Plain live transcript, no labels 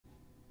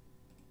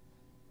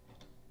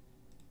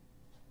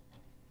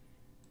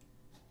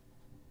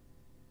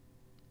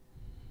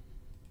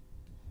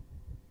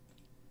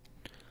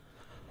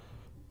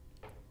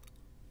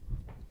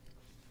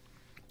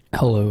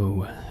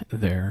Hello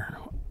there,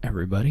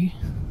 everybody.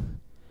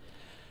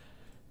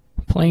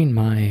 Playing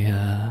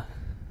my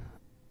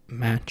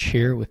match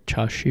here with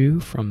cha-shu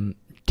from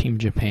Team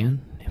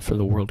Japan for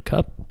the World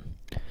Cup.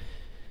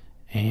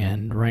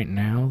 And right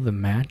now the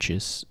match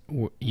is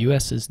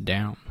US is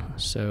down.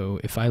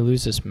 So if I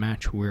lose this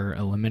match, we're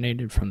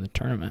eliminated from the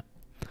tournament.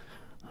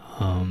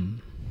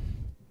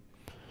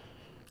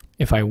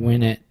 If I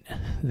win it,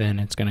 then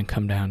it's going to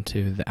come down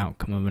to the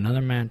outcome of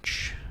another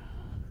match.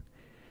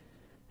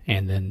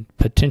 And then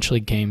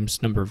potentially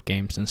number of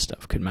games and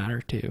stuff could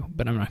matter too.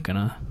 But I'm not going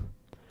to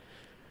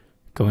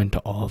go into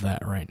all of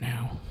that right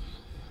now.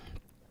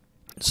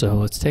 So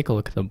let's take a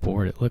look at the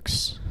board. It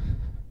looks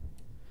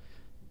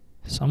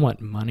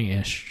somewhat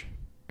money-ish,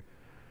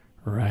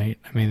 right?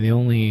 I mean, the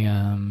only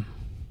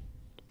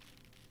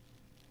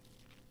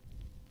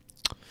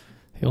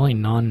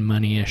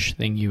non-money-ish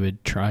thing you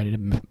would try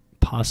to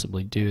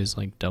possibly do is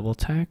like double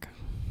tack.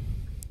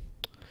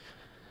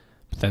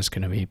 But that's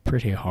going to be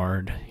pretty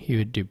hard. You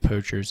would do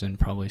poachers and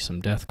probably some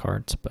death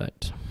cards,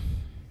 but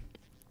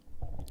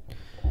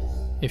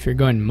if you're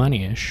going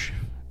money-ish,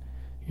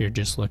 you're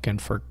just looking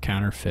for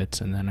counterfeits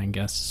and then I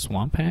guess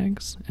swamp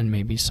hags and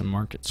maybe some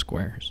market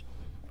squares.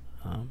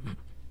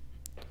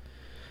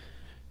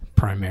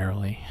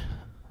 Primarily.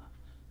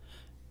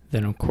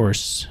 Then of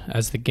course,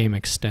 as the game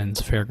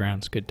extends,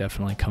 fairgrounds could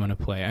definitely come into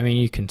play. I mean,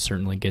 you can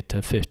certainly get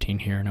to 15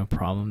 here, no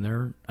problem. There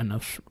are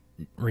enough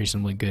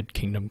reasonably good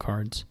kingdom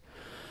cards.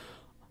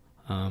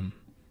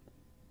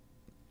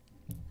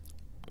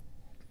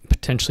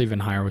 Potentially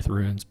even higher with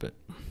ruins, but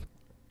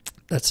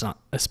that's not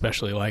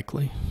especially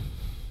likely.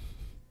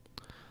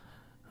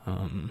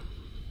 But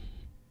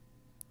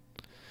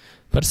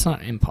it's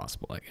not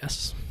impossible, I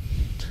guess,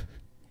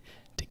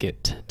 to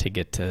get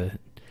to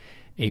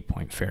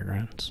 8-point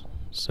fairgrounds.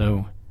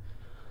 So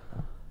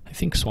I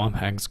think swamp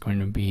hag's going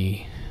to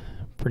be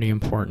pretty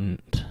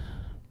important,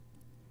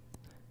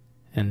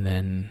 and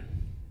then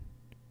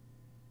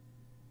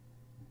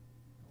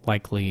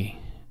likely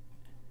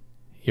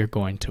you're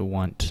going to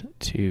want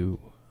to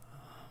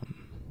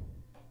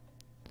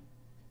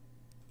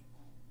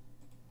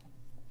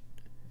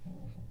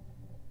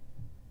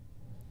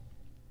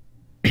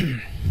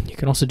you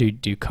can also do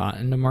ducat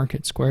into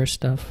market square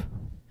stuff.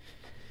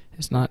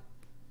 It's not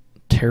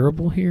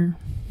terrible here.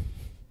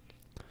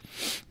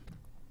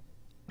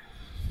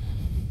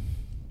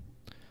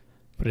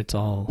 But it's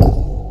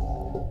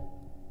all...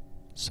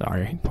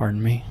 Sorry,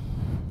 pardon me.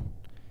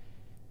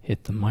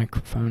 Hit the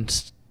microphone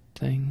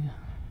thing.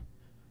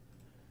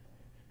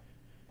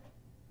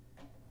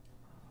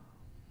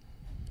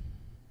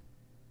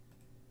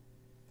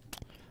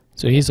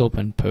 So he's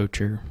open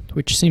poacher,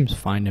 which seems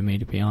fine to me,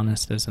 to be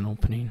honest, as an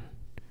opening.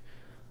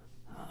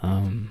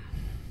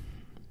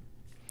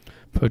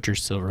 Poacher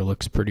silver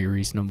looks pretty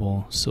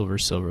reasonable. Silver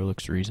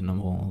looks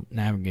reasonable.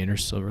 Navigator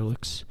silver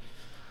looks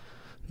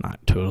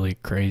not totally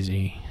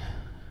crazy.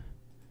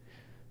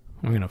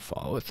 I'm going to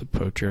follow with the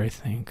poacher, I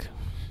think.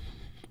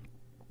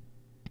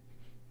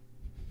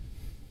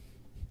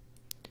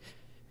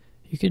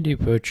 You could do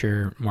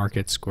poacher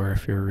market square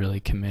if you're really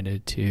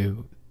committed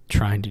to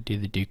trying to do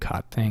the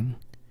ducat thing.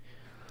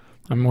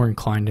 I'm more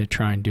inclined to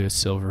try and do a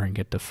silver and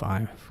get to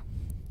 5.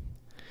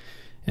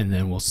 And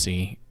then we'll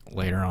see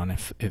later on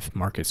if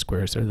market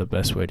squares are the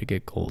best way to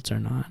get golds or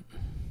not.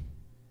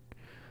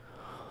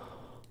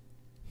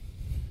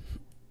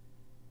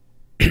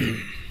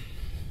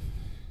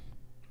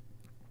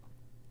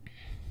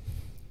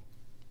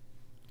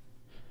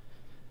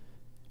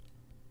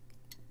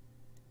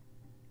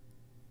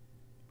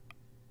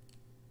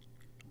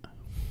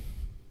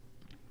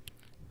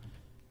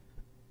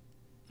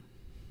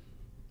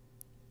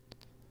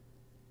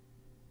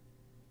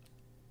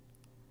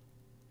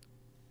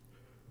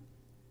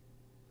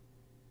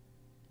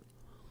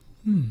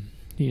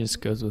 He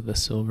just goes with the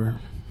silver.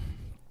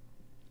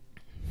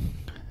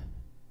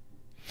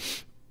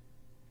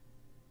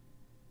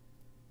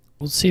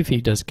 We'll see if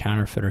he does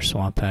counterfeit or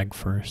swamp hag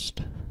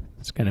first.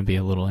 It's going to be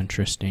a little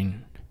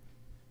interesting.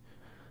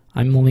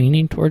 I'm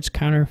leaning towards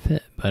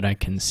counterfeit, but I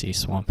can see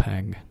swamp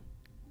hag.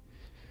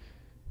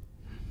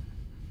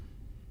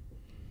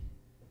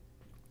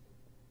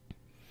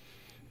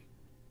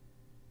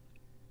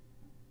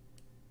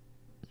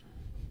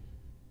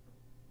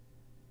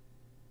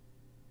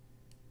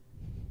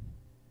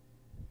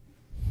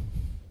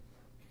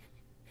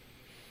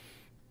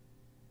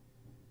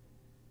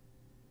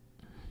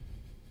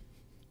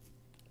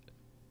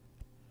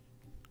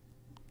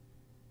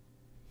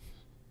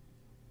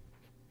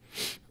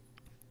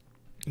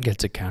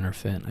 Gets a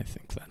counterfeit. I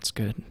think that's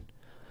good.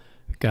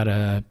 Got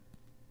a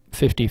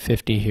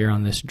 50-50 here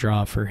on this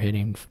draw for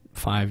hitting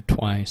 5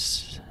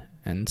 twice,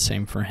 and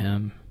same for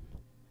him.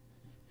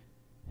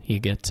 He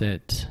gets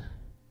it.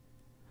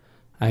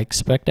 I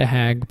expect a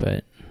hag,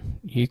 but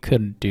you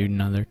could do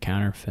another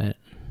counterfeit.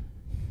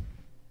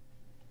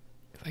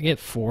 If I get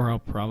 4, I'll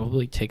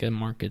probably take a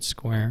market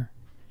square.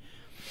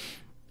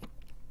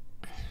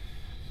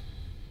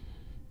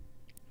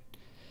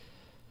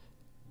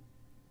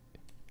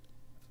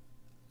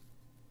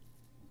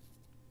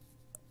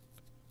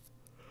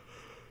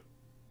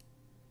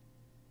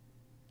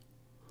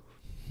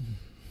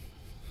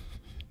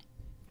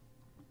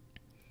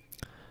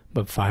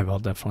 But 5, I'll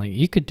definitely...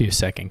 You could do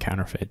second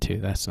counterfeit too.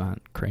 That's not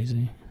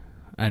crazy.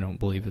 I don't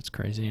believe it's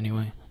crazy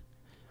anyway.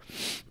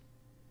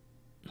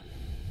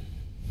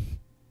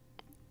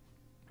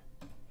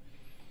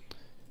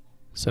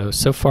 So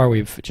far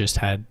we've just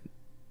had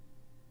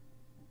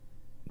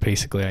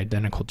basically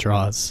identical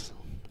draws.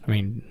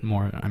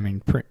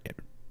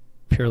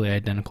 Purely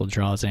identical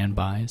draws and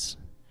buys.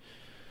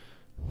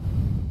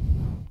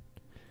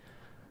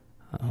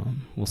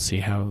 We'll see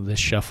how this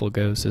shuffle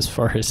goes as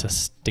far as us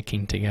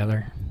sticking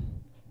together.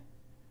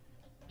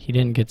 He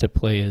didn't get to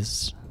play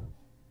his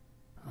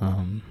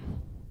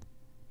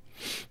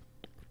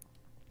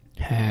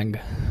hag,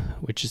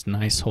 which is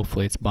nice.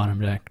 Hopefully it's bottom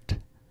decked.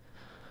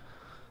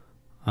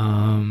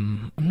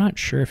 I'm not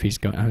sure if he's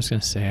going... I was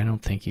going to say, I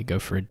don't think he'd go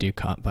for a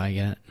Ducat buy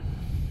yet.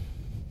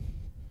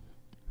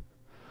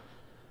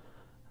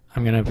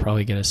 I'm going to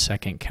probably get a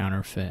second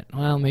counterfeit.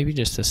 Well, maybe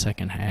just a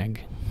second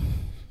hag.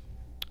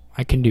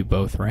 I can do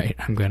both, right?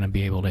 I'm going to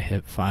be able to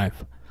hit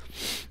 5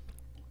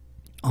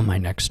 on my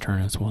next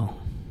turn as well.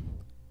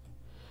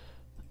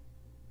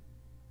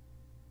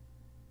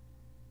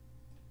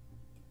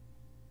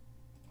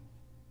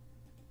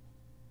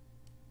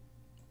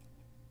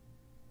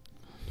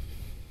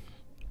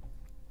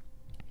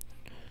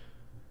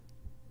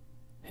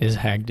 His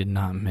hag did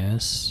not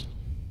miss.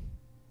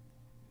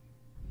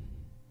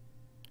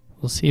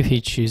 We'll see if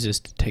he chooses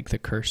to take the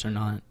curse or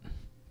not.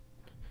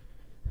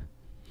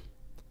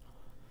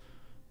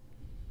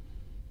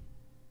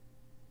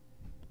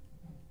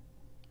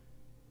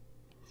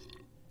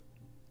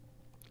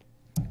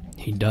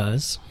 He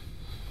does.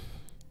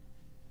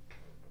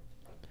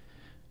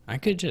 I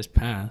could just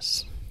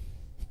pass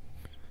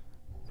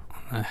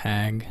on a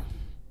hag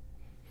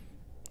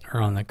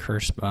or on the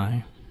curse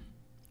buy.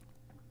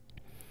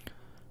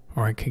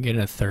 Or I could get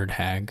a third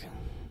hag.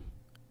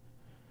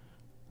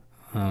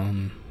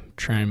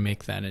 Try and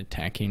make that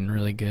attacking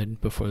really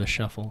good before the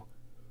shuffle.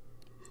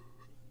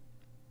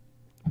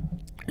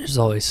 There's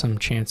always some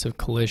chance of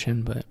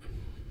collision, but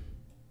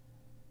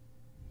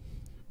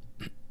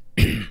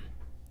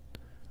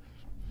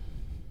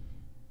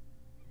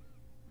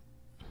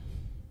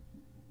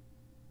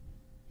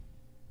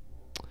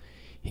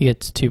he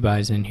gets 2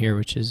 buys in here,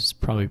 which is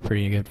probably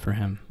pretty good for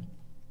him.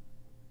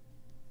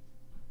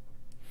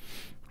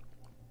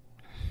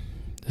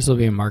 This will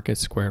be a market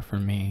square for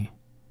me.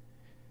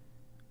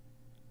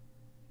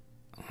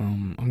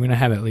 I'm going to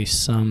have at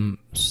least some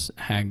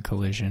hag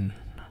collision.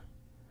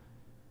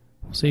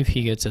 We'll see if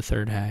he gets a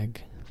third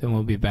hag. Then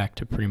we'll be back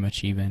to pretty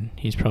much even.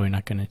 He's probably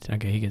not going to...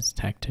 Okay, he gets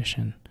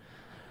tactician.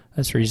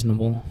 That's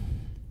reasonable.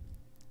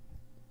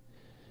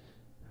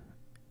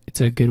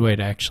 It's a good way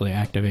to actually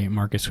activate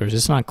market squares.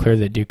 It's not clear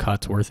that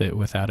Ducat's worth it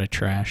without a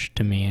trash,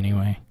 to me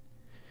anyway.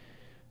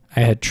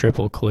 I had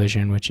triple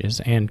collision,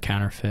 and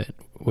counterfeit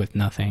with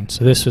nothing.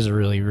 So this was a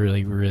really,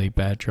 really, really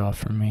bad draw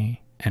for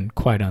me, and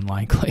quite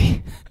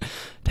unlikely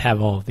to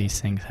have all of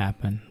these things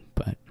happen.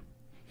 But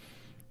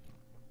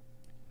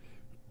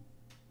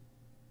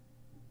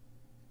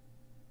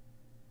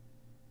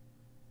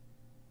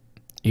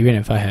even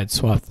if I had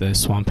swapped the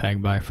swamp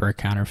hag buy for a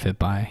counterfeit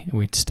buy,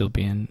 we'd still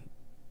be in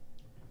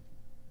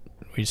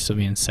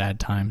sad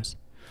times.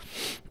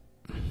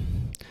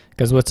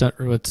 Because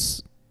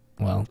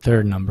well, there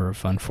are a number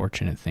of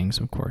unfortunate things,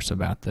 of course,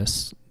 about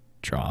this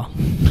draw.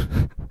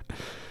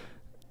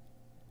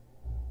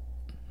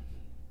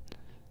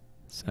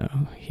 So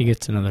he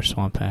gets another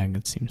swamp hag.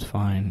 It seems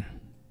fine.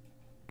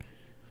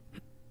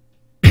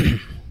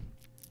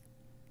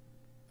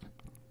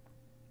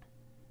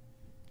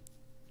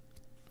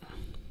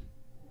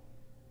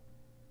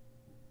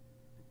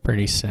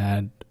 Pretty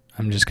sad.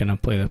 I'm just gonna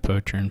play the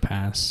poacher and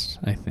pass,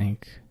 I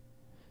think.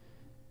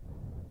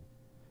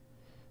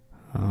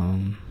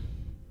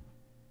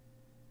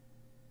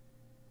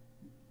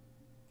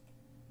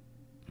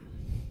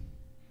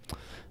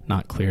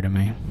 Not clear to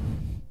me.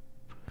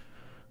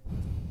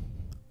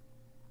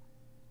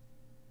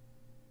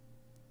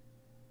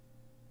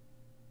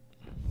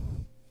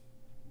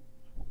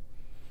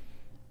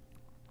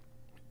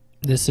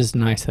 This is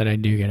nice that I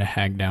do get a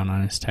hag down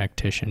on his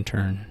tactician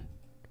turn.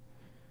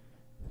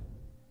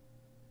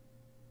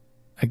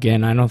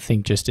 Again, I don't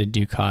think just a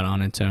Ducat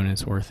on its own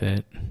is worth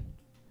it.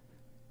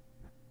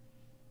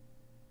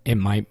 It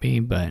might be,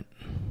 but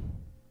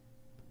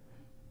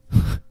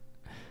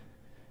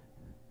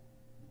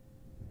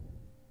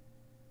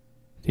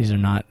these are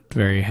not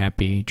very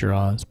happy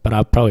draws. But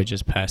I'll probably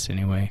just pass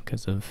anyway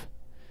because of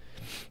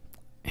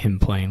him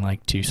playing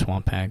like 2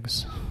 swamp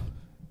hags.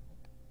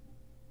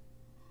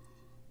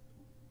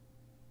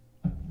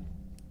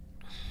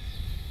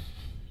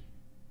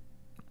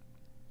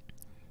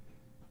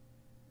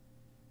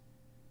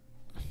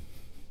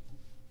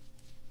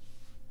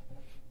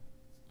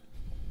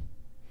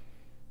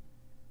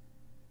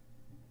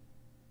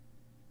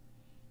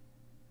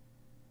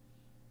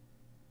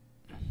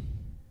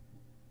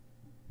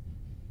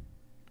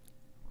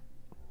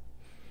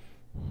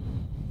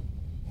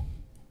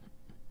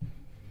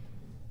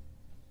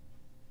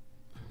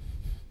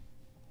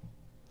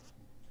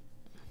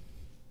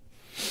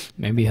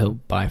 Maybe he'll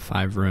buy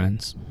 5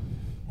 ruins.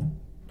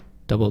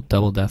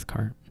 Double death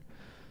cart.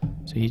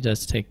 So he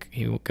does take.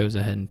 He goes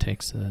ahead and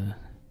takes the.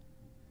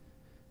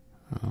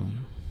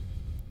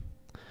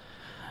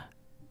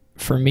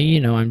 For me, you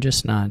know, I'm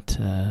just not.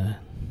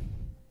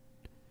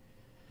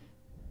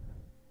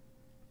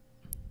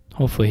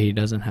 Hopefully, he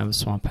doesn't have a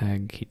swamp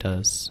hag. He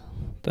does.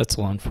 That's a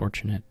little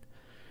unfortunate.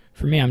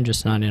 For me, I'm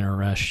just not in a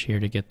rush here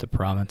to get the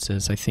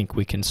provinces. I think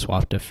we can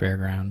swap to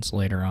fairgrounds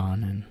later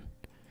on, and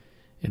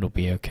it'll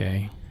be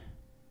okay.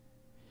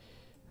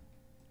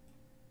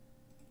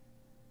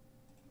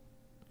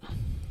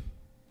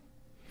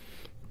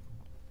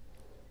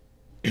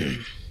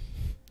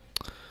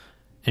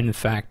 In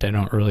fact, I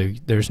don't really,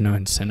 there's no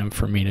incentive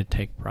for me to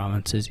take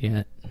provinces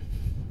yet.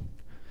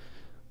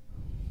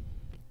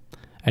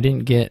 I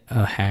didn't get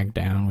a hag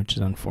down, which is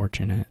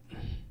unfortunate.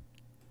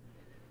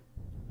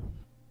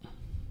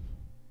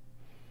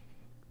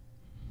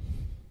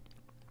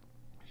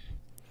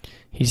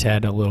 He's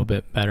had a little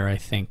bit better, I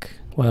think.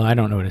 Well, I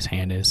don't know what his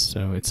hand is,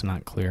 so it's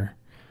not clear.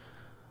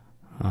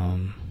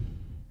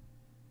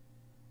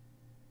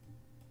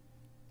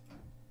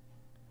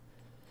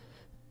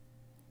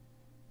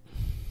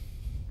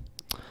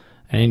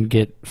 I didn't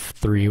get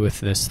 3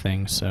 with this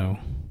thing, so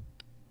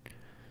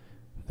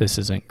this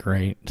isn't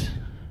great.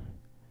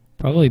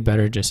 Probably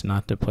better just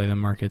not to play the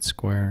market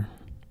square.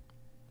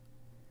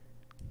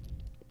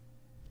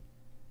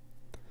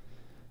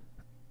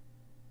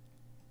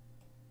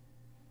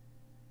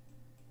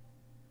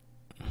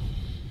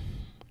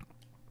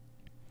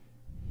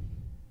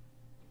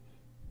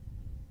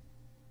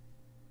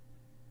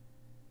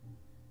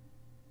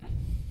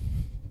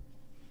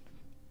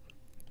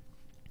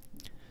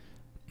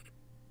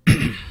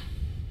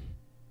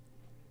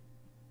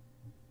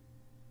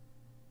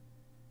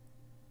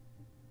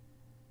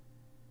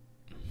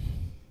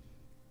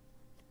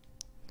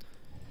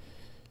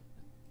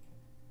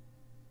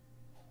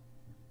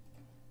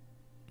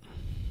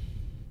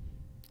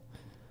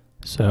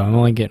 So I'm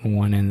only getting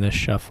 1 in this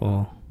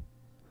shuffle.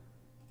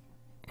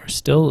 We're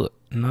still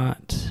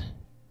not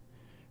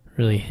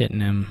really hitting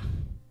him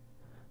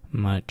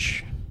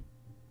much.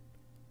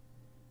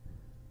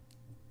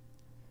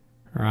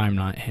 Or I'm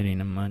not hitting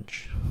him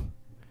much.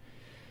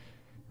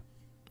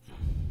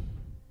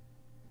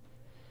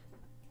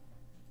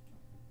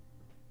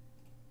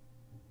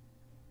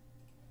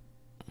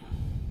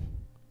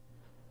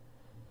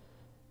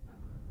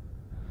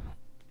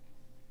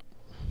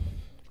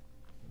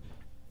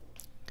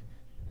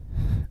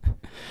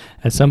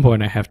 At some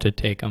point I have to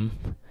take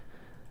them,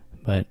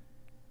 but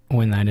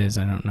when that is,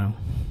 I don't know.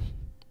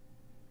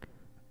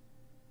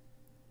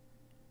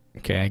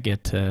 Okay, I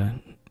get to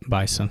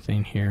buy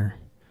something here.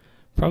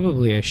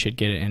 Probably I should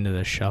get it into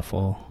the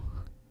shuffle.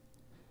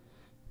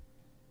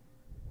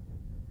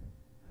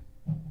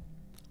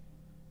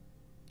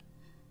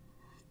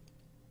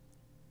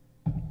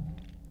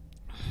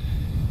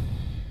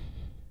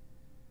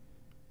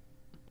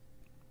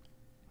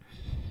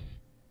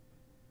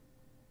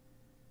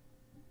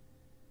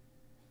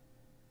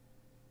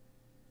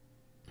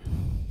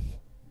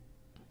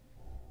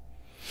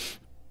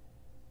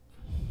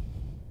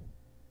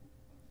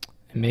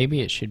 And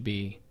maybe it should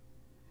be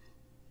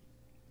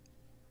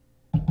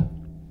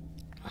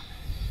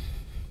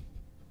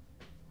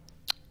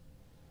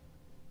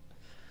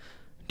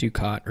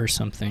Ducat or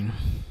something.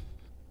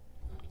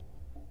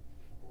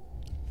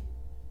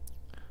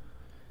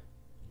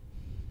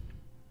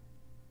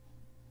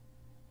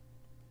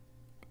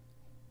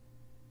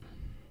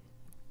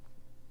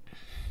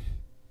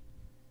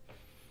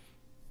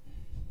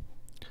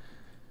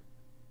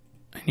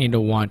 I need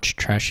to watch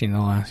Trashing the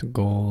Last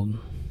Gold.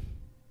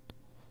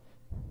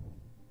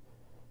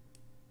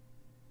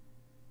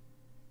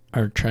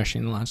 Or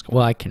Trashing the Last Gold.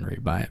 Well, I can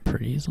rebuy it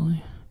pretty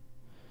easily.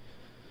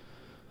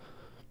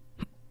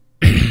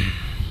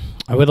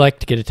 I would like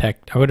to get a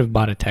tech. I would have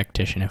bought a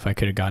tactician if I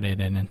could have got it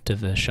into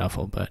the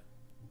shuffle, but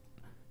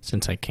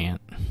since I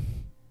can't.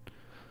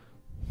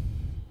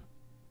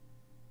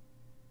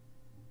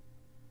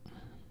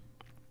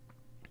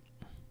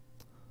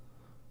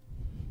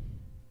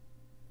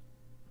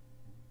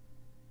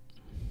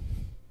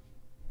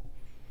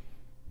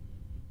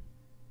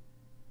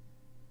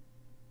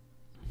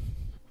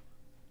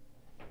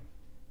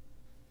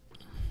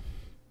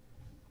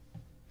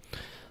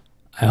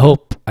 I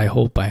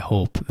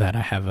hope that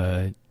I have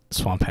a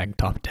Swamp Hag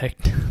top deck,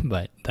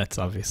 but that's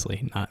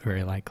obviously not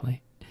very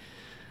likely.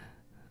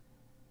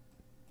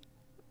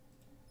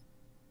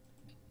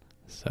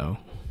 So,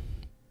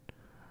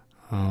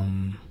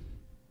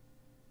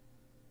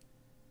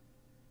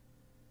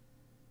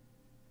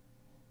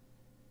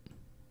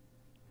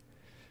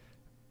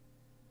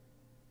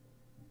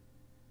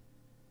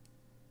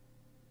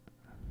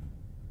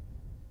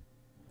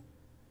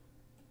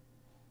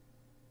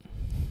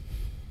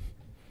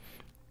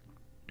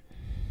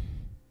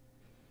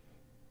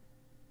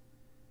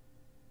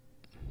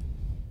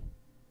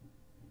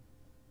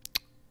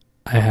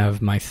 I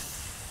have my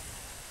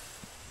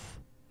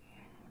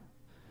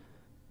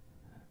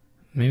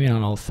Maybe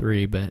not all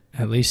three, but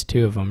at least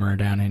two of them are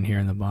down in here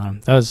in the bottom.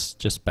 That was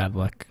just bad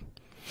luck.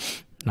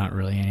 Not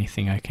really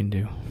anything I can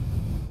do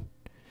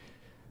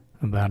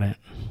about it.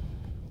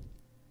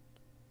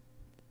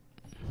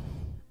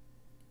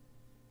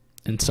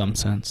 In some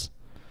sense.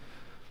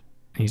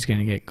 He's going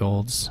to get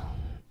golds.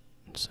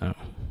 So.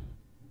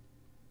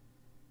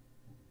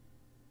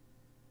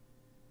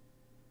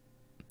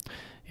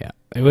 Yeah,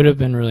 it would have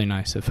been really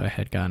nice if I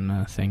had gotten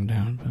a thing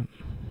down, but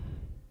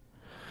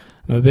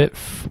I'm a bit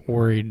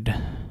worried.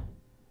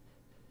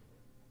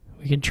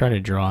 We could try to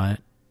draw it.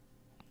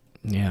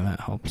 Yeah, that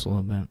helps a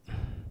little bit.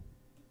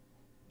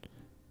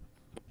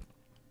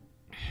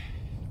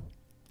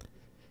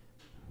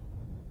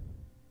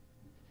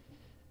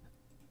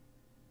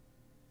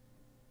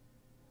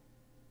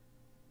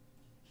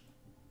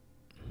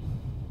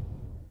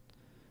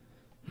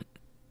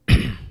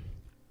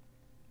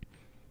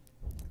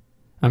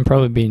 I'm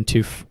probably being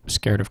too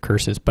scared of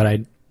curses,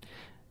 but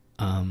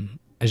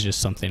it's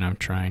just something I'm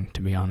trying,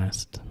 to be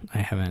honest. I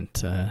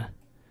haven't,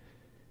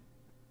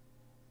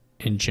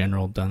 in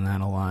general, done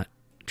that a lot.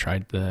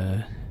 Tried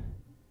the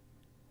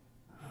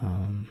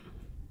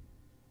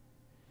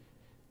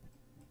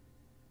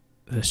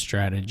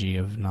strategy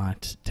of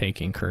not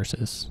taking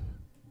curses.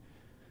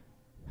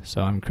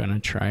 So I'm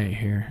gonna try it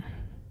here.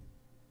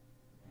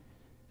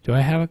 Do I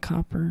have a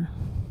copper?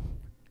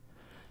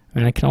 I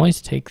mean, I can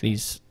always take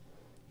these.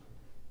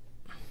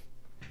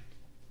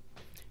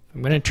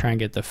 I'm going to try and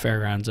get the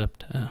fairgrounds up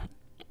to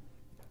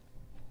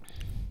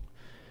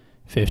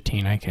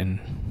 15. I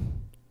can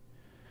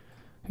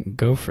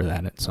go for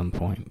that at some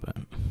point, but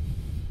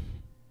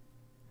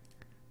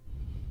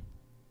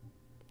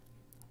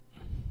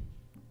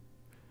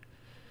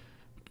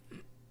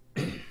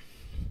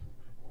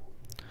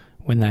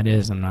when that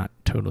is, I'm not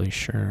totally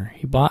sure.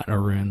 He bought a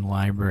rune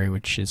library,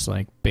 which is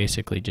like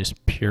basically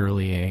just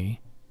purely a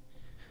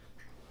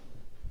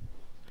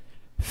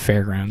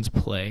fairgrounds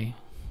play.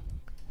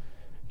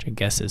 I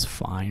guess is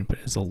fine, but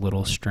it's a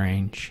little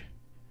strange.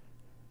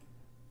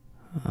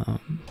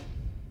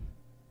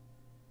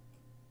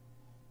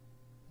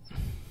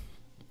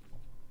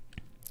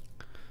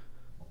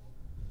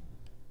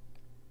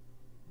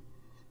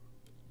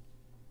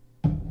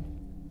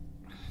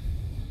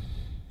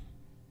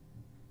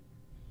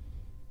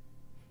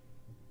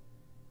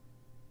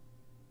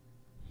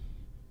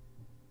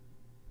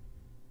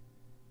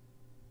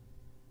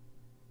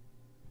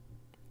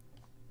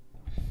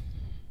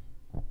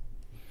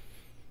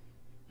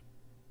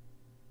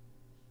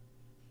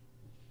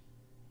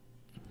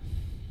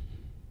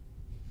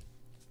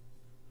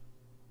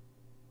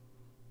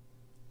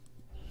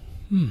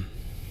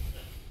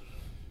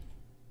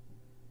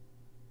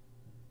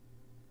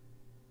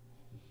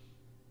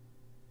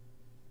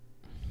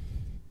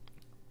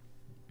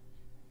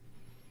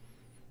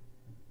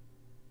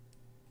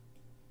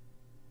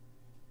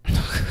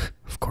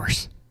 Of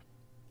course.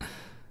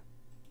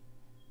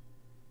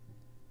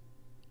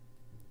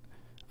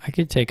 I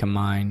could take a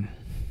mine.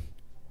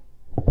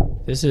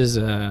 This is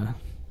I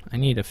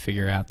need to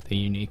figure out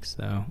the uniques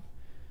though.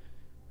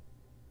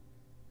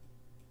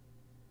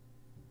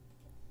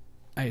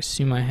 I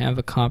assume I have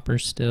a copper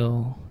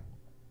still.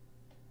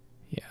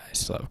 Yeah, I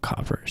still have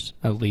coppers.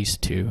 At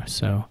least two.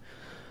 So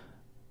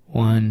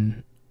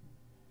 1,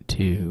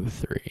 2,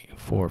 3,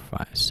 4,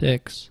 5,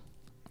 6,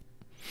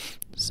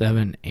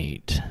 7,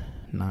 8,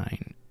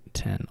 9,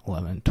 10,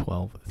 11,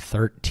 12,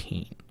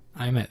 13.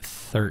 I'm at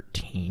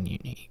 13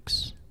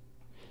 uniques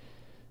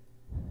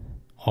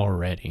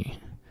already.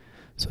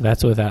 So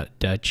that's without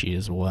duchy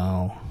as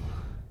well.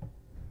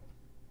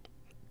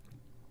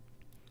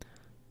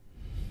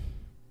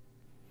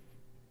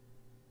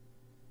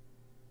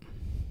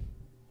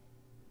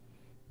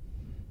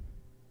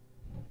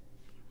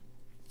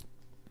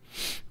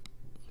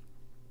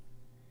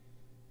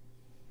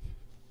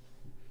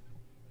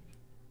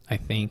 I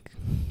think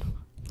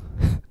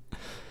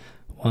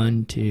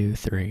 1, 2,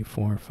 3,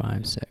 4,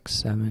 5, 6,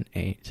 7,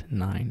 8,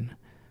 9,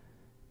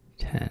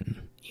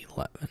 10,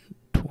 11,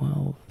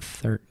 12,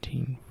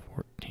 13,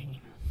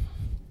 14.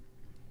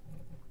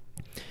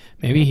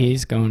 Maybe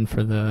he's going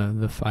for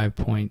the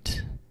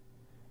 5-point,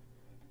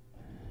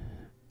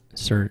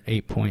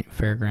 8-point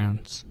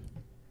fairgrounds.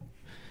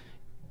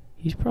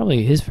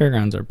 His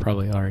fairgrounds are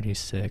probably already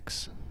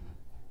 6.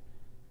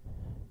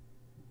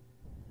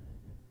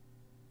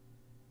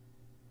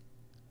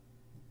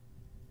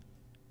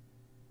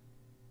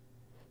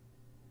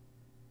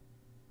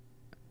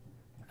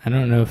 I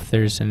don't know if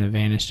there's an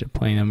advantage to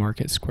playing the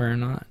market square or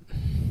not.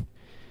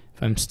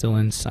 If I'm still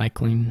in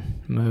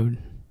cycling mode.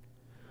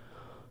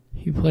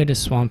 He played a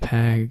swamp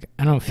hag.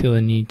 I don't feel a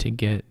need to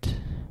get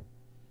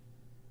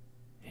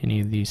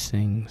any of these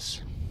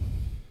things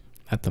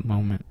at the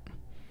moment.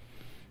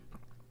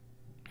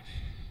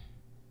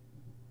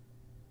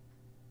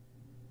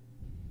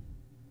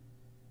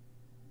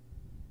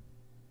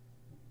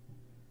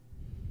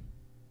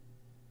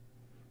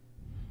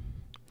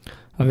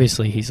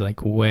 Obviously, he's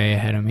like way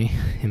ahead of me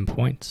in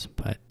points,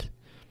 but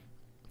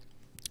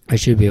I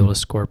should be able to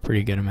score a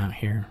pretty good amount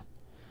here.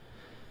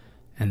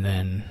 And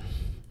then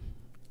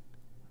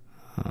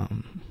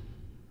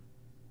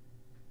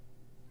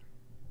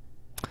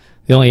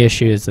The only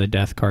issue is the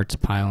death card's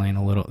piling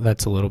a little.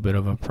 That's a little bit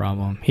of a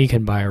problem. He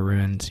could buy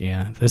ruins.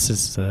 Yeah, this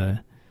is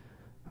the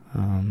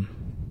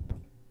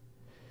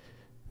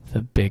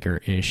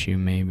bigger issue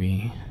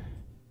maybe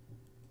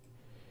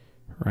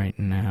right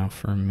now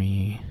for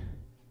me.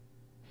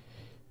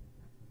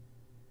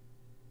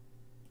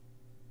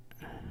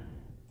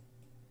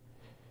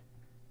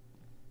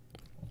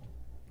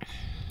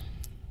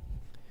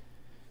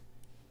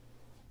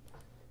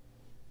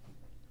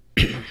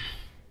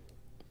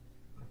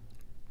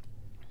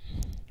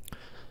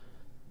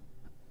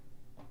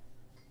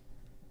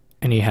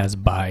 And he has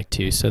buy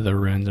too, so the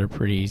runes are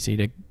pretty easy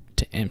to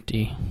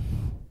empty.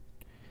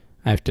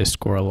 I have to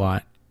score a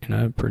lot in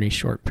a pretty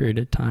short period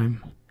of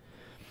time.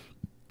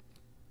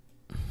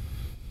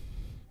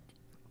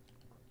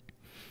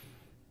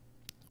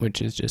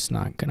 Which is just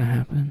not gonna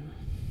happen.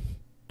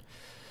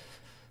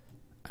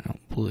 I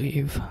don't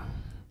believe.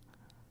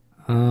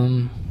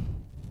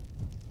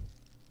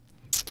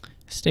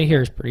 Stay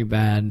here is pretty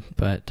bad,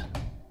 but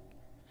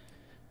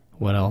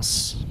what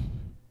else?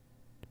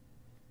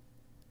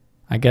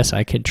 I guess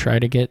I could try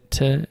to get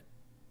to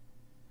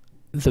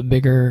the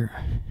bigger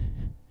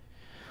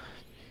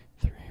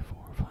 3,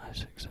 4, 5,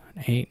 6,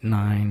 7, 8,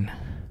 9,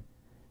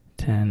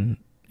 10,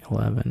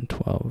 11,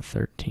 12,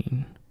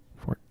 13,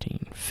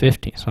 14,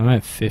 15. So I'm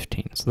at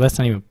 15. So that's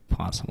not even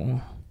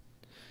possible.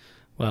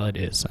 Well, it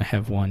is. I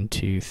have 1,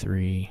 2,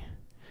 3.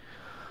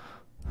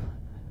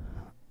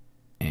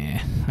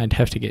 I'd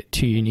have to get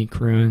 2 unique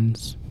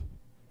ruins.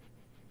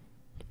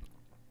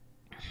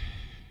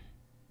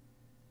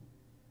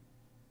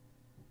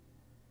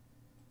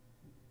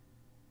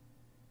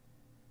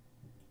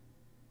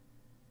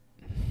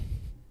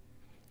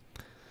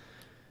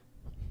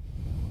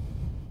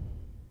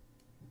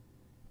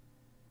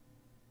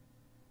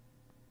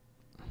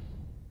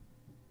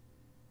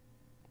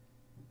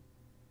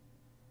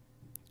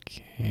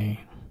 Okay.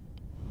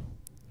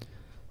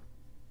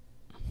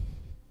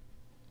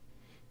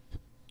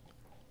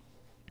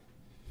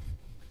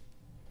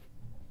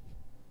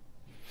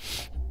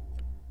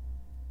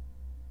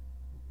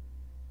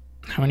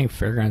 How many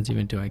fairgrounds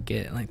even do I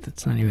get? Like,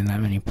 that's not even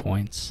that many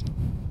points.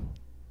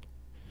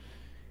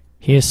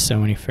 He has so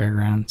many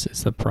fairgrounds,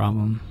 it's the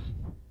problem.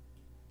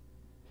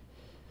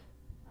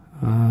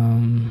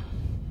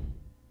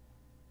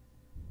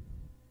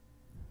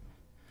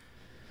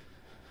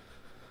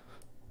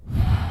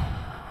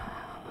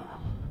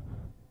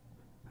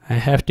 I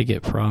have to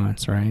get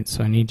province, right?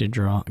 So I need to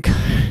draw.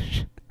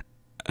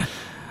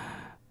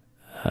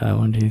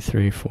 1, 2,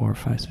 3, 4,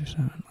 5, 6,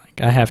 7.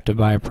 Like, I have to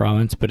buy a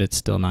province, but it's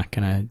still not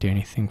gonna do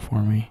anything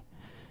for me.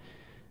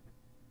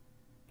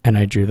 And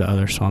I drew the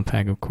other swamp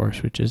hag, of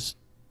course, which is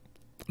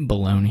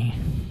baloney.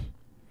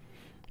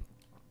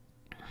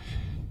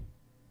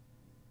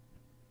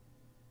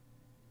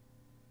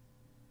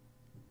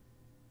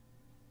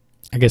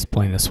 I guess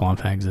playing the swamp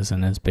hags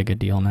isn't as big a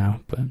deal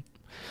now, but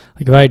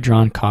like if I had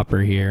drawn copper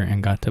here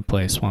and got to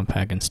play swamp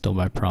hag and still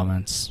buy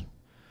province,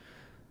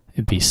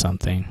 it'd be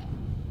something.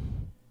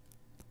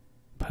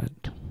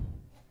 But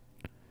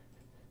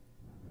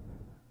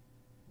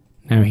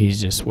now he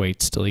just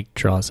waits till he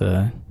draws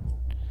a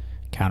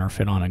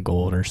counterfeit on a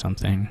gold or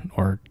something,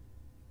 or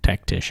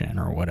tactician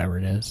or whatever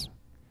it is.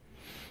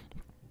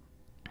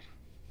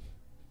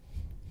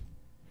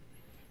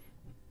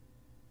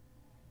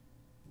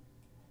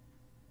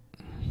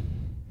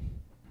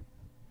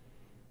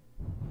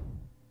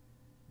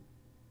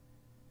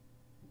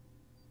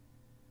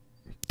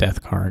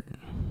 Death card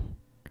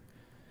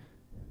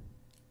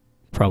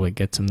probably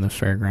gets him the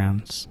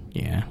fairgrounds.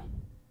 Yeah,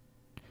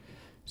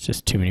 it's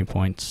just too many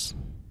points.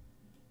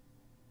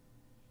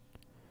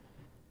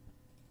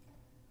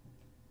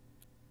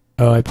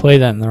 Oh, I played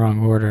that in the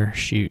wrong order.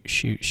 Shoot.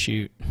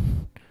 Because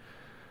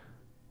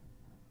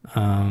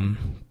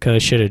I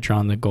should have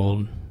drawn the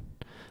gold.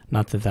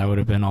 Not that that would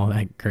have been all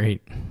that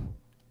great.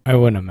 It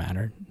wouldn't have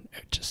mattered.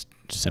 It just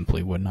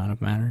simply would not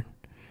have mattered.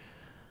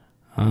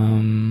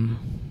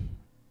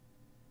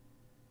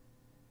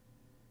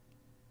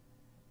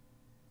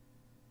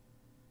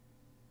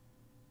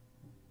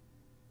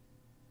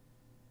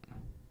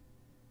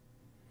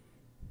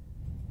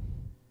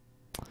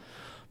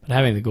 But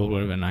having the gold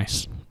would have been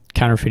nice.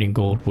 Counterfeiting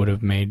gold would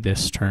have made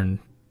this turn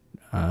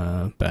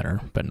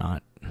better, but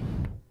not.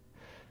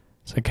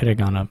 So I could have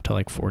gone up to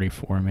like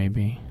 44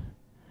 maybe.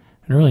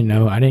 I don't really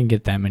know. I didn't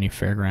get that many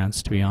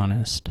fairgrounds, to be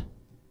honest.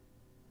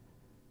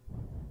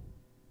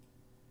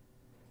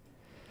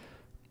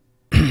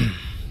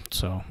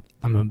 So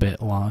I'm a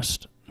bit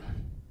lost.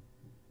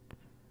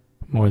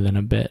 More than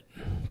a bit.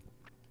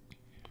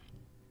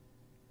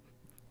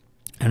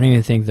 I don't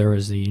even think there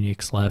was the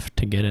uniques left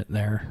to get it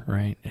there,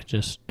 right? It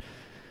just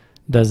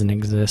doesn't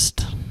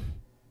exist.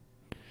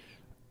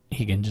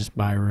 He can just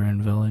buy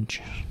Ruin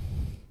Village.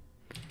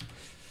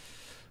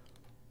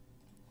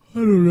 I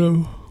don't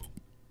know.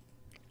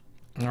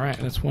 Alright,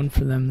 that's one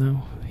for them,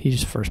 though.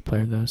 He's first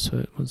player, though, so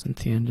it wasn't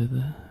the end of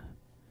the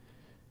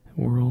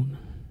world.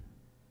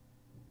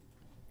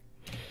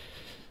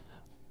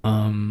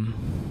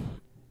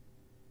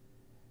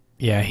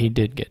 Yeah, he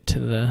did get to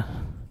the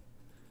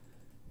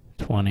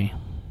 20.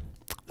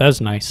 That was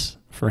nice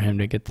for him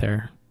to get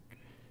there.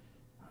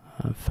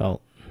 I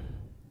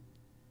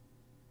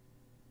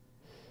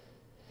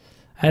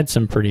had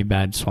some pretty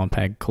bad swamp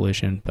hag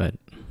collision, but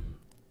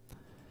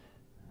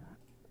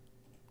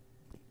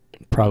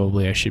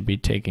probably I should be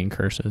taking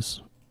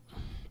curses.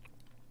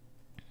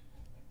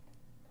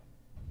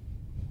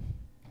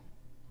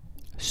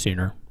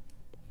 Sooner.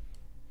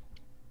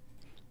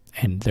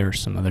 And there are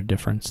some other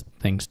different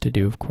things to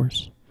do, of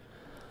course.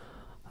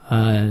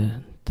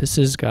 This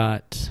has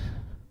got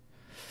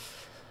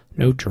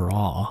no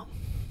draw,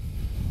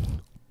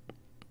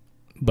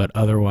 but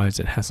otherwise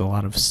it has a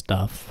lot of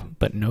stuff,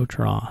 but no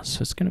draw.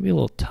 So it's going to be a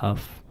little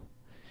tough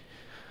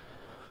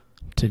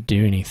to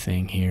do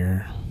anything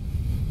here.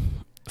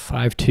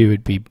 5-2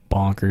 would be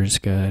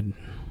bonkers good.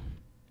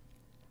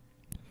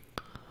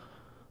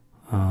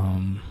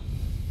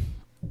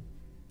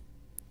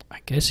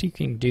 I guess you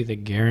can do the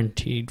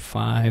guaranteed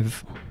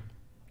 5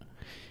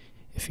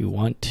 if you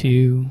want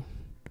to,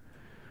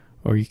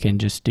 or you can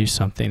just do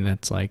something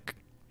that's like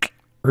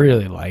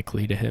really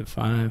likely to hit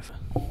 5.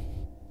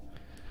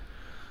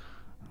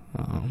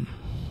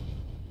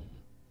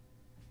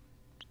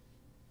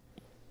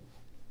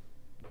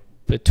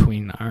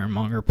 Between the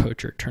Ironmonger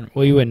Poacher tournament.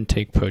 Well, you wouldn't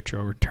take Poacher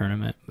over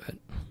tournament, but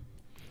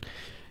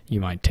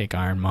you might take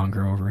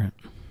Ironmonger over it.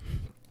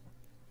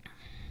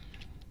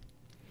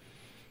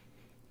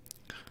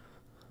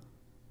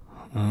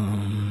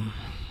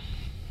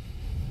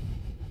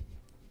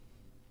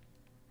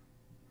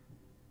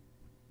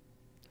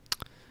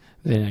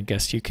 Then I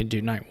guess you could do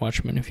Night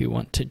Watchman if you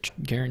want to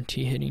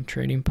guarantee hitting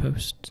Trading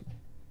Post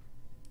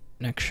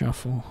next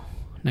shuffle,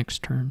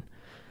 next turn.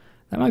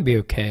 That might be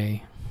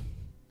okay.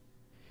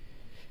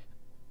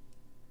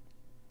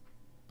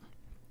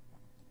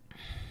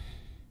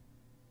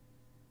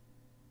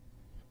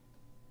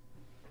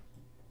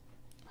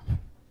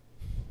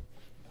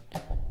 I'm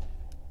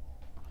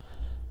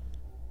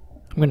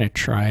going to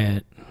try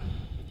it.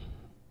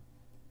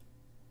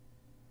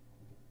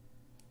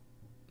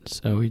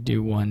 So we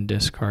do 1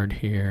 discard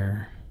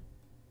here.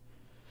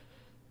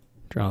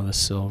 Draw the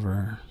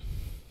silver.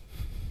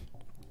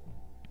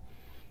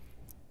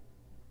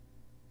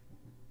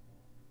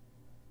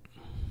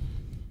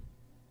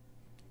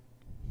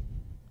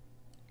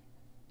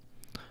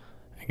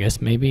 I guess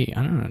maybe,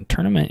 I don't know,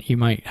 tournament you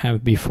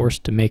might be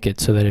forced to make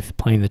it so that if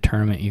playing the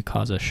tournament you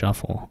cause a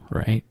shuffle,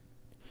 right?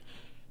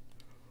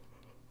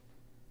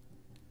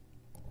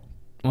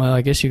 Well,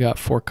 I guess you got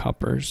 4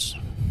 coppers.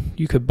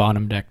 You could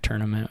bottom deck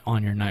tournament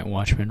on your Night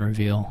Watchman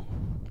reveal.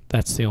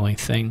 That's the only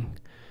thing.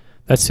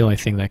 That's the only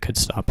thing that could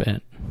stop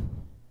it,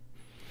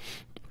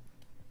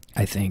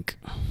 I think.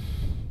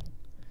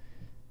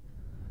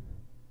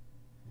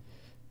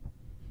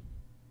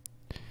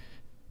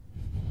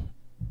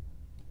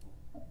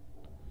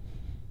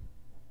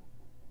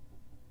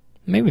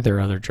 Maybe there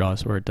are other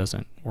draws where it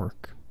doesn't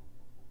work.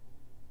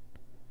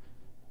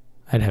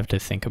 I'd have to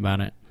think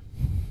about it.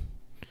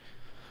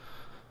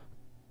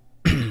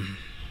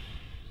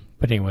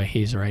 But anyway,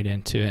 he's right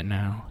into it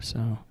now,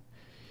 so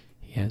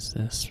he has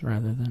this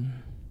rather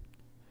than...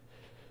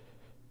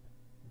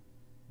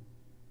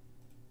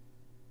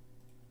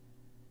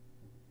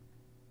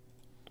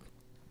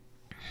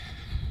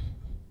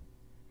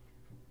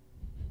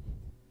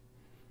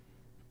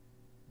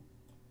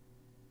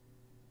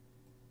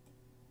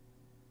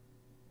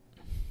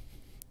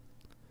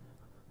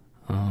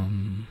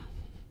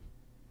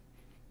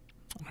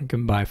 I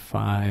can buy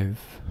 5.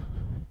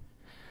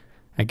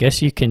 I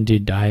guess you can do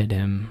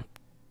Diadem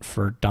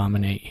for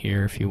Dominate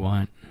here if you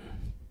want.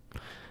 I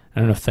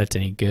don't know if that's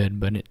any good,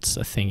 but it's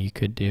a thing you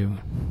could do.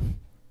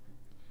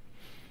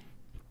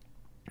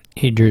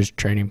 He drews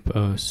Trading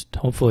Post.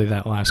 Hopefully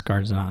that last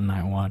card's not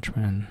Night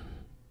Watchman.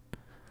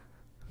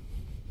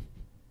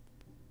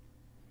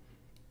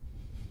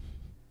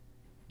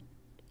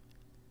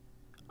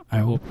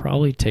 I will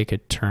probably take a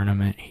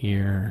tournament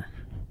here.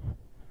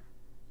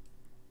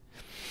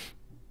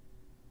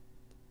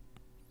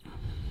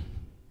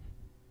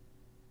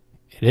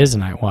 It is a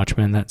Night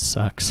Watchman. That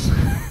sucks.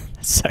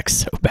 That sucks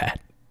so bad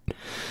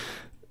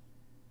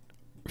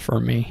for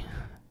me.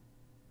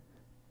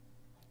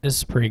 This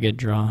is a pretty good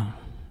draw.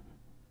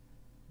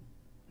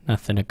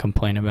 Nothing to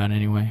complain about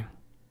anyway.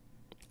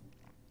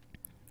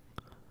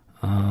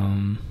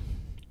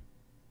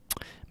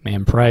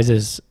 Man,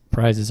 prizes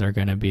are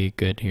gonna be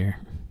good here,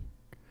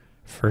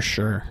 for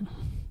sure.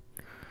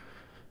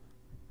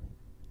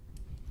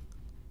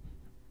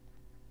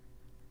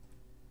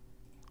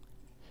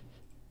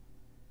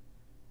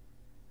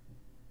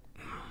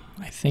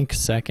 I think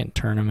second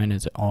tournament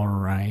is all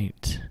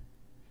right.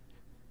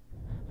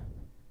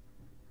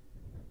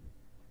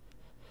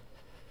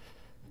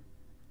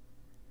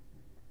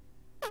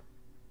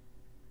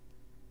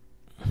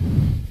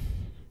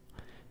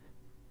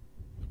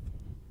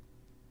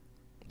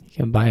 You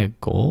can buy a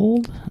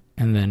gold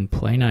and then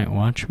play Night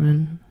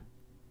Watchman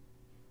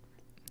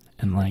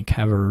and like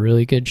have a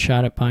really good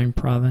shot at buying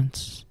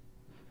Province.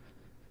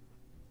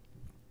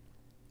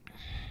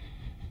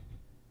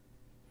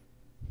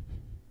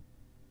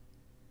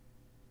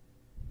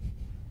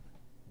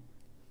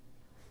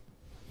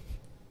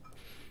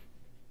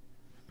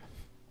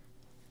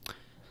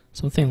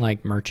 Something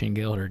like Merchant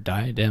Guild or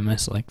Diadem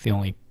is like the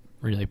only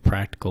really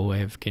practical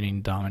way of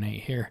getting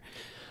Dominate here.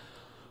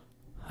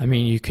 I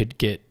mean, you could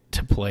get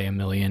to play a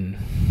million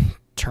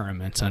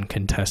tournaments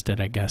uncontested,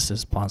 I guess,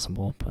 is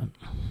possible, but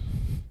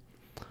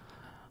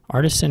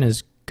Artisan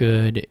is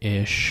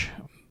good-ish,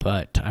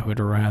 but I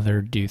would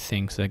rather do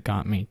things that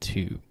got me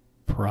to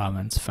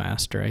province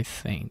faster, I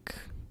think.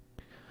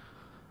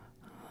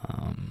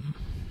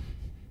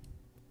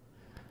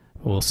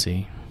 We'll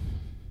see.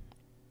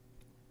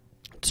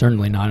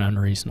 Certainly not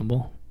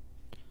unreasonable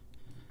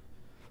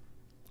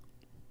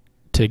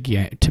to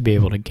be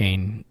able to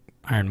gain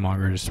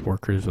Ironmonger's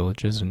workers'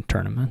 villages in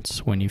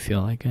tournaments when you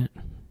feel like it.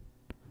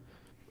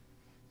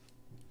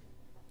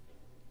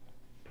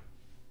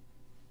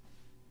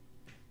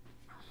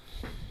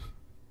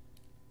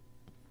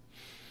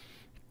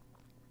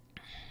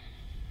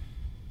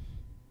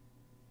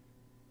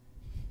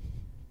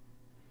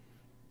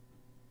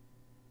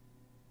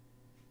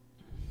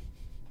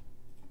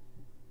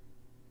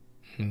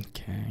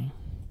 Okay.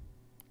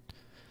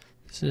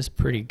 This is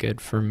pretty good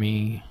for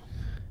me.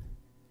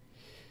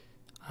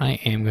 I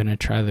am going to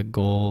try the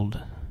gold.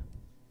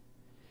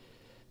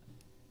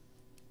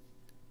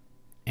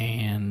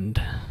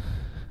 And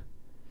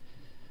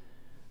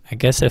I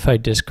guess if I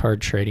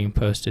discard Trading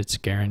Post, it's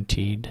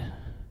guaranteed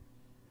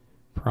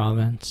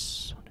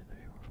province.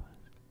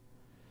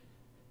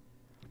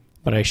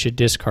 But I should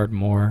discard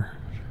more.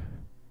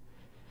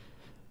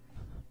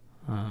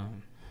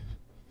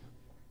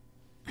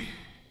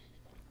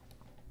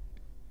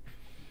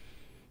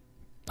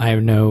 I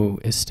have no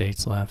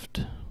estates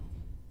left.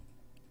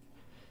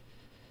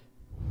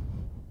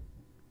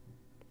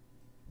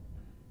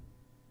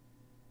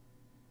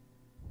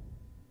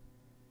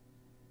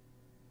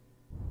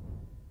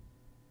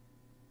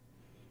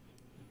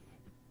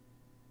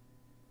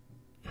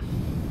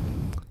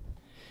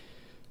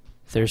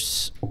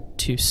 There's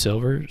 2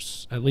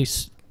 silvers, at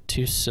least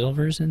 2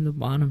 silvers in the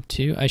bottom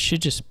too. I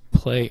should just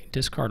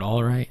discard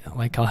all, right?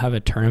 Like I'll have a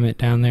tournament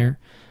down there,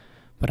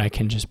 but I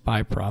can just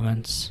buy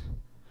province.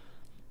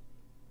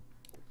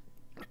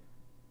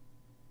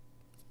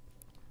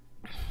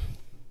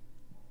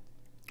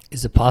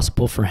 Is it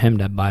possible for him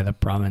to buy the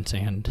province?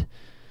 And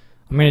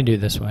I'm going to do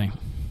it this way.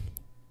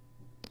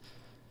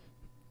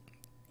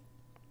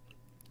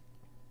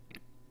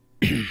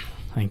 I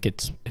think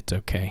it's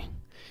okay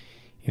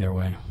either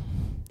way.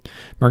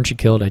 Merchant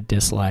Guild I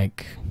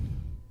dislike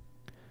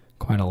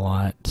quite a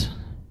lot.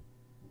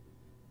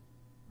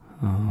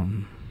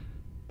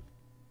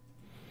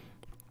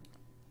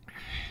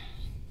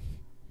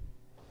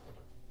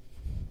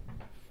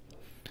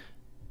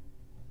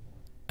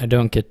 I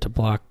don't get to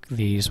block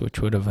these, which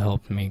would have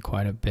helped me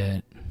quite a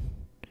bit.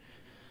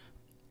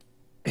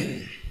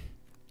 If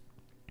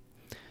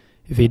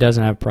he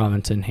doesn't have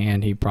province in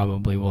hand, he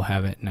probably will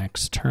have it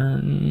next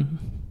turn.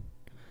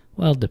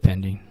 Well,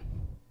 depending.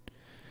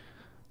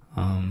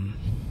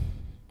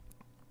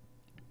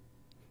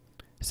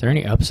 Is there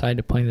any upside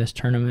to playing this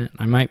tournament?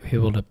 I might be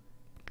able to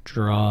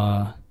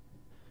draw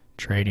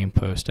Trading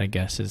Post, I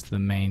guess, is the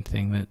main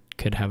thing that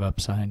could have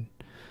upside.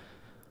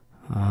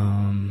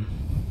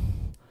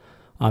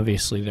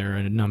 Obviously, there are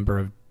a number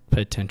of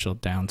potential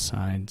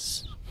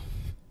downsides.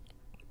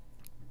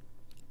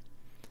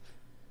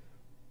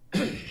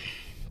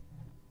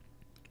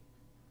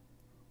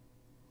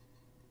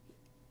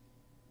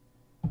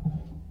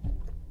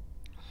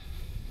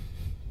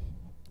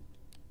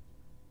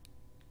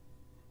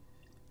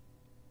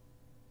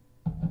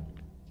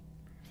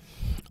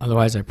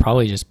 Otherwise, I'd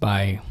probably just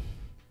buy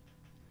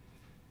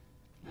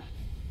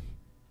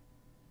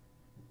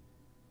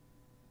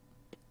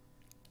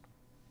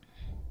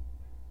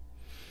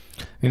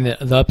I mean,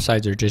 the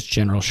upsides are just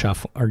general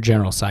shuffle or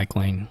general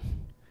cycling.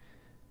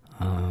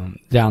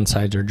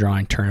 Downsides are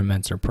drawing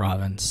tournaments or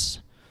province,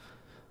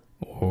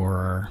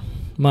 or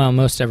well,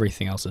 most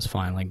everything else is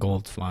fine. Like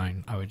gold's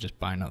fine. I would just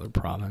buy another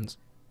province.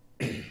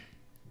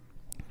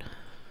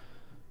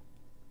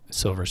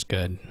 Silver's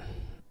good.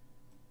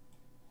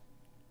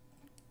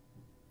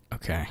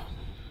 Okay.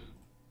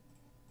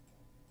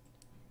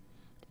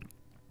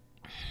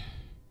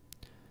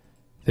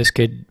 This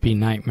could be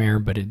nightmare,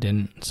 but it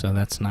didn't, so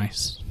that's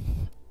nice.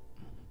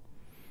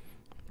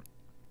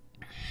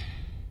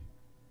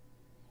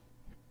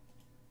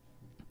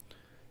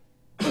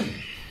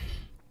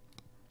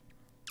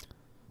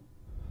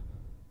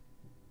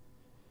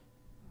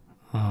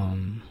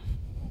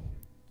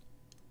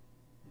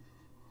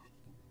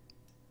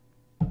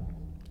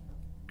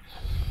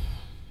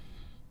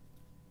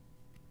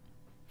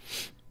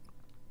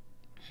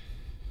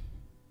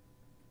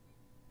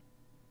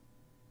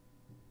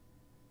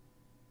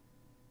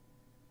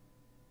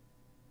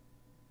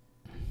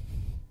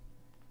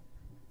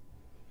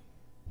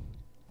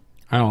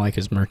 I don't like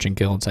his merchant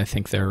guilds. I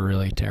think they're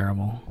really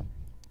terrible.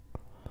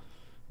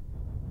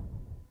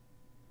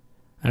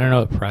 I don't know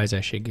what prize I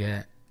should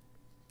get.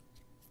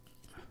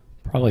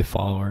 Probably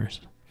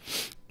followers.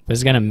 But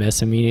he's going to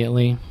miss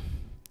immediately.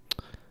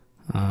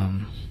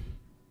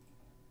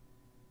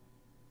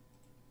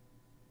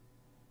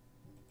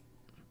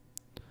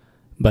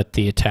 but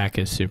the attack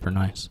is super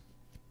nice.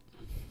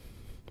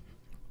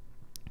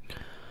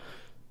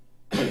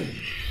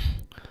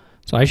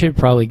 So I should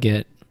probably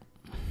get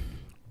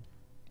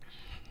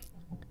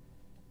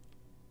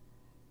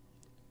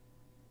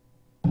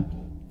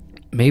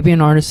maybe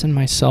an artisan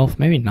myself,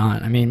 maybe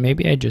not. I mean,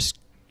 maybe I just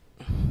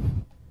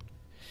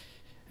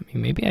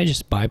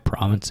buy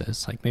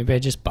provinces. Like, maybe I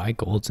just buy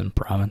golds and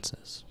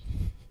provinces.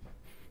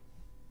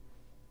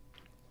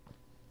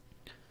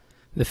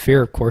 The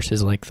fear, of course,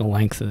 is like the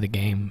length of the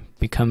game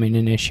becoming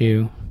an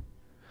issue.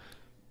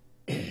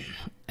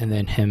 And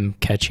then him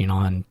catching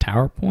on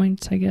tower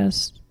points, I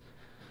guess.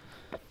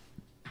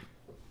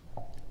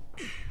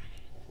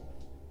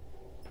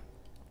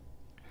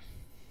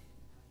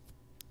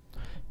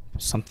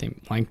 Something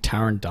like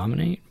tower and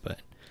dominate,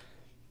 but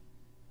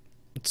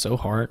it's so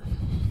hard.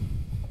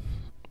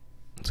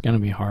 It's going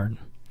to be hard.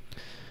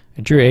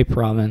 I drew a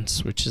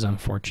province, which is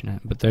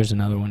unfortunate, but there's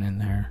another one in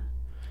there.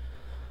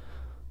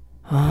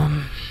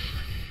 I'm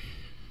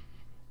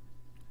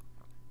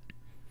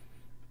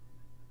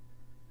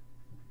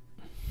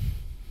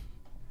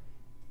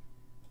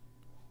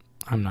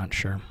not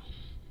sure.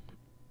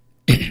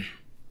 He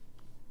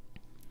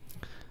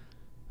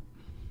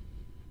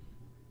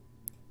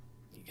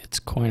gets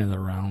coin of the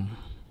realm.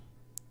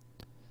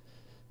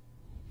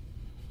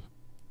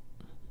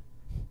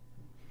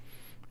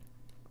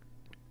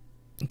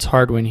 It's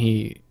hard when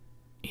he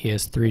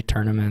has 3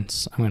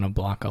 tournaments. I'm going to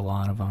block a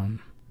lot of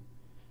them.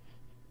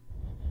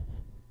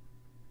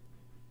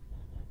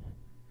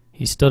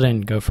 He still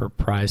didn't go for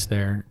prize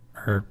there,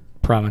 or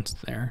province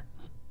there.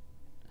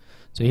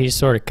 So he's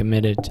sort of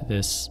committed to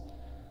this.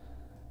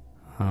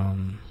 I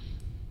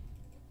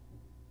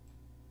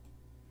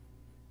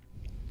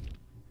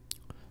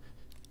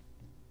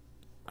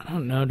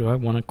don't know. Do I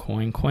want a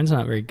coin? Coin's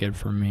not very good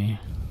for me.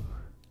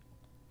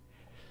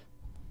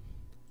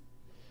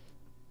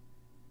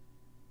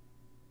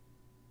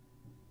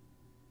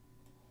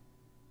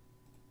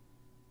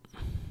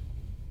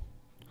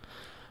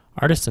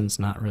 Artisan's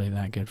not really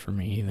that good for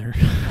me either.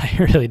 I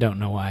really don't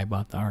know why I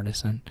bought the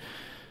artisan.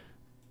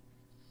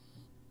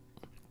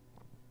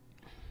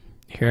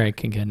 Here I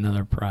can get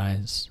another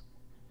prize.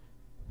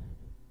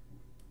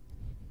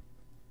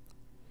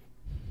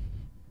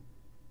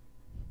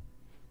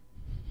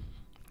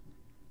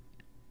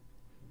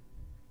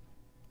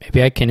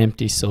 Maybe I can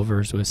empty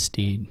silvers with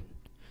Steed.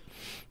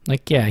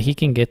 Like, yeah, he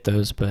can get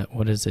those, but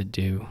what does it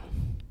do?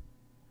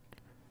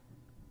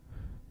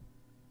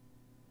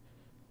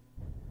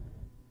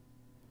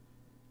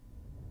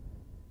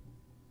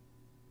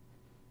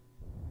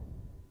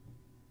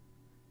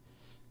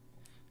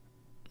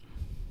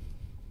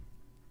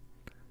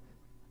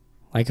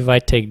 Like, if I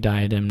take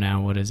Diadem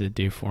now, what does it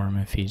do for him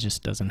if he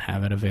just doesn't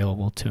have it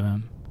available to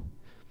him?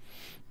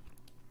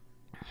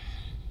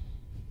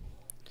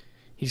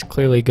 He's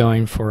clearly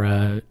going for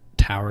a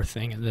tower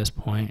thing at this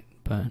point,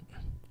 but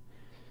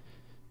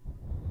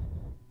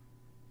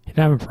he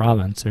doesn't have a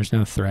province. There's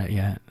no threat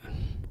yet.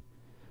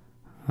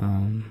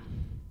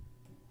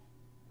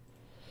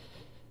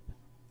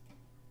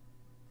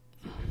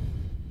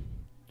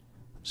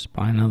 Just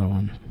buy another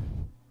one.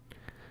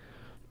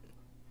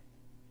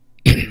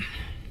 It's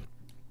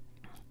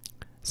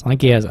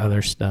like he has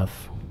other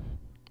stuff.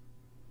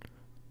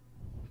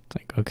 It's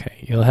like, okay,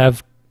 you'll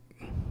have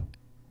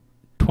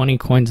 20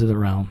 coins of the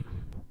realm.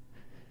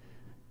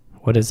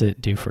 What does it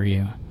do for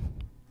you?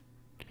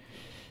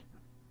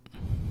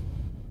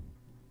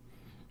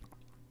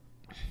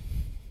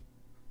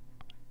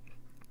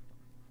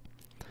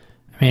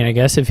 I mean, I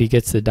guess if he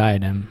gets the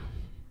diadem.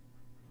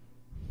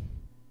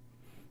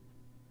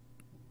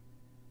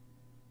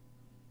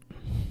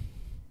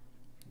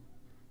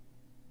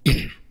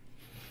 You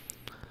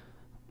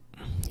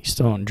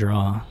still don't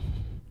draw.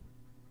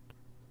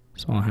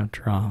 Still don't have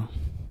draw.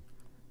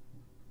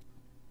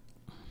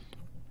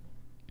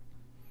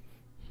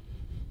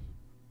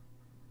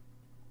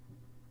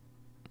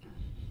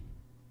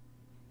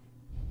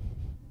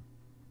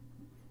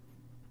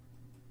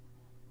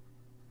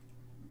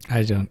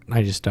 I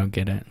just don't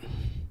get it.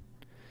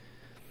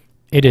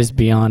 It is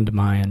beyond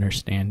my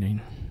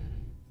understanding.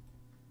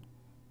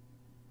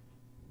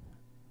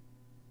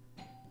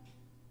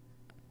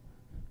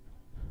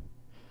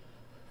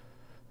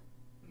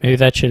 Maybe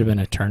that should have been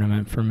a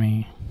tournament for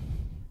me.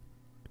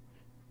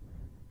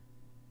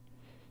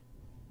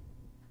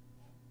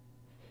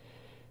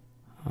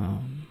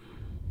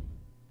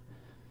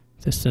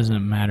 This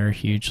doesn't matter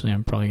hugely.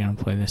 I'm probably going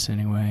to play this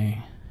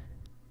anyway.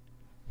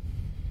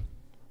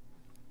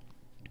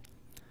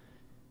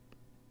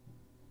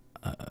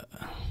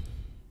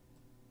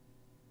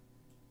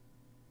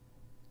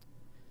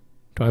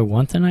 Do I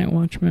want the Night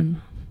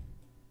Watchman?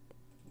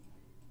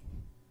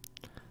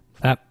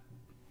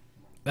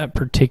 That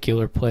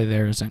particular play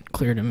there isn't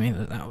clear to me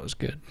that was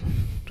good,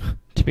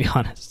 to be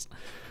honest.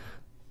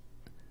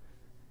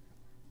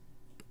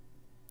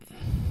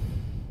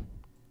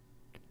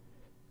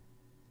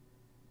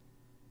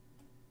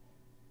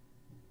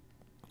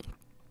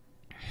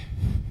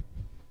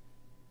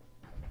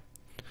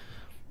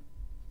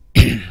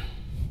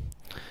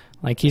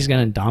 Like he's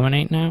gonna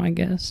dominate now, I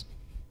guess.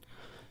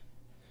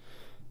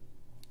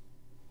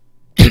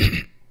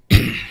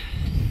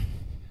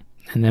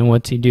 And then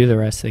what's he do the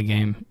rest of the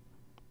game?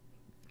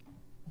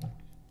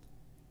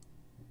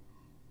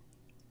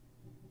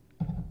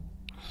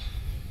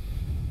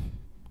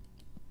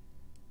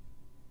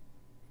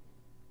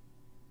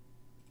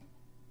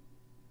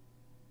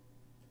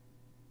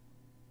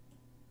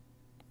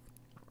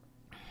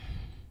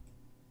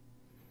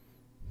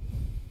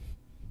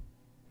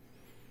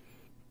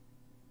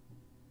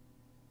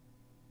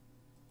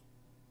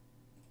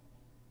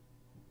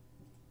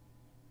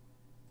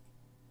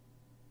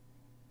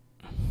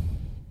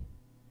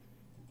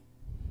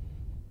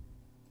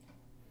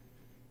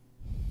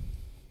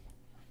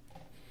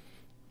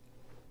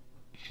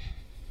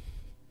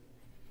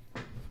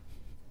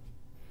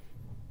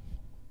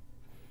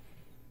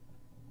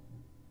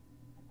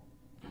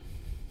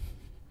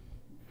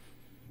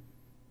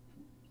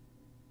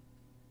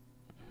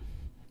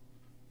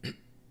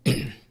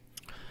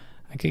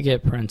 I could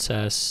get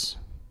princess.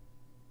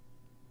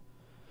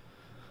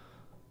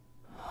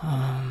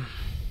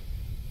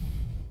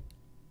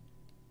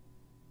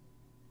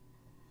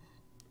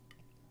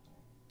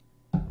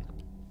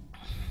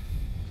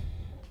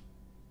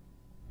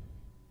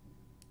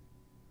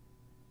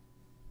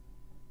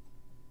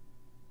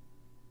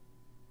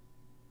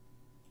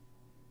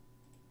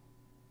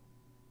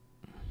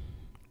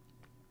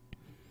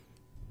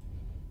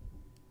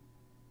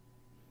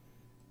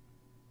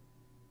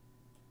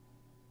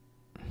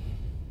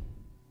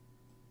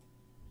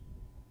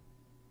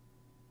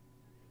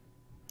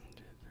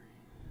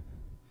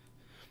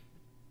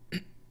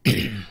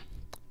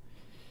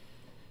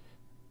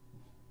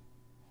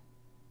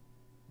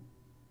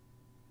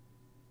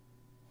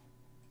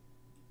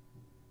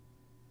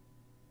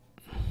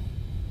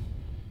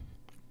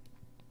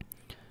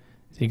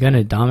 Is he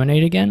gonna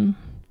dominate again?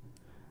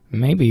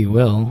 Maybe he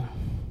will.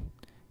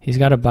 He's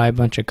got to buy a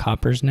bunch of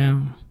coppers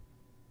now.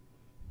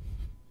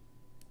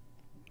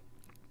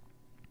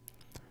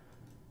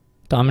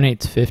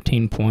 Dominates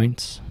 15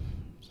 points.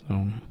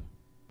 So,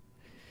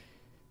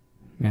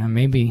 yeah,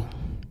 maybe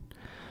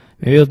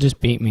he'll just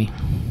beat me.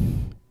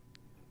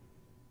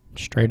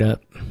 Straight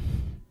up.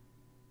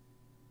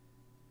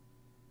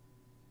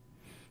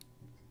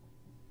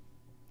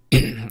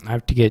 I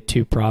have to get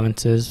 2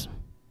 provinces.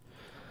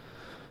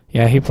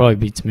 Yeah, he probably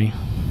beats me.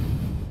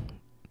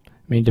 I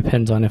mean, it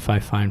depends on if I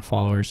find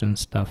followers and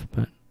stuff,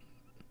 but...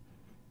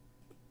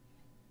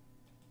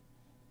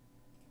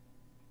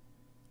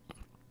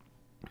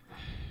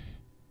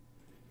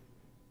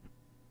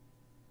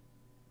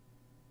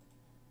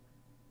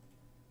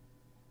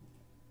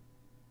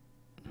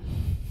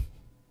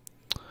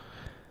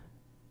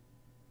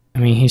 I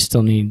mean, he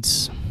still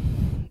needs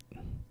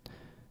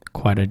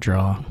quite a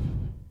draw.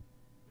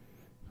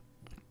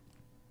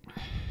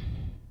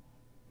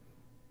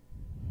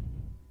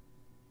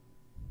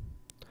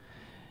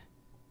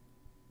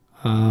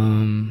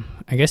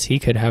 I guess he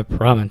could have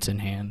province in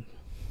hand.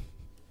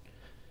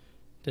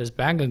 Does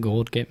bag of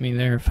gold get me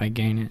there if I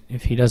gain it?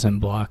 If he doesn't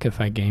block, if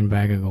I gain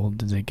bag of gold,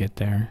 does it get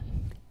there?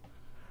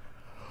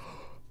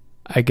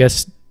 I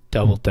guess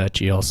double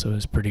duchy also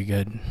is pretty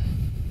good.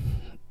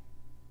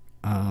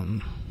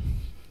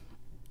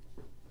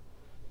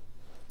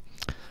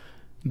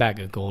 Bag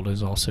of gold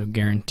is also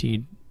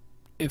guaranteed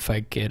if I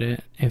get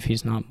it, if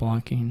he's not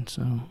blocking,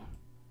 so...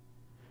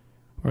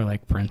 Or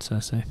like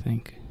princess, I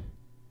think.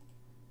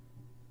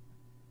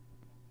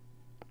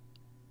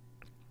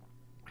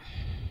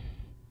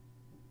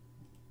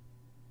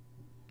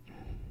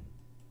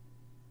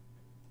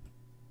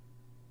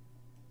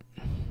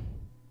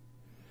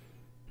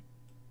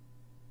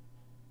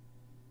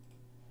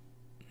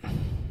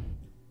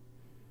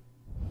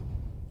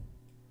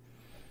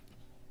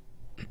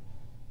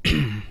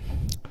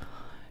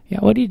 Yeah,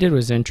 what he did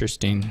was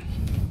interesting.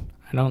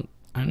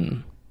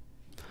 I'd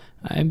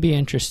be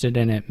interested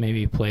in it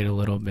maybe played a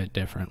little bit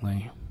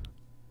differently.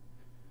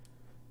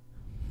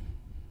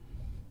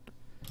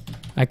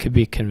 I could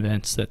be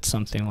convinced that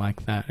something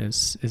like that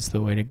is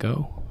the way to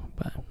go,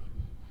 but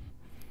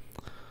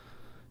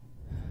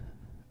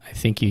I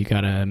think you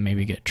gotta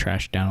maybe get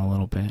trashed down a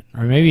little bit.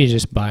 Or maybe you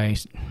just buy,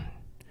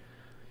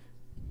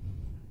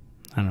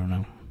 I don't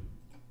know.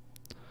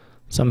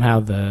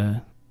 Somehow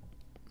the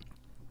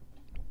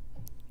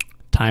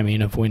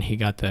timing of when he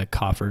got the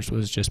coffers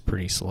was just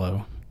pretty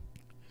slow.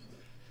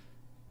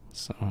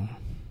 So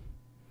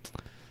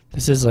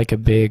this is like a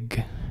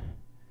big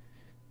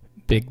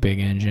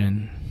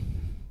engine.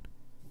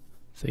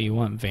 So you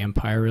want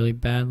vampire really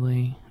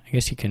badly. I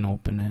guess you can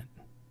open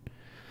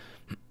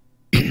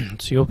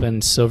it. So you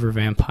open silver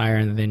vampire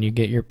and then you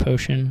get your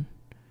potion.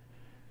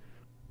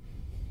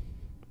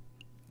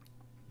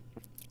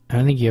 I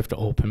don't think you have to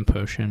open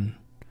potion.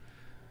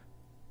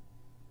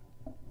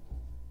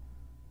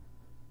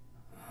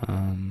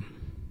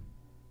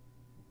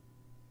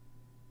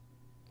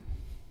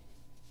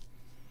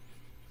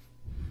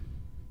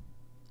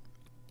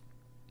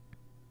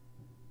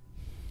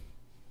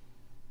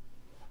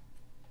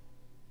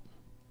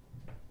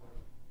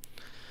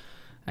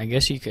 I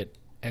guess you could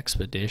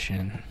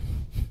Expedition.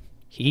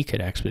 He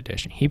could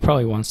expedition. He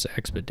probably wants to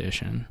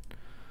expedition.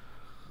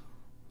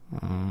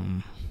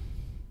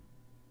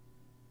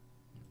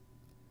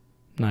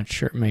 Not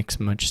sure it makes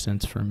much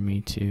sense for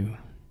me to.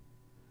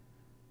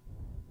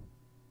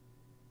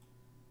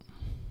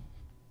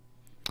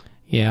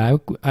 Yeah,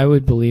 I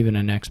would believe in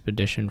an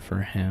expedition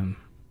for him,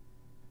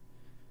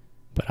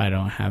 but I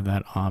don't have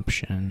that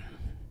option.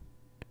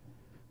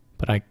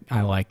 But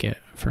I like it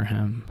for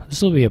him.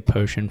 This will be a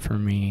potion for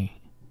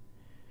me,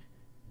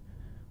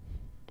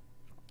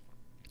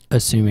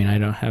 assuming I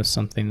don't have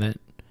something that,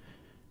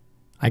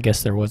 I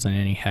guess there wasn't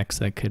any hex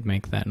that could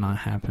make that not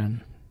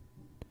happen.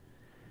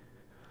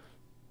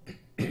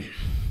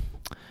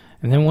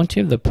 And then once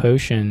you have the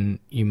potion,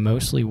 you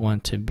mostly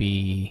want to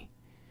be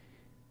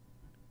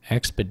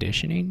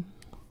expeditioning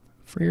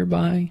for your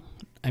buy.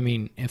 I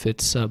mean, if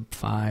it's sub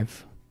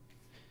 5,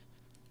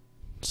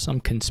 some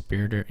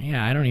conspirator.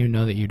 Yeah, I don't even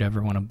know that you'd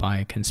ever want to buy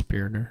a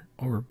conspirator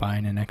over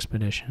buying an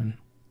expedition.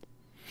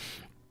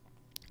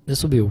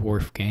 This will be a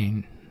wharf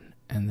gain,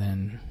 and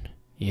then,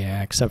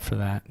 yeah, except for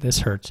that. This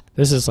hurts.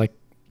 This is like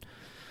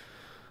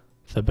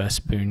the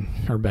best boon,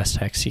 or best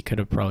hex he could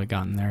have probably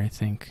gotten there, I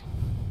think.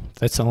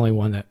 That's the only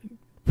one that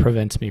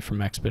prevents me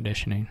from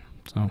expeditioning.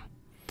 So,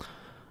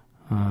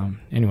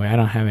 anyway, I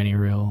don't have any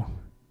real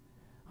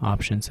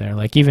options there.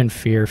 Like, even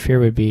fear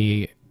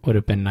would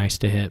have been nice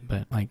to hit,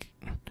 but like,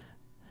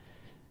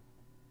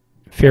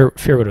 fear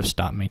would have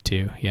stopped me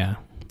too. Yeah.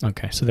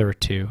 Okay, so there were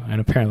two, and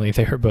apparently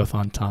they were both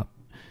on top,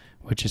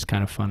 which is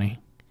kind of funny.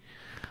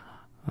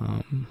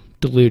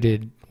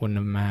 Diluted wouldn't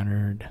have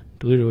mattered.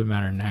 Diluted would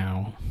matter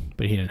now,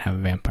 but he didn't have a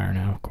vampire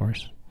now, of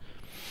course.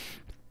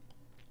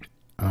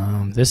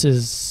 This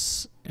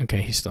is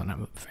okay. He still doesn't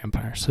have a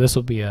vampire, so this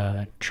will be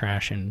a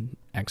trash and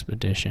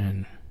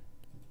expedition.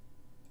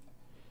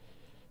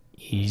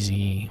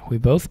 Easy. We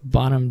both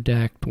bottom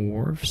decked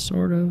dwarf,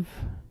 sort of.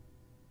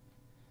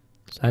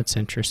 So that's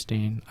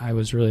interesting. I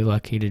was really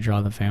lucky to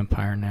draw the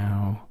vampire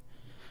now.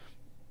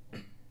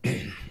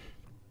 If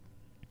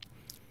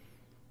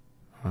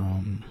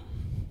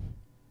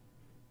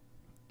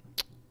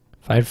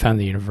I had found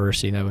the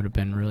university, that would have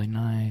been really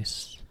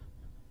nice.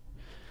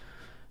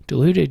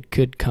 Diluted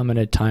could come at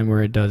a time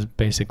where it does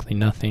basically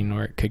nothing,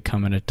 or it could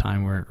come at a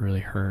time where it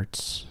really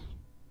hurts.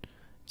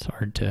 It's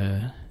hard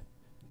to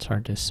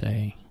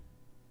say.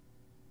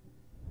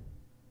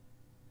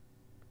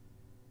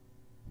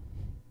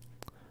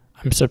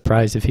 I'm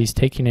surprised if he's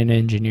taking an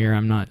engineer.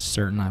 I'm not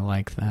certain I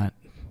like that,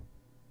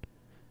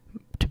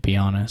 to be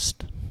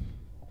honest.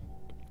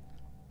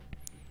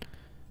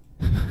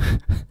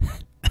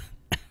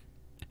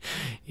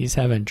 He's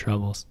having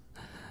troubles.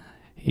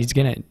 He's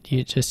gonna,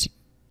 you just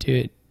do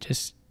it,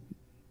 just.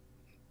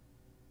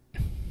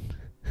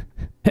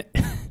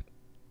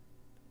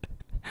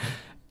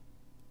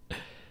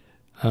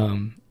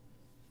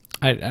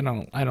 I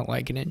don't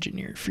like an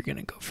engineer if you're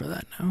gonna go for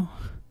that now.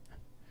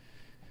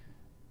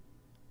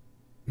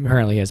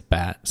 Apparently he has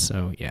bat,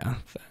 so yeah,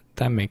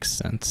 that makes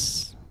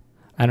sense.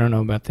 I don't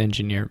know about the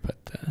engineer, but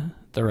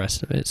the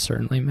rest of it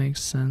certainly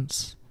makes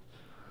sense.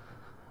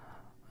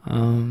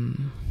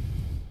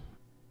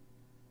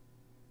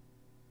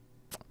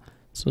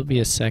 This will be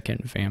a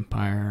second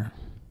vampire.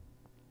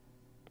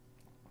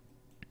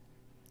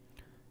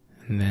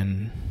 And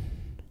then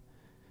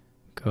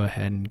go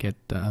ahead and get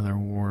the other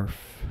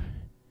wharf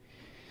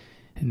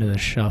into the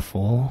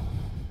shuffle.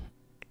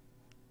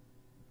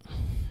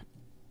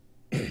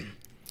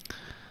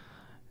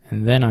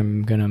 And then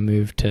I'm going to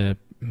move to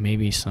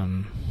maybe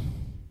some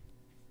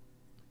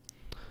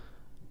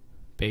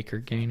Baker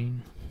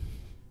gaining.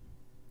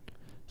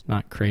 It's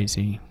not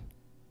crazy.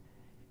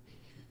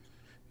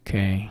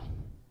 Okay.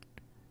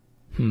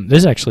 This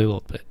is actually a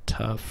little bit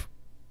tough.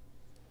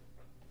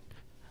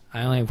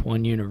 I only have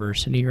one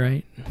university,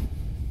 right?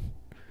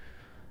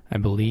 I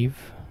believe.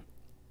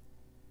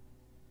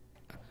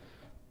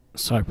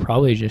 So I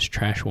probably just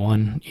trash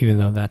one, even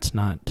though that's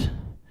not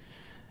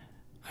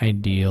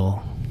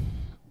ideal.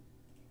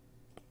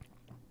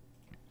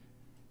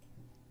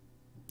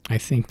 I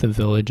think the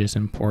village is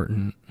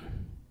important.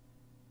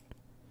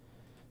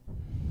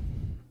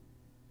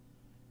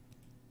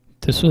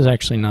 This was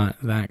actually not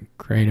that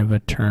great of a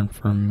turn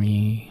for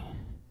me.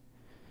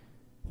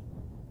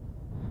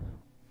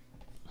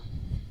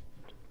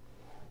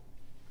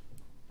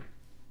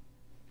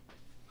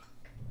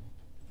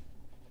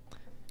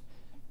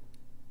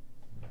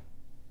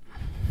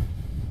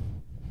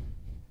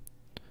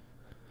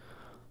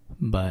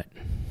 But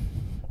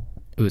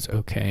it was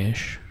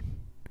okay-ish.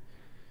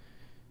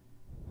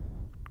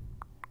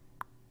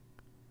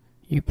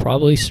 You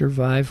probably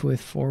survive with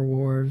 4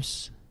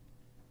 wharves.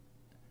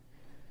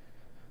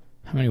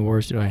 How many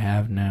wars do I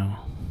have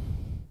now?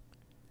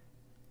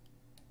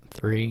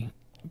 3.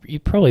 You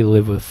probably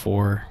live with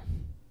 4.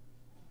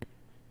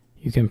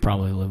 You can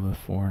probably live with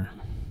 4.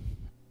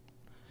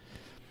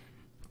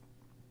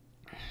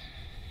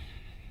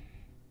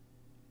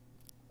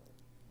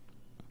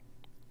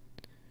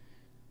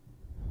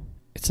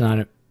 It's not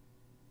a...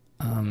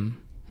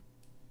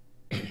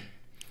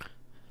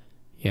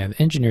 Yeah,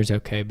 the engineer's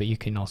okay, but you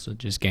can also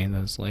just gain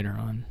those later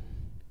on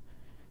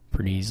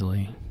pretty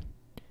easily.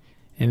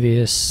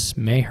 Envious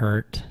may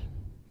hurt,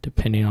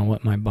 depending on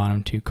what my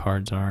bottom 2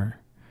 cards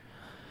are.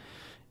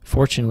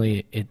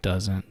 Fortunately, it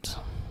doesn't.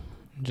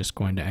 I'm just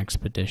going to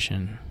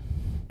Expedition.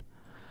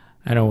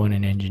 I don't want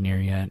an engineer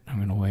yet. I'm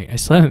going to wait. I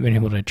still haven't been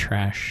able to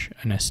trash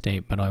an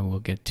estate, but I will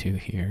get to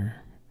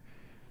here.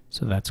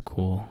 So that's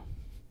cool.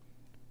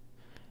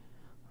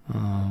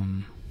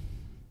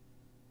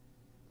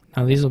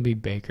 Now these will be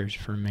bakers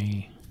for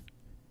me.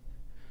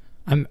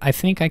 I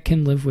think I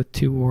can live with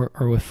 2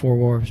 or with 4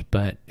 wharves,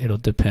 but it'll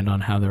depend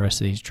on how the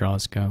rest of these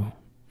draws go.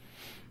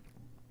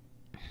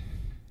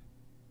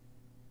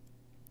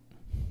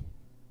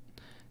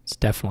 It's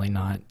definitely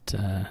not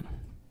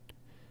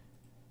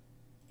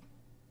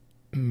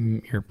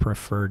your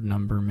preferred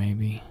number,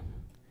 maybe.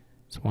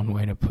 It's one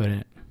way to put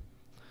it.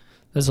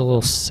 There's a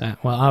little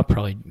set. Well, I'll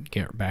probably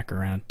get back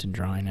around to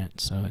drawing it,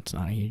 so it's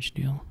not a huge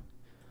deal.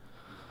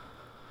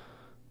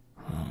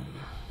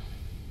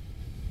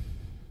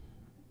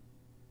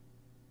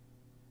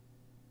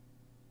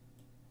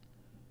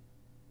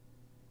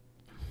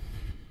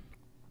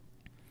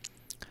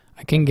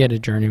 I can get a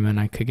journeyman,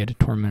 I could get a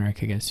tormentor, I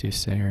could get a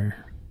soothsayer.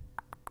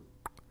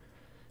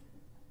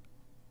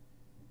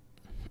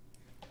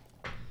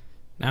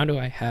 Now do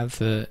I have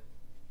the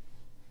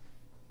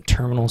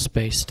terminal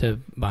space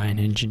to buy an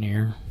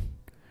engineer?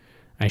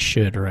 I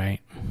should, right?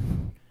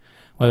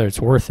 Whether it's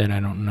worth it, I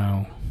don't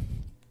know.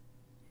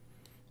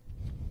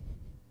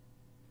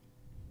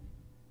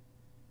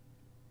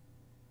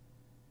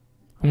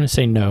 I'm going to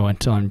say no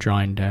until I'm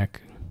drawing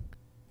deck.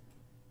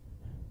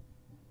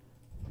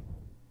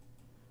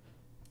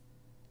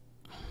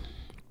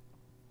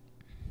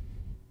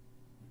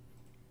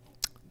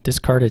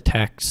 Discard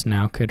attacks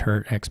now could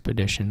hurt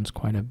expeditions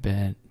quite a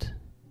bit.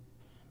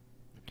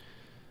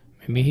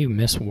 Maybe he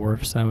miss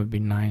wharfs, that would be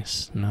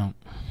nice. No.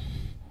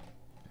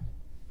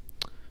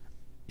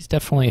 He's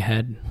definitely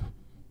ahead.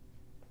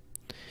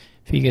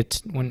 If he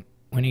gets when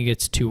he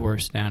gets 2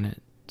 wharfs down,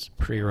 it's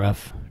pretty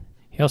rough.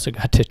 He also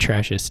got to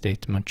trash his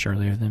states much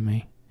earlier than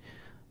me.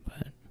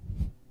 But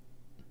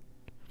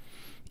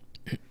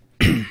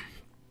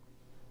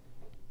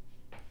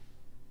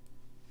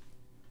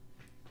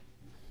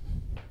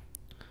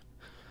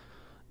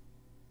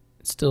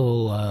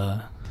still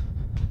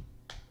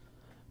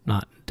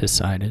not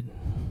decided.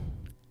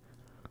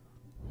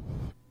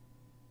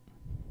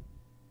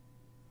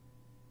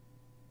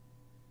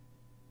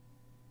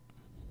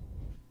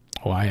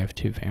 Oh, I have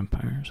 2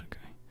 vampires. Okay.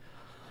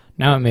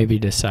 Now it may be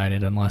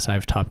decided unless I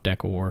have top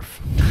deck a wharf.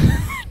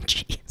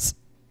 Jeez.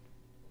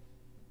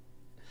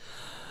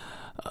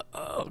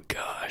 Oh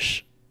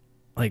gosh.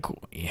 Like,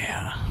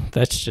 yeah,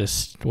 that's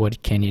just,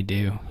 what can you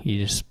do?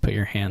 You just put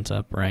your hands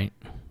up, right?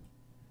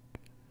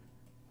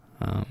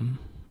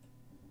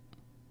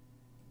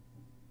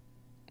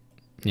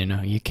 You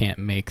know, you can't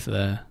make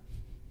the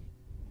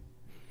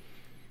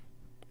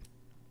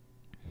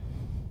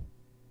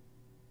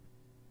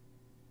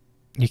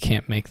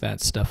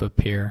that stuff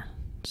appear.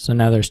 So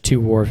now there's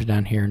 2 wharves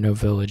down here, no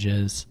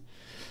villages.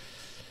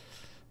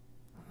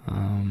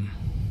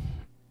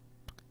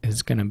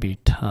 It's gonna be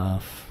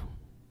tough.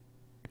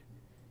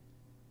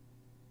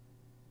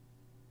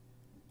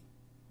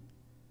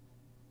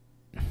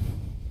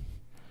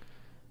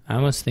 I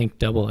almost think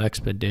double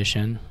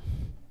expedition.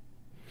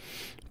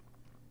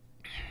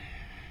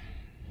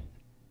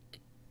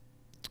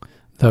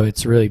 Though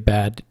it's really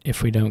bad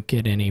if we don't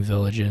get any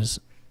villages.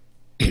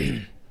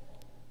 And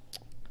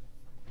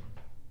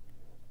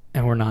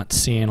we're not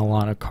seeing a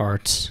lot of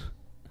carts.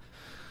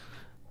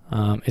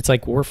 It's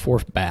like Wharf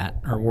Bat,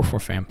 or Wharf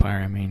Vampire,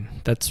 I mean.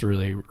 That's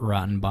really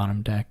rotten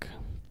bottom deck.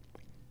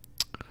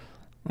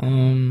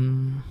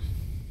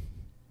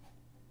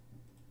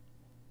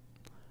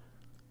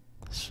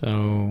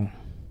 So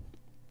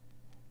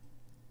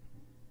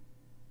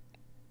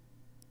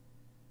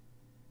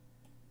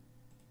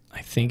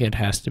I think it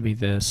has to be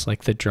this.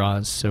 Like, the draw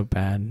is so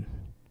bad.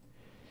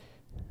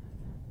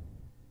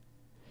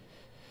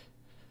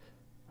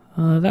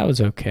 That was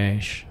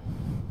okay-ish.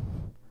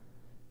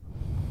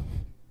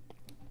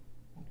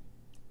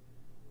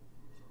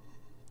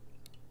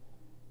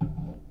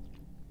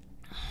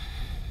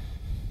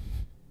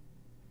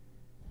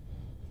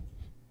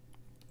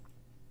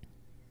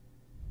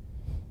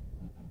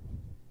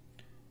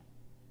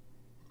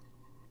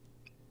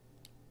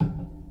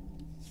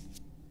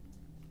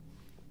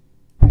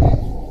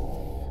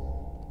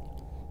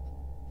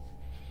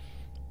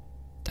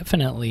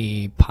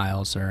 Definitely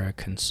piles are a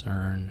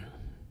concern.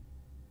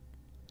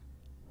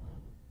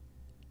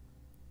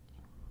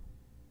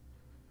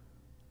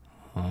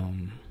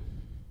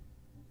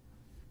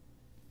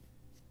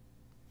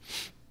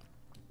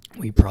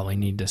 We probably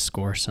need to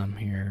score some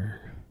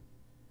here.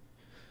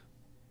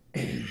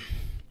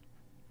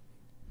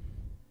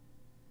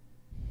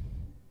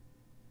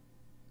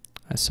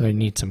 So I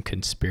need some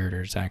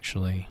conspirators,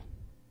 actually.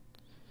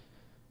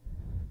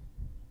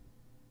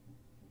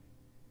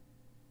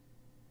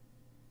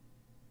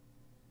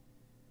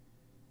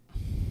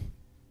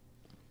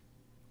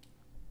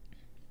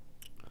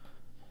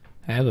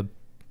 I have a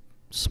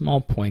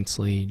small points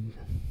lead.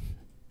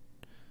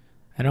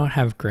 I don't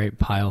have great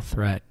pile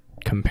threat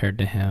compared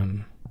to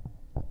him.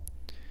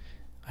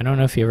 I don't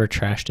know if he ever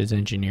trashed his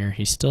engineer.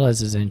 He still has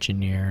his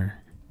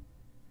engineer.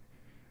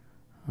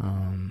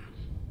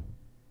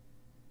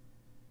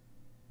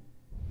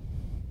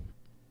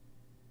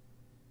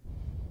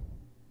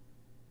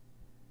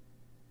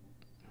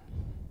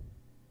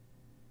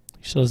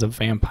 He still has a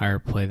vampire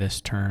play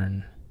this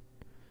turn.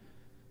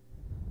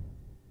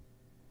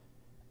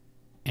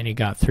 And he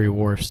got 3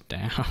 wharfs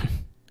down.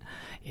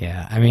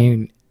 Yeah, I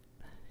mean,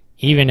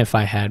 even if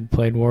I had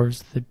played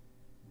wharfs the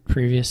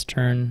previous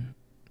turn,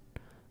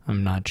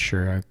 I'm not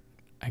sure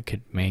I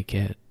could make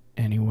it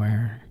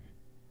anywhere.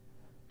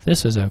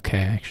 This was okay,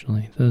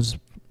 actually. This was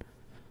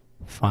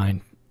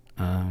fine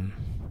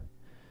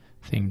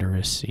thing to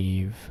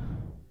receive.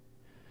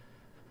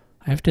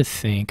 I have to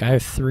think. I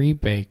have 3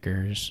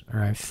 bakers,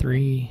 or I have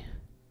 3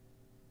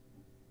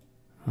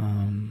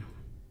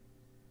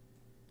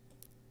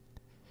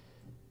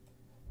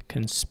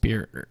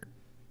 conspirator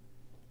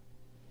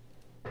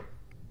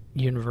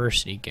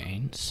university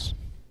gains.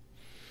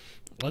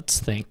 Let's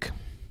think.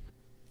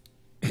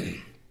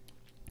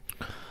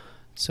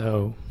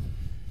 So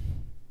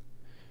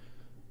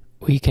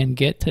we can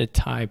get to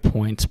tie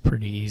points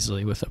pretty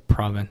easily with a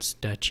province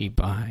duchy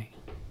buy.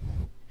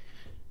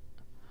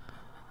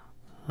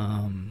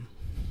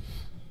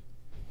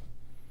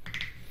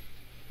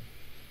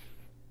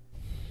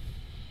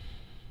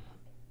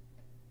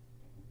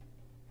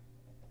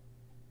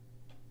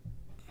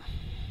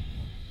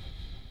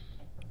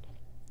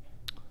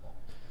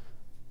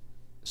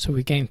 So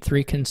we gain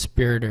 3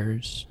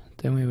 conspirators.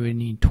 Then we would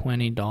need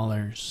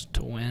 $20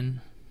 to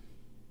win.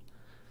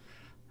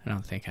 I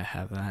don't think I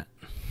have that,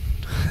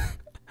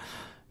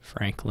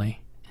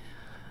 frankly.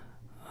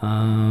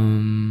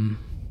 To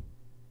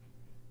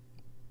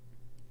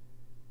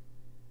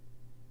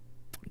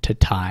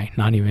tie,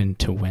 not even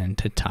to win,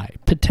 to tie.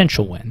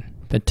 Potential win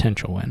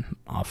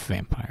off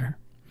vampire.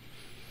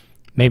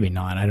 Maybe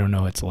not. I don't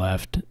know what's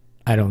left.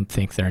 I don't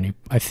think there are any.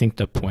 I think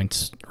the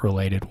points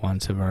related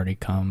ones have already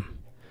come.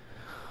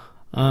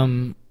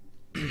 And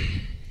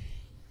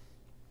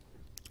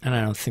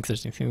I don't think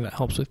there's anything that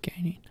helps with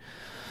gaining.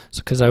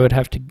 So, because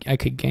I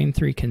could gain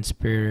 3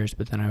 conspirators,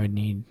 but then I would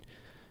need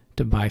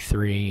to buy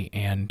 3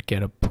 and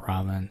get a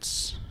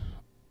province.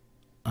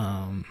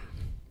 And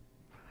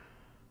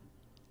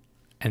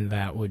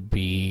that would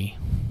be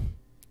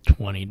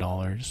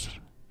 $20.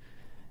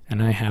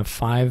 And I have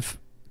 5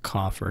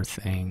 coffer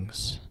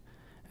things.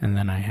 And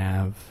then I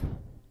have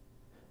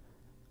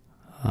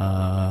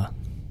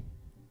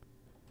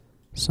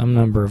some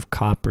number of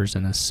coppers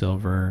and a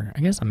silver. I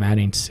guess I'm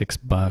adding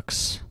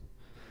 $6.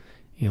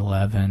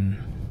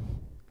 11.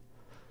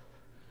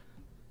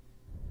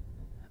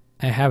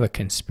 I have a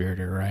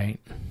conspirator, right?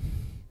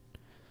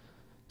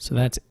 So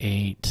that's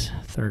 8,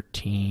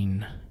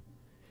 13.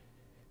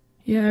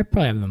 Yeah, I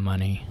probably have the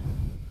money.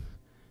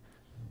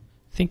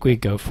 I think we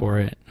go for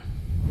it.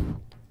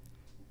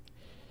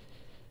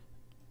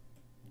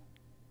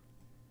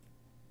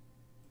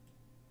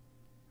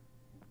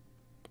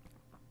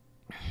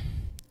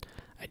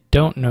 I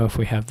don't know if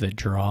we have the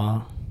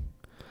draw,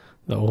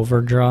 the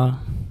overdraw,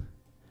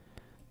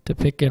 to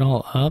pick it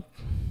all up,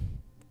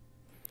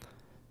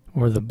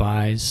 or the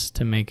buys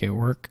to make it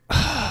work.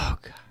 Oh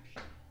gosh.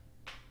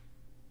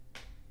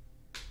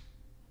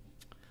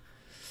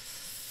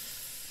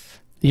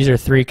 These are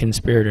 3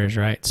 conspirators,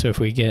 right? So if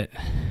we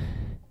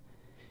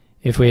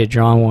had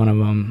drawn one of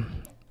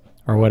them,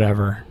 or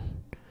whatever,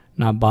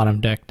 not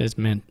bottom decked as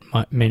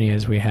many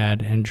as we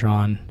had and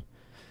drawn,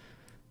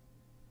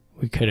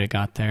 we could have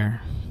got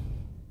there.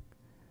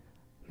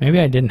 Maybe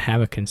I didn't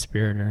have a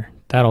conspirator.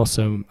 That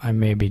also, I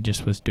maybe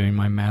just was doing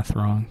my math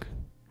wrong.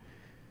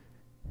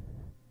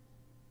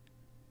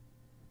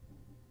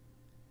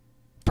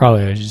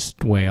 Probably I was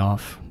just way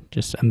off,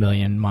 just a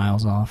million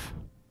miles off.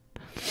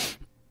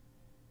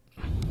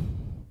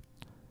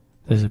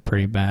 This is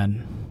pretty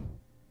bad.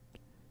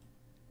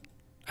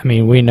 I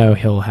mean, we know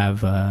he'll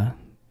have the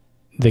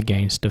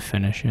gains to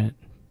finish it.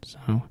 So,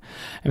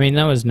 I mean,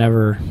 that was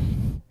never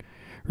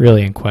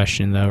really in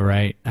question though,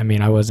 right? I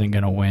mean, I wasn't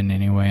going to win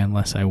anyway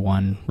unless I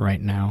won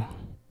right now.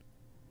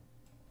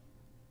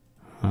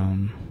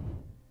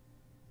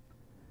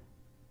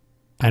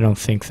 I don't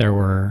think there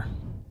were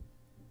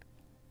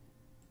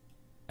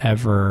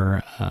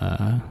ever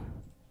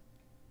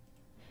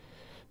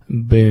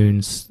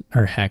boons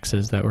or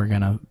hexes that were going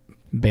to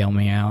bail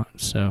me out,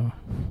 so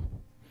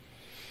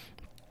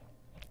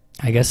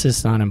I guess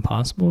it's not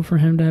impossible for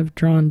him to have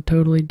drawn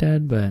totally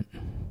dead, but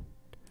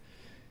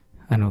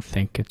I don't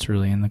think it's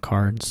really in the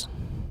cards.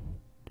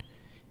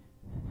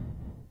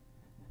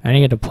 I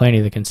didn't get to play any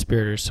of the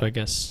conspirators, so I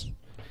guess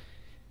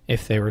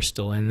if they were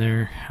still in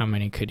there, how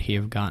many could he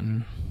have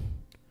gotten?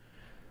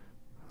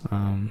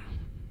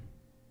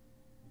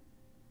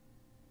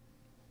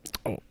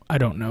 I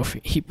don't know if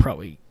he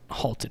probably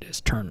halted his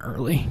turn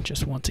early,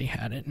 just once he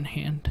had it in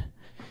hand.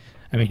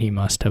 I mean, he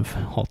must have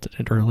halted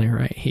it early,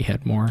 right? He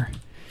had more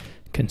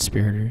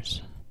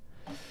conspirators.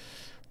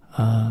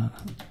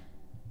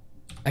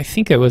 I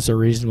think it was a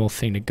reasonable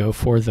thing to go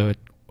for, though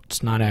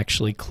it's not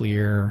actually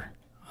clear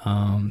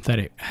that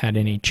it had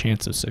any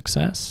chance of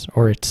success,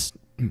 or it's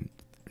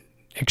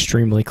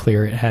extremely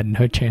clear it had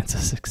no chance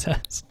of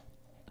success.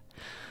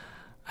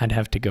 I'd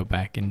have to go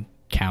back and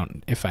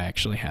count if I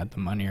actually had the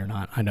money or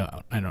not. I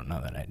don't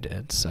know that I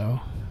did, so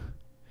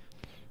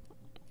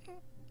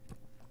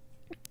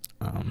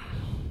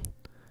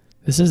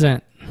this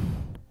isn't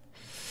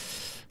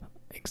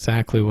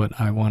exactly what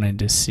I wanted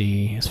to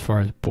see as far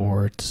as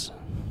boards.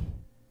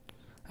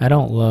 I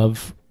don't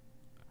love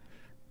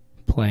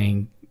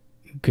playing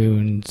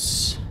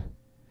goons.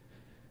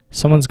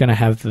 Someone's gonna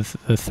have the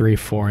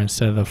 3-4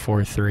 instead of the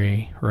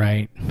 4-3,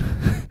 right?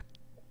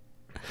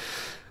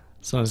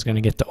 Someone's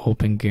gonna get the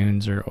open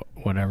goons or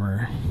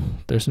whatever.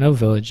 There's no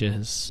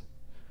villages.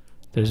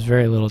 There's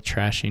very little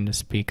trashing to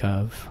speak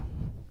of.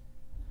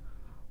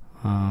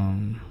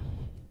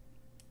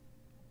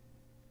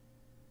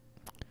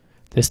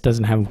 This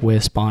doesn't have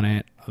wisp on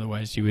it,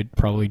 otherwise you would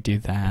probably do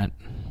that.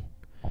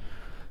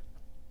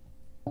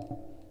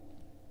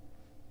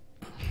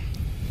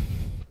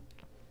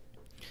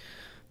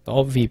 The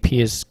alt VP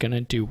is going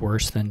to do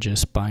worse than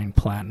just buying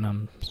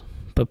platinums,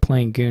 but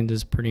playing goons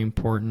is pretty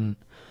important.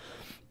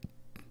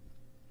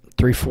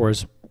 3-4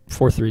 is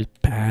 4-3 is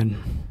bad.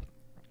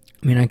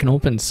 I mean, I can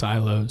open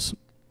silos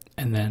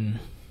and then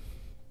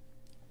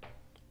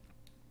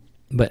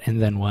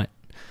what?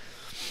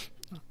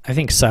 I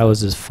think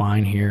silos is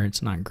fine here.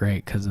 It's not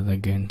great because of the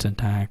goons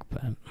attack,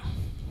 but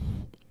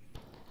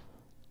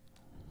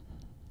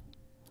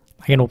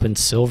I can open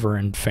silver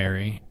and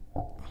fairy.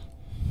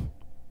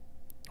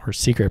 Or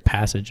secret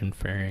passage and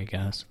fairy, I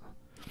guess.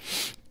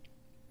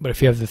 But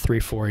if you have the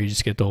 3-4, you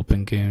just get the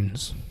open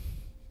goons.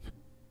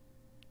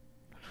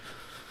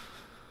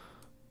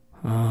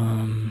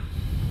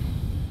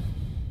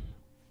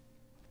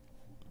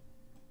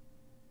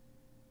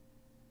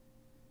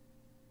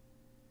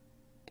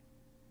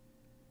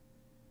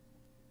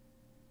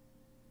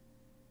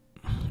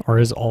 Or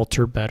is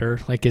altar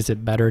better? Like, is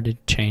it better to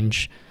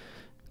change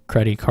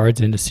credit cards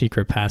into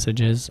secret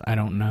passages? I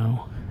don't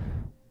know.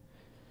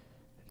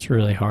 It's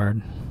really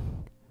hard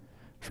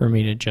for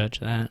me to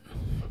judge that.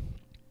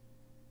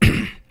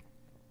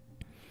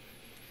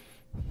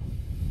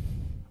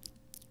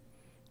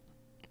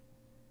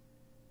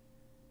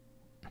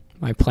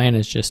 My plan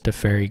is just to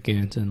fairy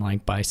goons and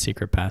like buy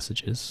secret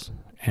passages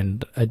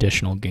and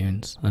additional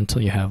goons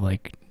until you have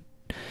like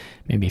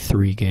maybe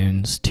 3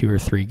 goons, 2 or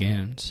 3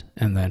 goons,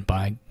 and then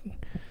buy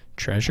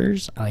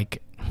treasures.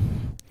 Like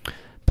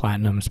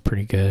platinum's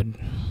pretty good,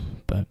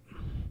 but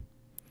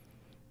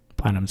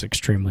platinum's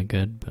extremely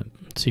good, but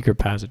secret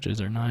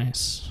passages are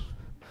nice.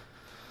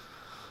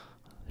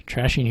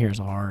 Trashing here is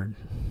hard.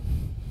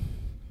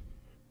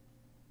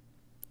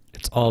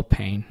 It's all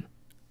pain.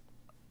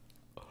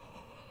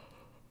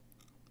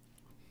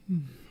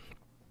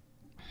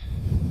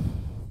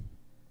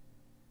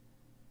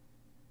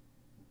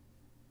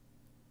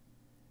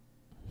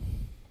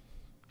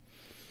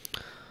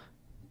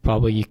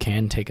 Probably you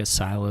can take a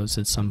silos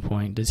at some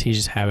point. Does he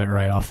just have it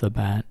right off the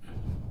bat?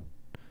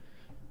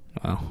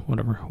 Well,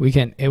 whatever.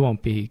 It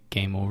won't be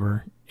game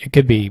over. It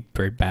could be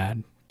very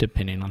bad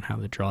depending on how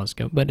the draws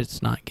go, but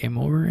it's not game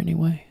over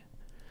anyway.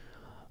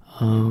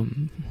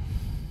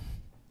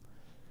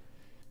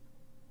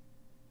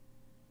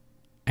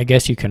 I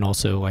guess you can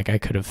also, like, I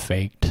could have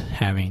faked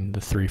having the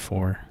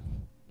 3-4.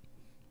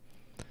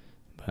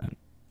 But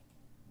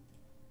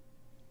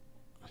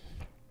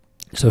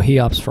so he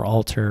opts for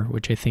altar,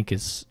 which I think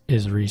is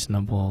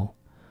reasonable.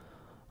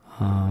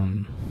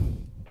 I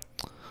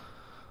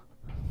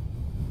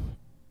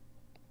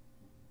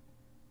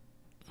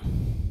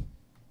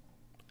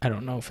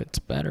don't know if it's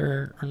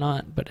better or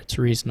not, but it's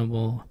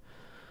reasonable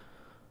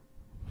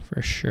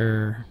for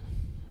sure.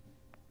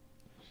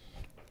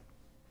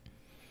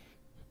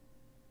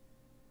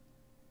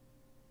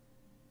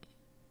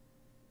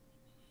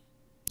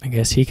 I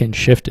guess he can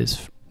shift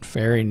his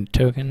fairy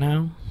token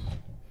now.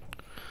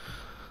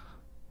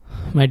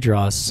 My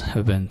draws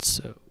have been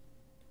so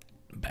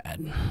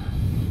bad.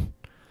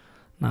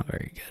 Not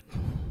very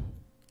good.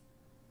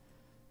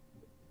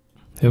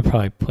 They'll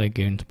probably play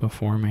goons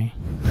before me.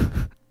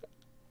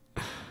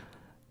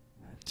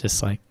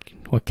 Just like,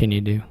 what can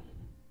you do?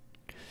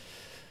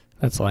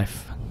 That's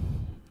life.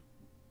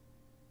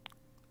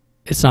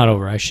 It's not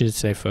over. I should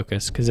stay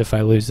focused, because if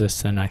I lose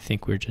this, then I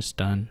think we're just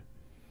done.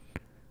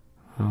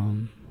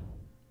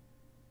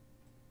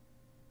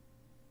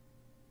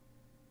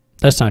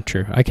 That's not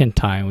true. I can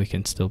tie and we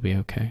can still be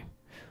okay.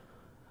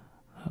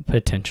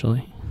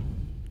 Potentially.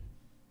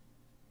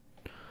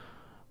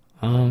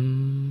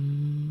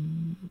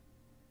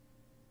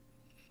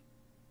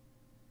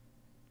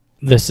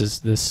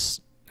 This,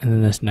 and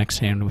then this next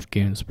hand with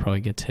goons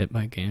probably gets hit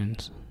by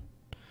goons.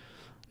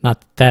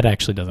 Not that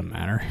actually doesn't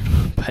matter,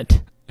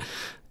 but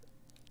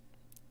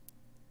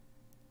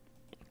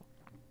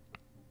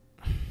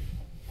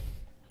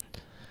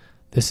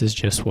this is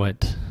just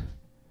what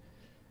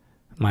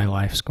my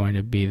life's going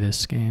to be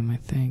this game, I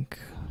think.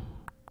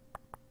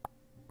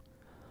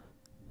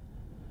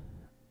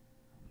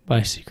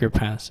 by secret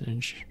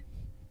passage.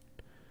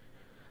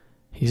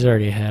 He's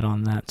already ahead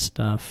on that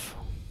stuff.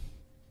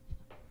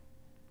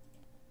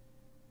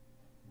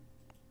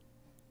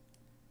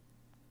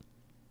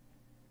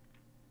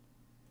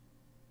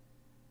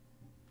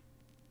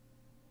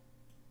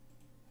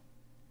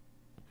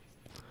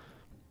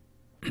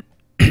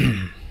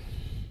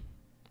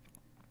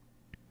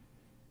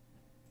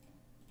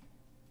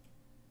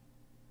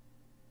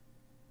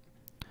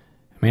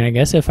 I mean, I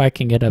guess if I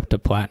can get up to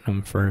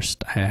platinum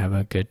first, I have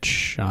a good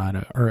shot,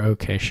 or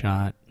okay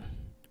shot,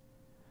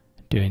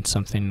 doing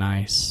something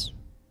nice.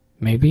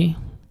 Maybe?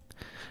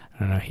 I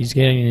don't know. He's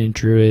getting into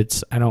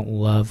druids. I don't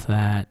love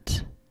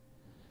that,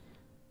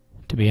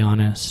 to be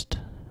honest.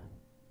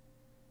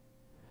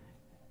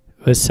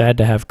 It was sad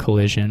to have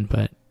collision,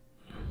 but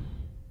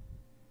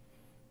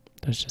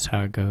that's just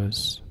how it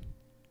goes.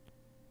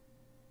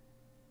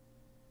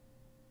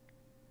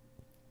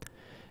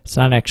 It's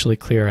not actually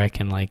clear I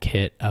can like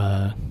hit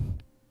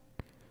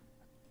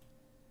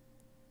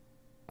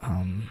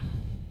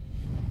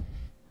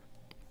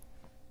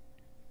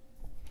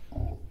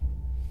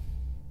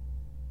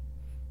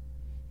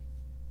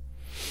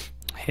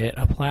hit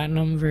a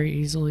platinum very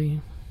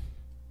easily.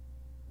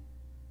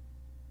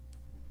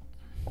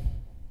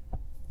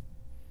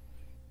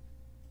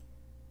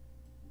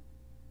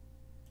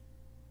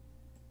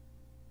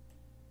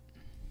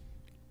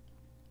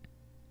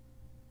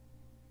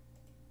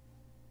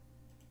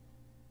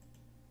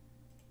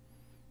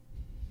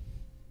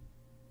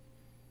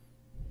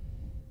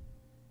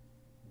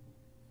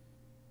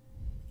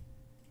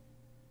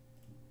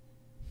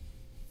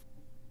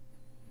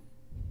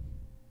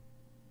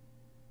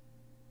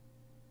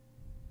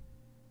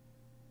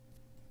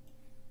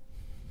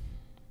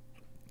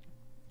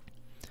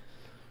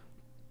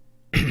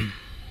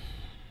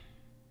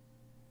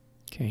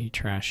 Okay, he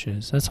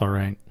trashes. That's all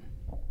right.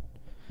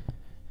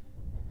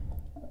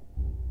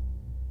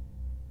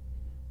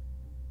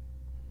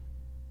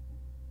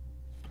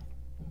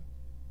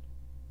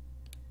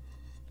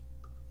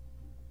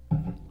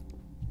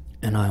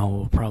 And I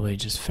will probably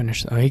just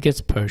finish. Oh, he gets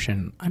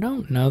potion. I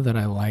don't know that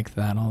I like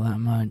that all that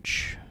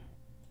much.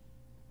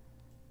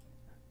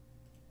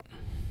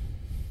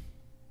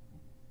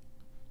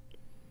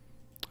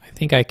 I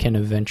think I can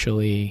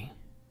eventually...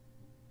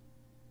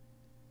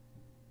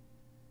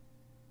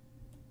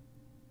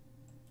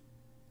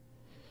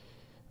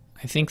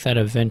 I think that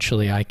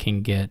eventually I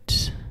can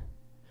get...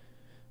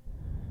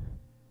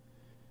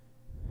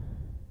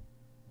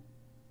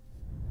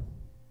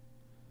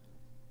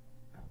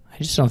 I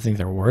just don't think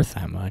they're worth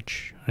that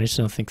much. I just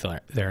don't think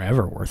they're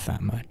ever worth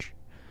that much.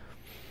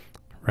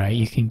 Right?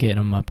 You can get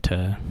them up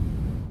to...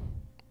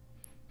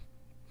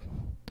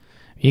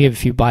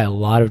 If you buy a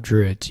lot of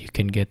druids, you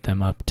can get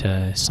them up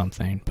to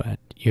something, but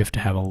you have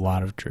to have a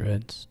lot of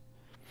druids.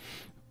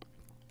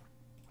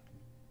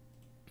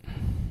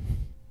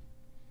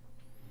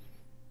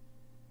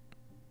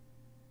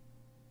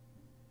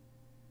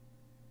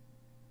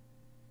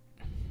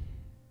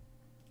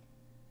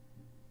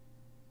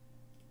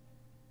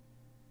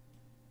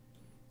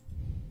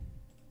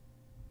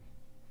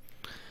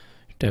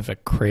 To have a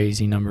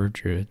crazy number of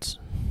druids.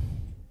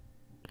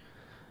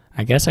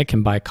 I guess I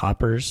can buy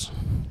coppers.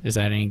 Is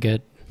that any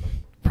good?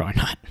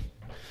 Probably not.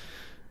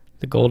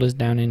 The gold is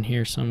down in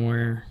here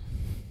somewhere.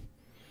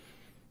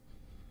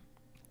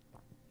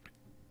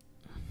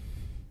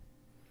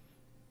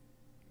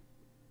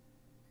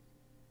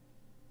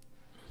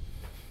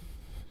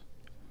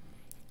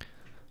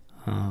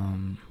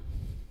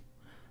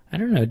 I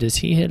don't know. Does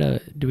he hit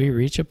a... Do we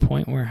reach a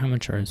point where how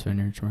much are his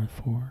vineyards worth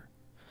for?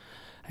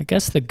 I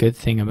guess the good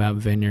thing about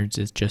vineyards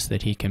is just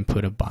that he can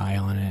put a buy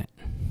on it.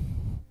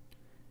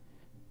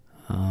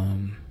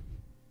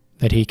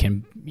 That he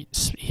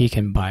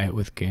can buy it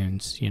with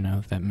goons, you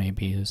know, that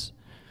maybe is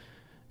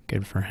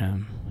good for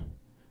him.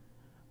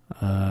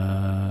 No,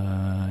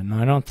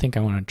 I don't think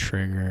I want to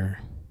trigger.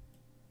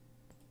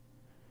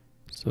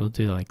 So we'll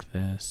do like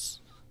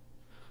this.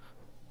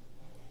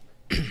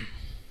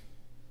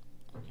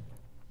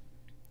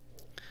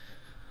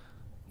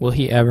 Will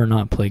he ever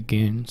not play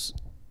goons?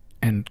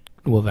 And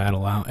will that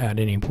allow, at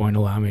any point,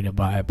 allow me to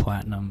buy a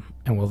platinum?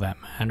 And will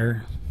that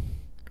matter?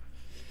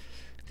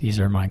 These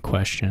are my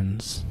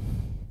questions.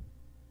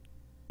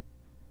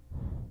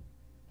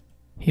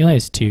 He only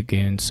has 2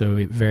 goons, so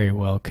it very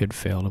well could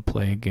fail to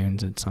play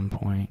goons at some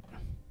point.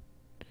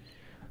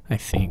 I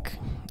think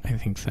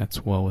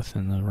that's well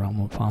within the realm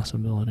of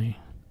possibility.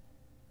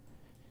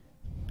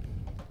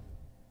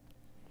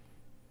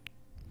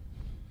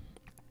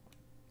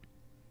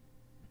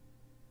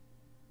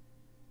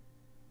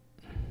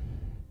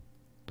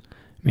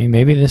 I mean,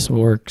 maybe this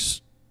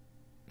works.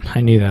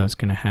 I knew that was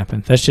going to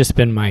happen. That's just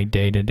been my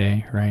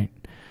day-to-day, right?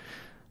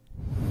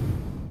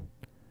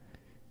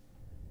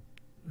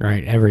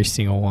 Right, every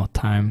single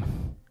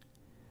time.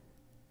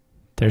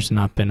 There's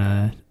not been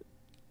a...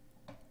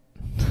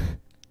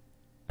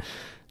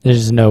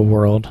 There's no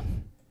world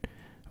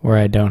where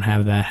I don't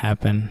have that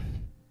happen.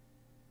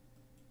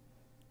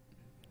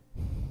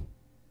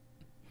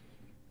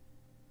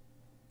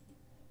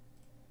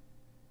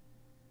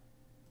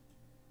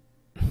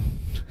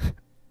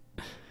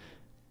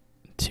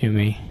 to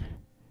me.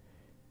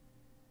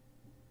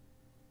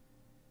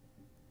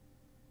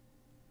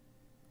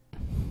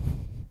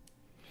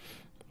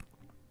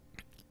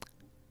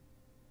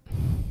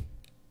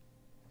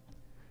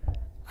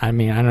 I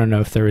mean, I don't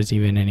know if there was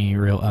even any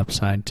real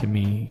upside to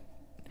me.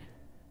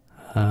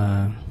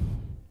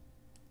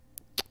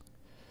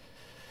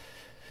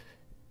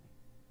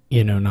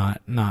 You know,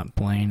 not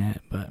playing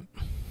it, but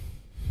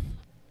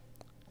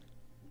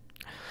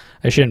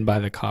I shouldn't buy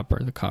the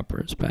copper. The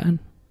copper is bad.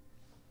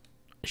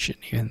 I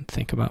shouldn't even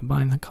think about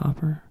buying the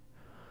copper.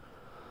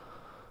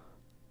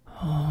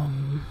 How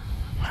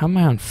am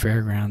I on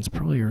fairgrounds?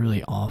 Probably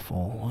really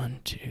awful.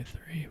 1, 2,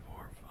 3,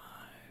 4,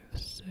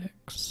 5,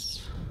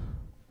 6,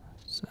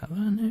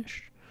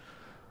 7-ish.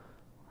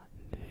 1,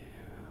 2, 3,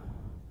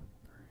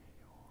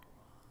 4,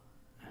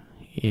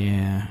 5.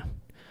 Yeah.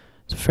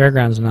 So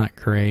fairgrounds not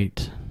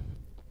great.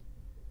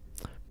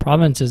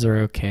 Provinces are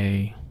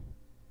okay.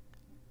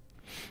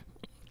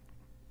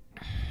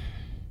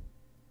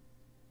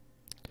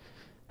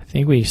 I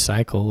think we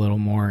cycle a little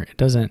more. It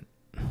doesn't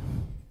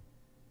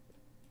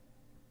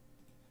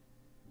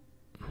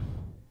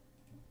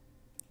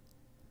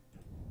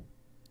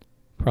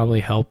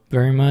probably help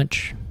very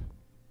much,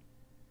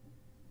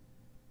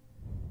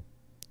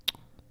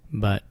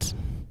 but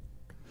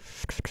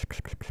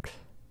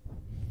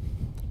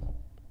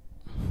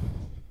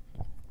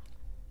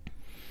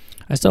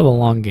I still have a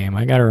long game.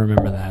 I gotta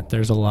remember that.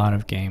 There's a lot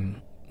of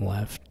game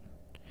left.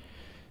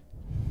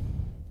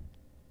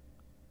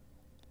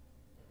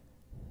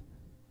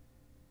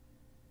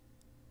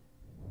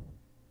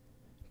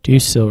 Do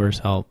silvers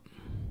help?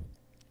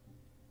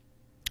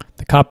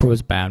 The copper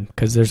was bad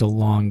because there's a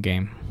long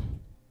game.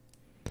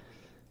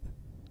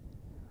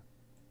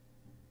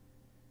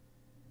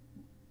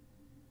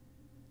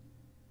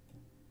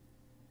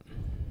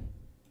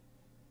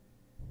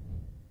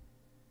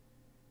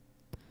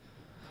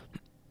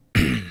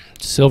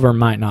 Silver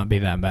might not be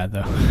that bad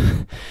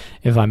though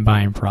if I'm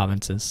buying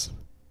provinces,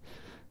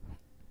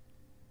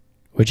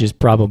 which is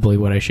probably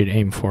what I should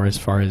aim for as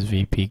far as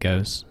VP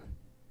goes.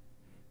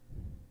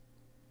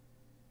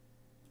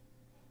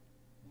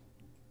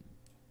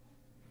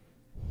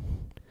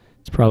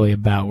 It's probably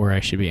about where I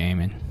should be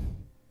aiming.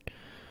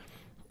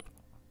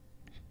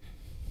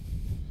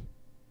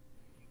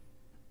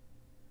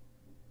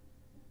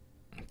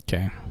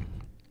 Okay.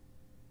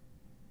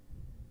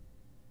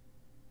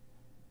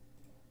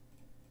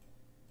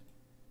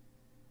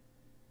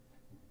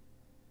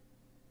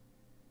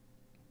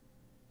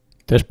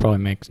 This probably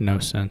makes no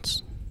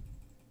sense.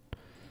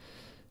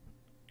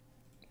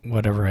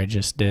 Whatever I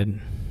just did.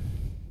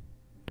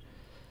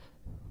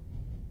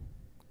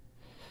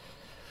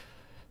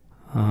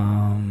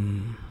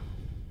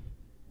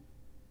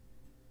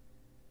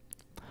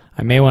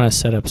 I may want to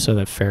set up so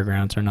that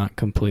fairgrounds are not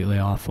completely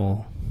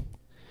awful.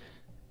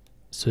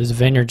 So his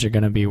vineyards are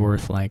going to be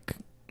worth like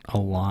a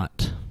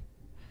lot.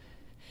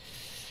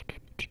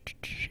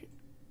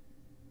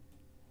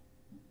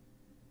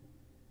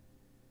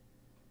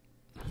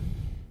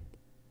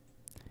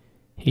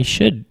 He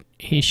should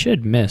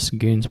miss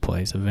Goon's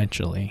place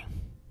eventually.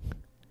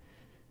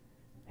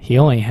 He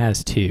only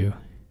has 2.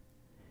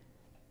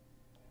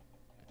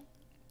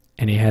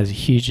 And he has a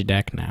huge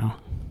deck now.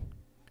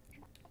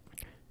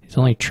 He's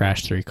only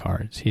trashed 3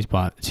 cards. He's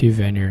bought 2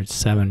 vineyards,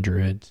 7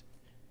 druids.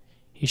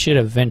 He should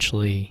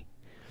eventually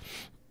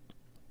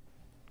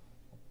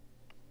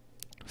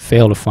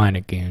fail to find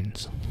a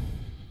Goons.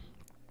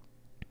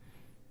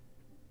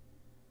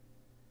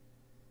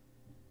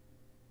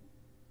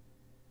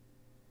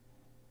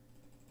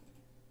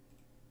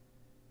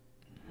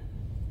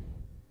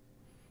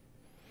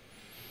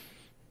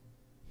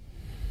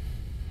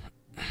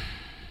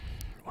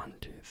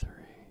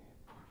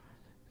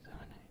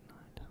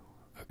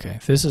 Okay,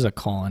 this is a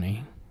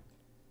colony,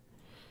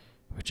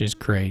 which is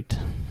great.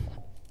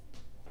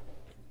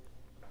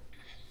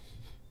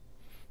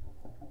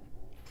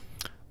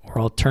 Or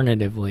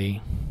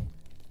alternatively,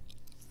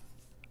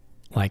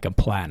 like a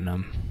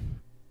platinum.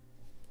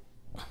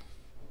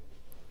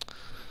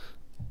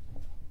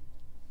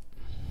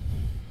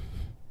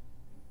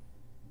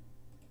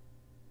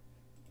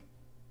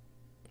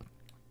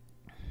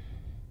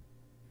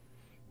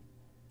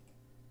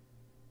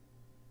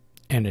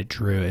 And a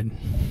druid.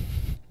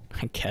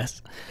 I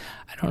guess.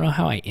 I don't know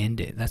how I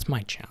end it. That's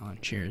my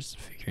challenge here, is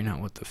figuring out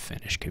what the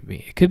finish could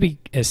be. It could be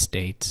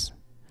estates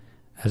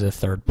as a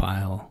third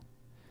pile.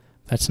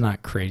 That's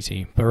not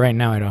crazy. But right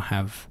now I don't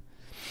have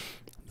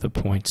the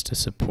points to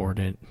support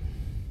it.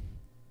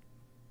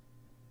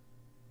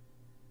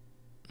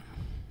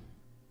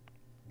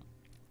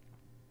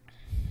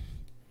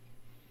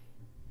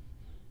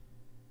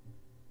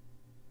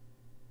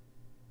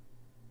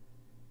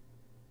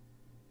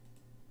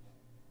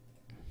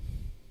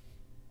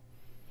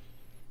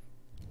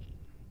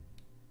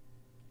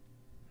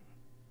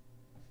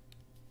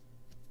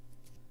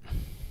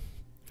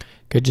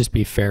 Could just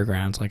be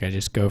fairgrounds, like I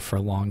just go for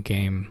a long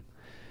game,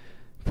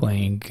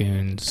 playing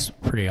Goons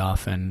pretty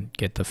often,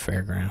 get the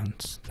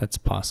fairgrounds. That's a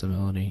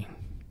possibility.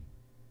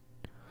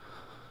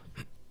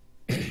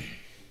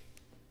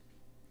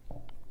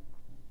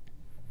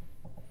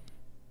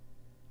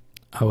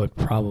 I would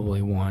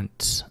probably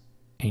want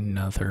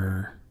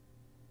another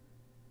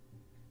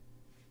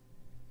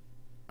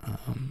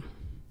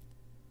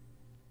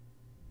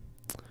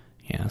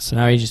yeah, so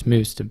now he just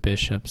moves to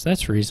bishops.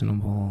 That's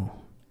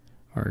reasonable,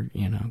 or,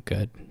 you know,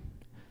 good.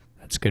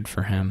 That's good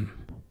for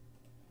him.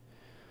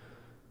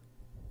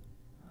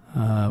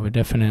 We're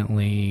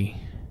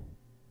definitely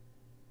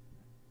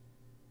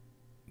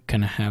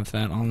gonna have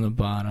that on the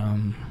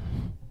bottom.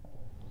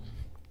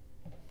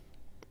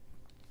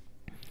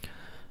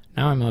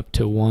 Now I'm up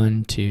to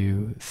 1,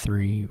 2,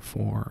 3,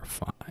 4,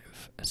 5,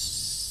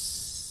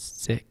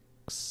 6,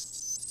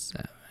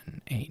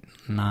 7, 8,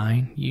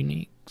 9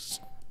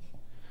 uniques.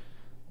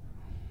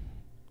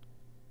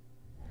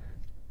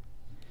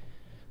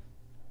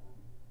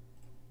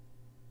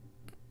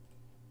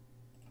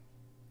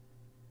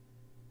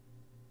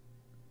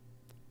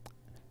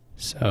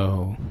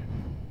 So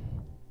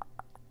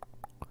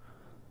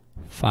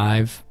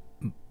 $5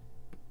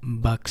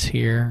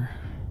 here.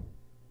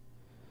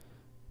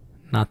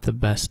 Not the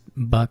best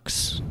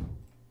bucks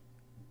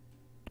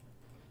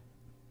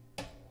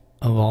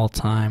of all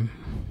time.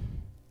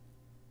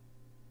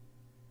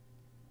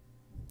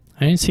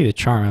 I didn't see the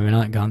charm. I've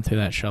not gone through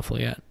that shuffle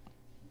yet.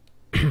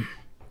 If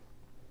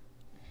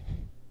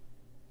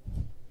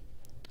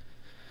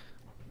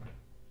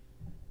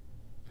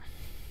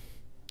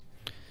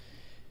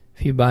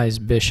he buys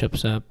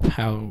bishops up,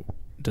 how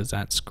does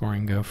that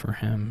scoring go for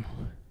him?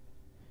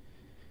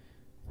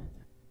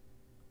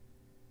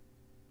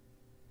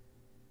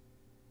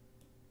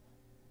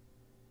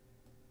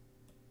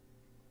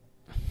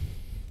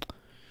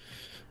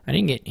 I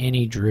didn't get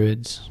any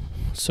druids,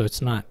 so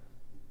it's not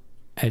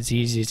as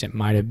easy as it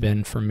might have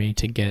been for me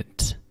to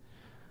get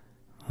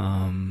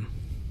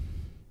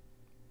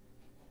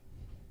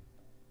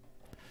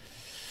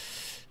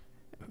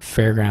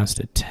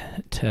fairgrounds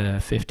to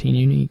 15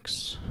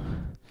 uniques.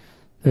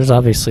 There's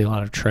obviously a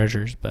lot of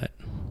treasures, but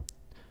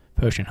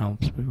potion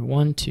helps.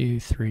 1, 2,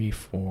 3,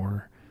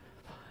 4,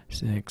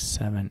 6,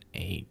 7,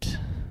 8,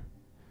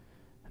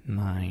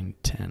 9,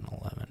 10,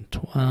 11,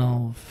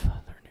 12, 13.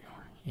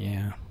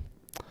 Yeah.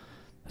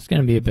 It's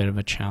going to be a bit of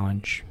a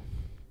challenge.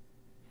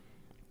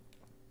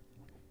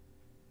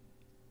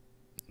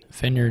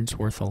 Vineyard's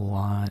worth a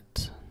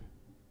lot.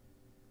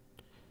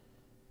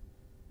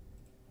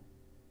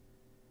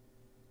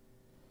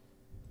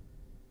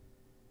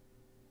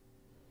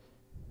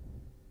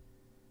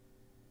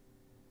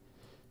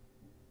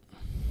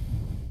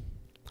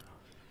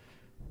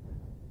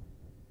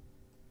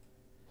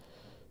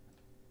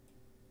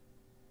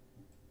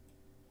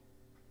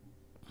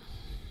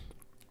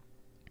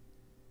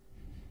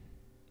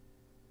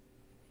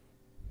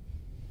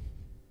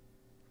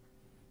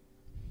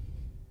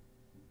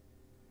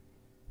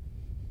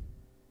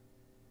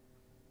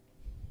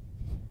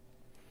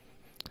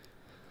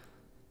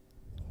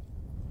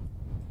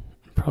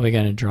 Probably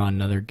going to draw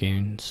another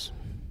Goons.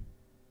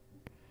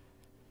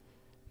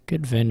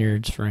 Good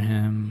vineyards for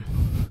him.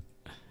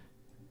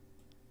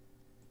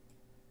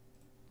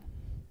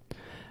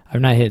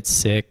 I've not hit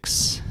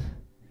 6,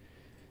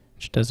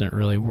 which doesn't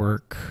really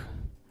work.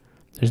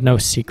 There's no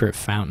secret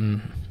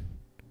fountain.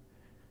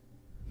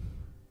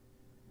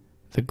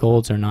 The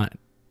golds are not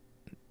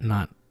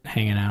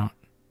hanging out.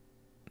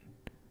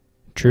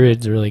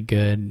 Druid's really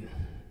good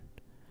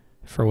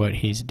for what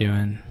he's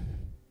doing.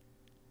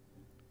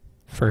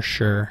 For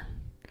sure.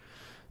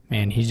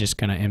 Man, he's just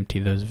going to empty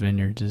those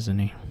vineyards, isn't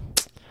he?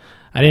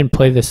 I didn't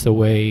play this the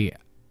way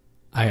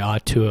I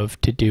ought to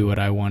have to do what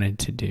I wanted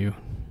to do.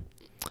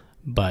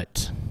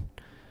 But,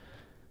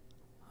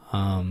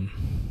 and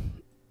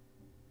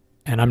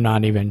I'm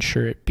not even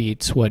sure it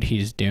beats what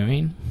he's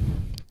doing,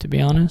 to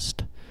be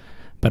honest.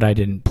 But I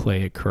didn't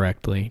play it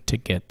correctly to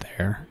get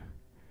there.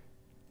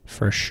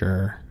 For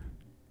sure.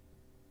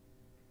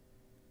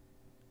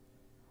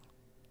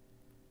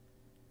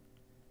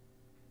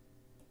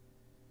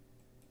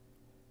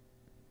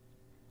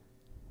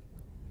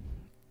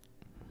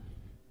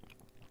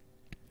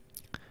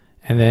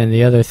 And then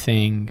the other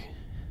thing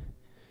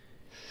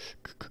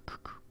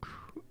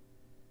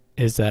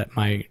is that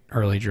my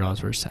early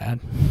draws were sad.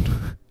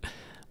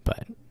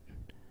 But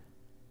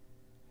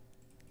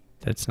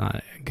that's not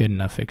a good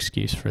enough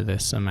excuse for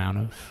this amount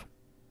of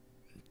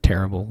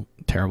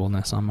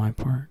terribleness on my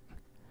part.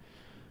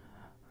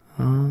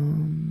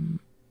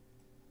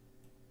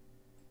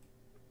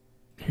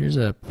 Here's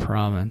a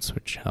province,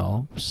 which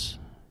helps.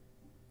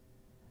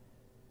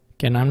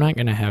 Again, I'm not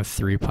going to have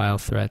 3 pile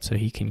threat, so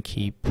he can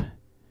keep...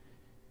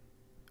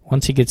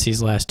 Once he gets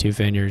these last 2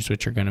 vineyards,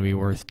 which are going to be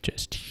worth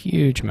just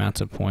huge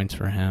amounts of points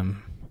for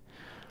him,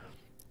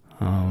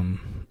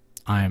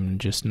 I'm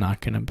just not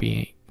going to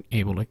be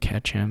able to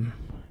catch him.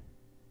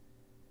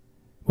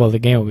 Well, the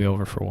game will be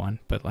over for 1,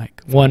 but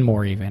like 1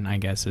 more even, I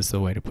guess, is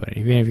the way to put it.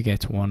 Even if he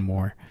gets 1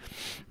 more,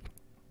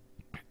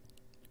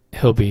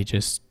 he'll be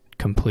just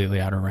completely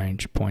out of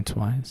range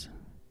points-wise.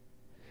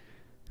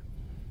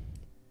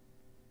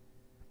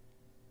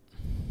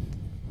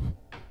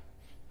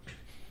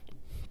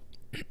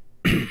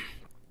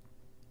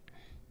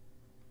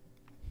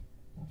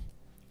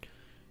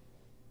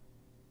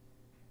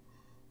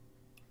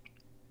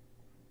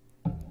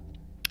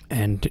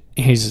 And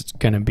he's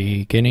going to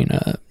be getting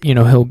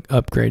he'll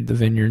upgrade the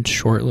vineyards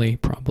shortly,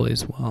 probably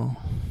as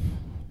well.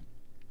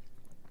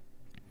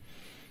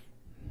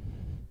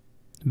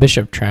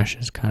 Bishop trash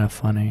is kind of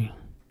funny.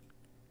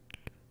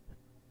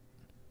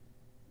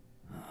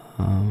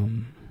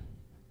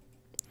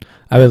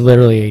 I would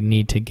literally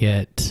need to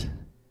get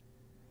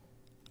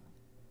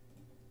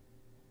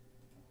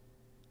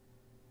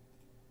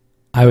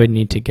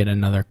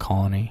another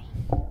colony,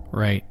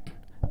 right,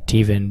 to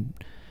even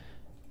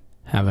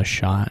have a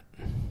shot.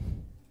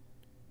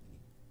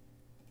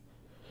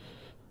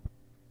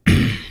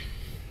 I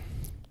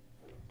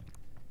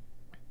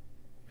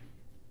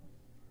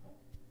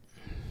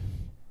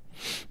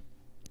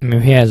mean,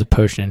 if he has a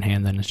potion in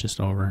hand, then it's just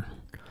over.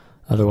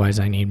 Otherwise,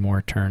 I need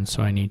more turns,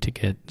 so I need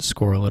to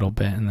score a little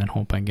bit and then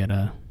hope I get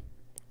a.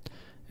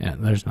 Yeah,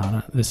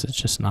 this is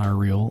just not a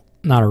real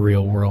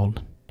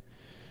world.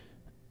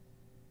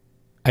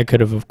 I could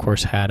have, of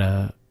course, had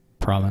a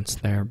province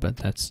there, but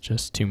that's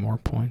just 2 more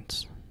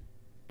points.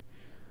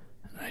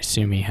 I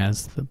assume he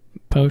has the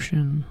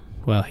potion.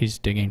 Well, he's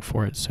digging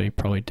for it, so he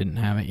probably didn't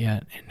have it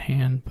yet in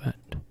hand, but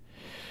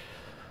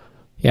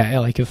yeah,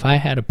 like if I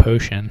had a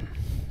potion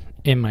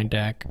in my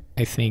deck,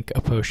 I think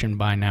a potion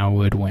by now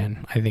would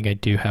win. I think I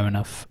do have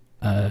enough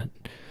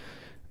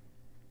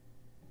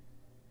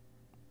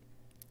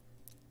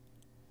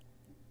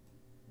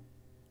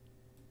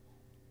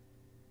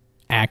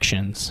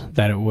actions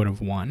that it would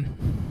have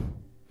won.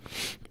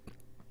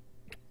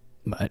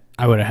 But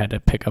I would have had to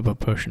pick up a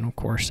potion, of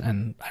course,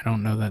 and I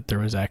don't know that there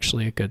was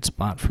actually a good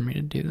spot for me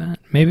to do that.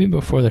 Maybe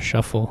before the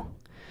shuffle.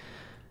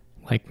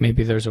 Like,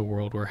 maybe there's a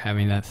world where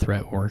having that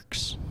threat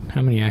works.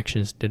 How many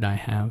actions did I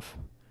have?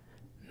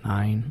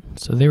 9.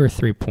 So they were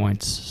 3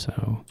 points,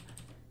 so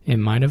it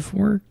might have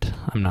worked.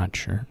 I'm not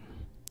sure.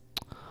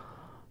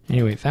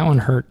 Anyway, that one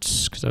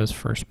hurts because I was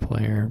first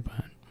player,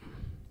 but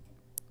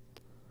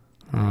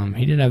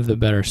he did have the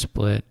better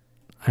split.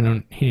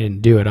 He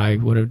didn't do it. I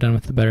would have done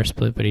with the better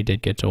split, but he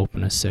did get to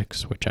open a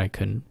 6, which I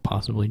couldn't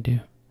possibly do.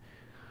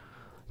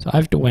 So I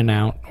have to win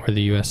out or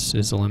the US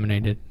is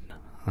eliminated.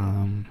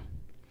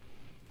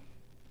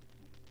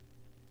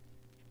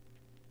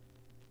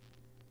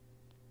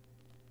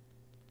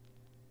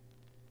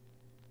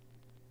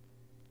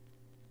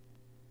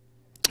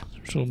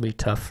 Which will be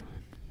tough.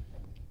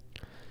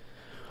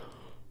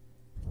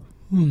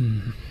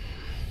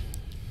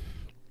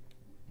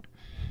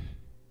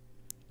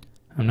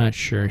 I'm not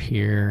sure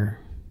here.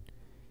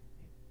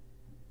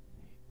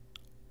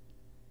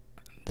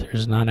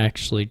 There's not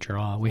actually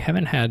draw. We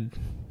had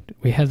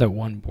that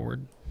one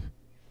board.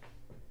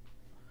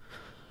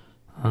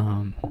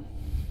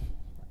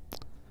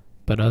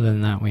 But other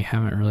than that, we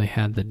haven't really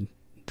had the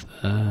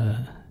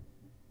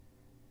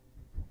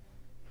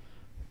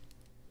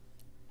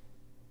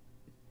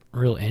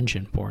real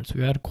engine boards.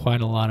 We've had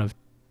quite a lot of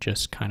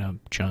just kind of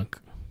junk.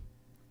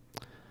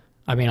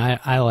 I mean,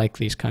 I like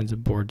these kinds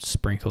of boards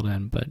sprinkled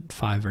in, but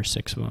 5 or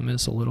 6 of them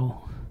is a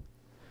little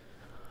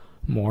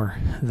more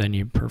than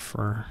you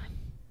prefer.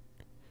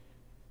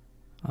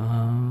 So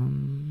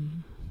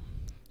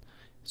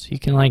you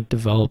can like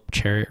develop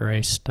chariot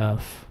race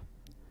stuff.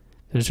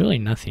 There's really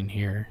nothing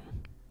here.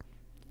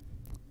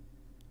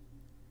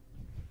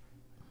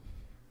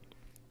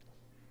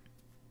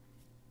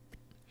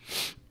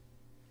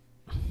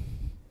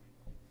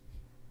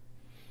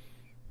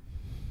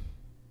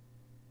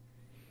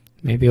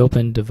 Maybe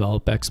open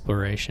develop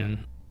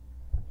exploration.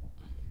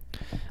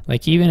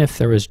 Like even if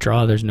there was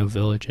draw, there's no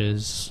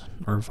villages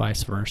or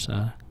vice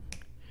versa.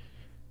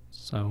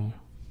 So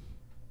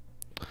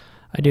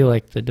I do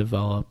like the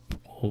develop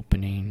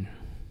opening.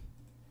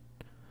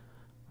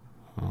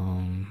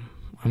 I'm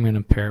going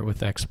to pair it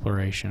with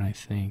exploration, I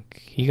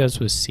think. He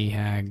goes with Sea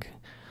Hag.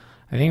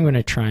 I think I'm going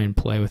to try and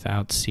play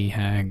without Sea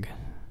Hag.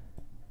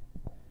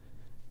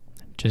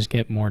 Just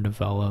get more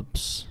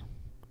develops.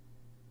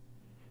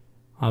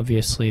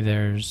 Obviously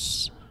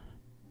there's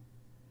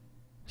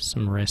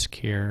some risk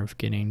here of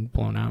getting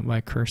blown out by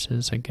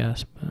curses, I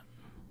guess, but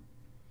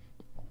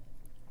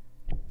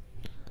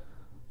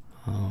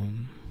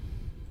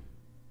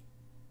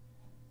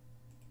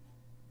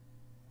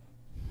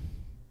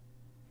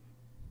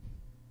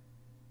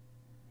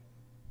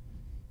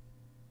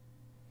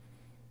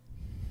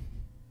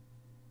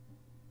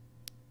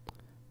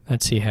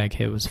that Sea Hag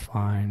hit was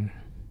fine.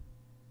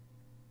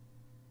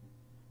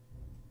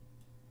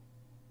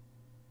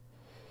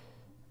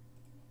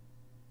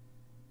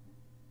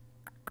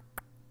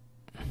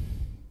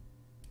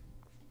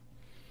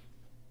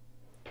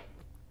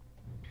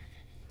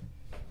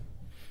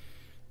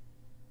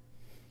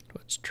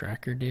 What's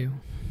tracker do?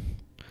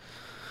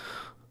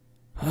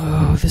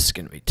 Oh, this is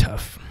going to be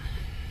tough.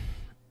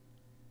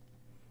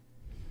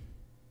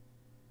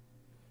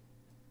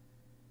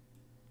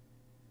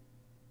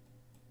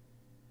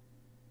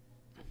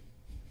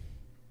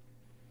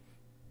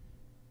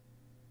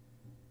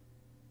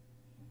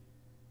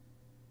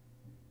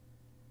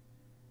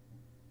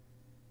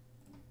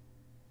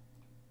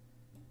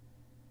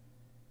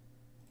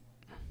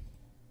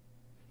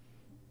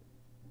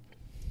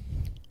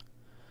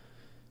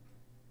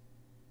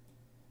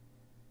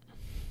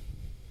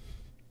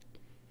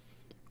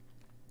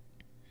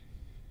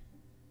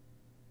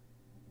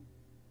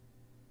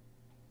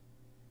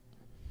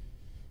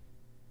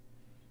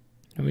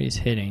 Nobody's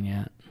hitting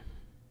yet.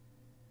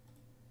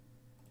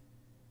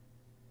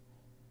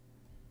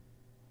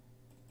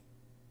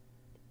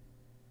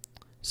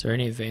 Is there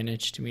any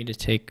advantage to me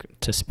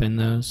to spin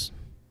those?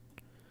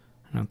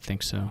 I don't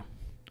think so.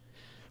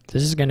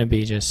 This is going to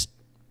be just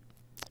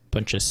a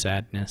bunch of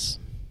sadness.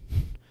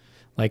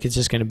 Like, it's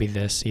just going to be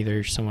this.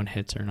 Either someone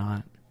hits or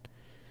not.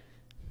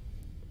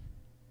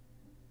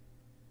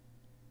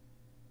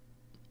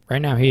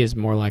 Right now, he is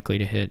more likely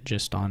to hit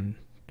just on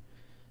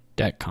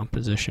deck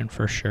composition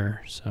for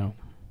sure. So,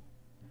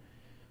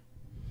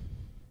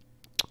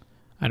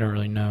 I don't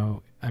really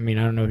know. I mean,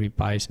 I don't know if he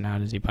buys now.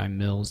 Does he buy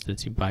mills?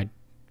 Does he buy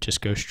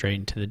just go straight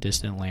into the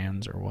distant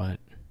lands or what?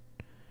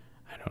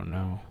 I don't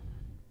know.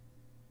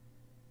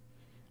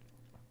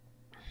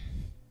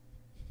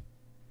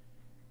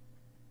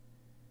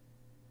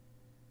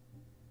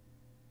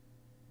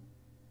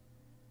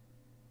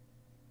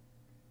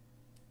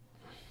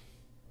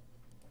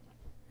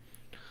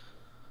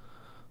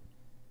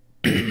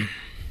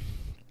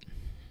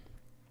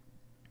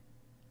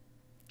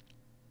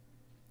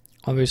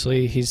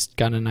 Obviously, he's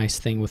got a nice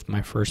thing with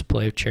my first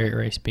play of Chariot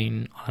Race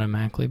being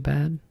automatically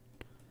bad.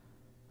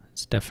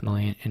 It's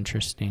definitely an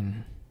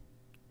interesting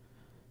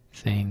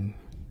thing.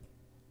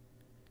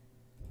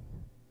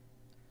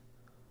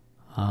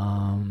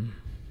 I'm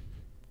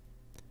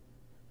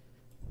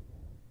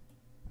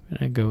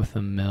gonna go with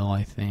a mill,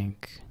 I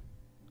think.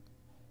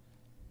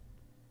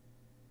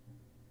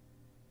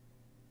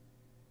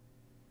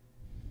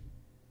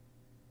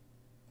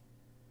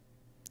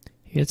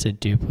 He gets a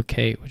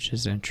duplicate, which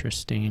is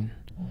interesting.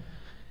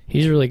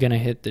 He's really going to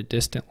hit the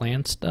distant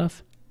land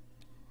stuff.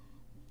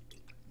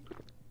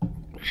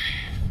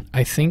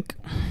 I think,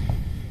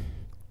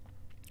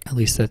 at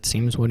least that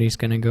seems what he's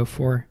going to go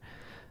for.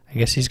 I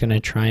guess he's going to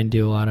try and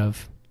do a lot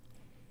of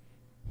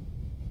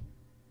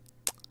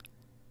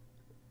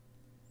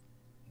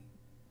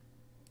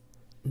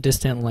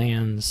distant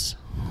lands.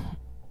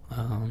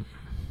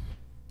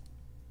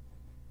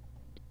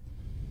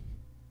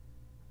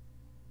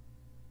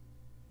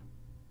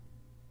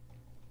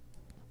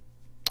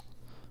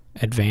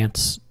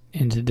 Advance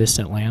into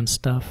distant land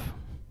stuff.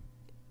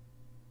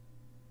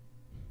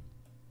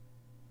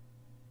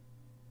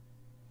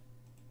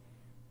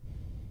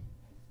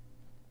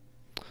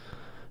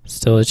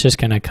 Still, it's just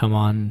going to come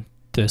on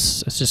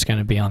this. It's just going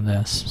to be on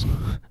this.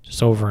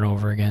 Just over and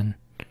over again.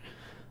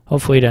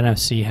 Hopefully it doesn't have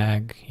Sea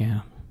Hag.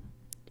 Yeah.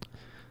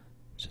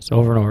 Just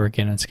over and over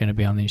again, it's going to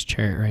be on these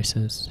Chariot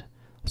Races.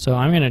 So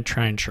I'm going to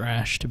try and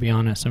trash, to be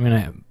honest. I'm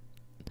going to...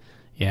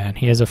 Yeah, and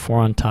he has a 4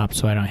 on top,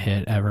 so I don't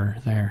hit ever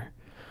there.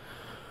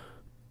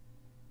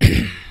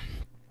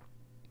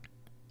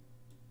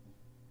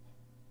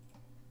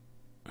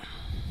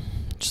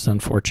 Just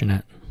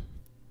unfortunate.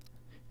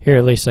 Here,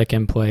 at least I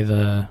can play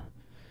the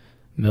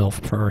mill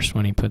first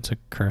when he puts a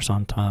curse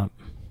on top.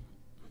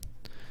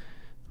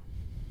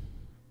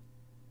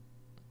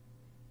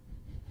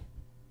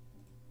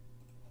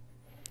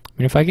 I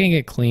mean, if I can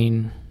get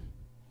clean...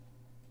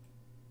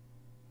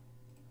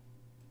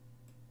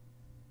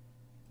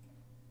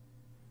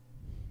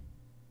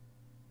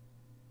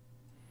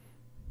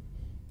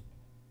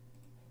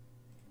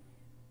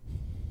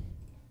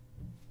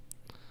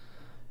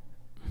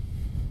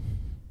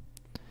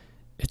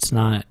 It's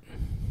not...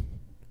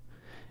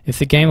 If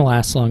the game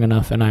lasts long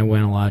enough and I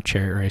win a lot of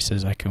Chariot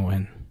Races, I can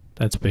win.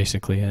 That's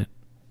basically it.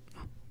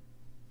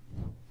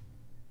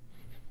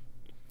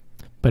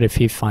 But if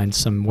he finds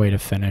some way to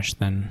finish,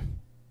 then...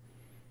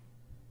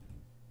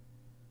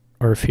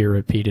 Or if he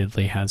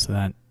repeatedly has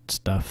that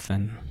stuff,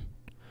 then...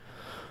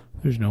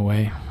 There's no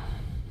way.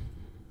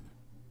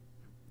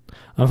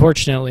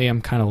 Unfortunately,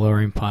 I'm kind of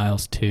lowering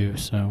piles too,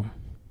 so...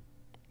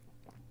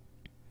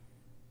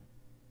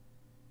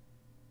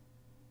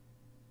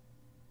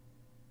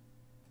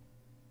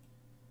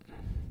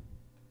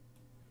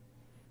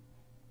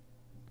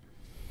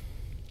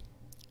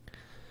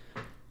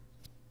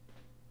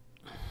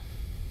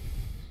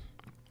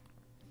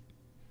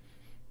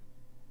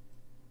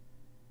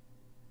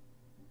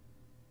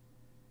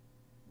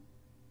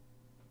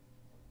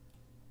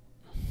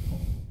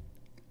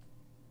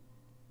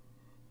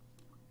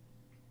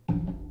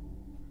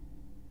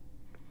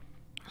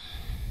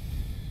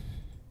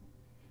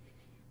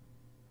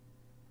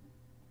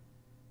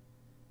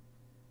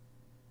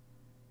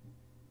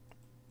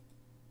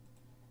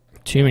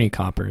 Too many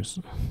coppers.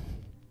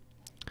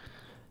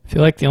 I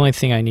feel like the only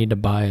thing I need to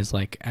buy is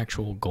like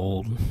actual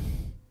gold.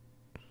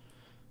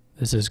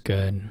 This is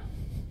good.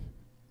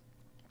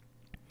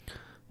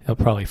 He'll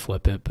probably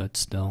flip it, but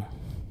still.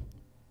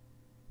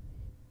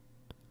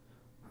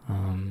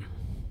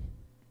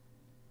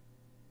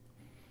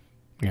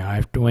 Yeah, I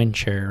have to win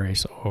Chariot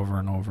Race over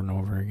and over and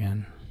over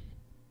again.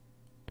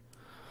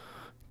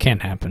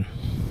 Can't happen.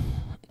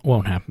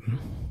 Won't happen.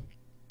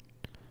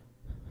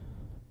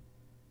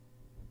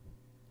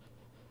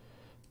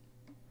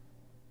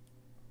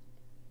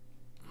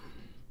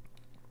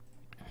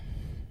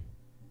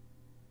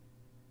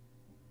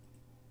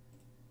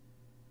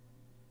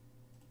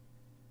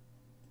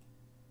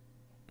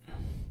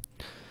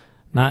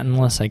 Not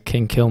unless I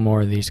can kill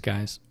more of these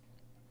guys.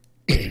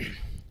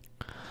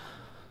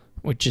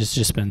 which has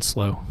just been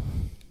slow.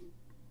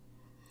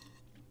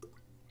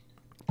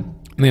 I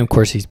mean, of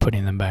course, he's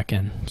putting them back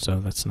in, so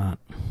that's not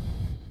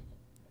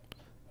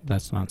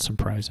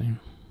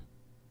surprising.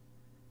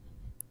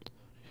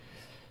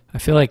 I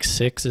feel like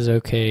 6 is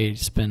okay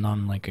to spend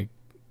on like a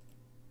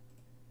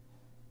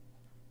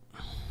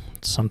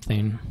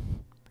something.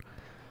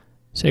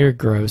 Say your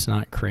grow's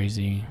not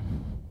crazy.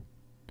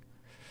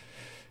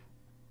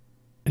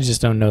 I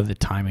just don't know the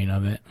timing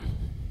of it.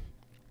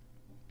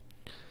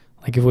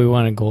 Like if we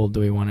wanted gold, do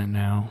we want it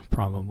now?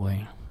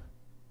 Probably.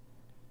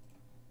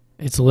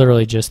 It's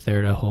literally just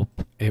there to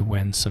hope it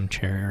wins some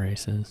cherry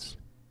races.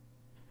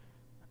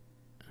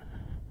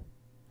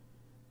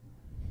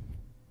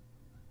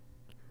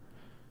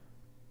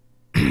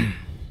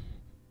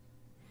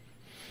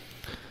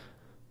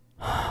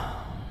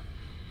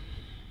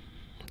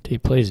 He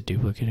plays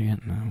duplicate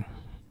again? No.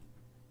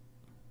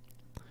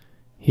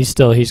 He's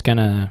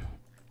gonna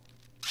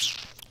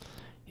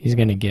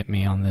get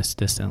me on this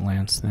distant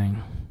lands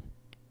thing.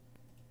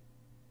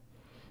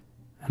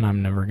 And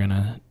I'm never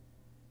gonna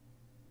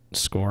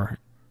score.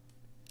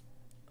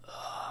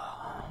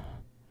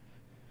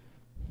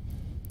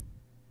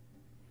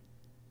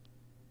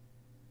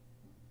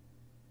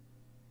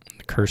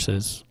 The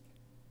curses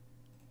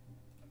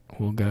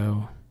will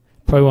go.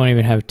 Probably won't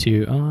even have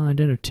 2. Oh, I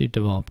did have 2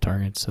 developed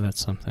targets, so that's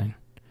something.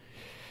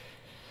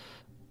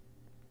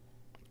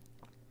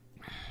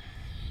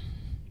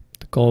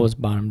 The goal was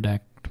bottom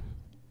deck.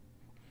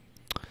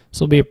 This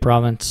will be a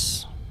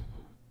province.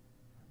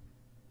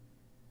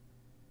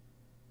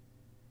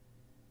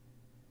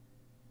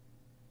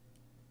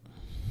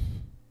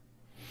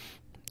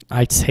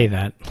 I'd say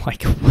that.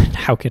 Like,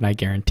 how can I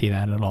guarantee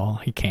that at all?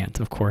 He can't,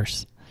 of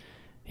course.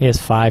 He has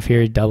 5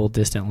 here, double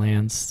distant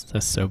lands.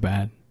 That's so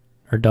bad.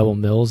 Or double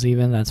mills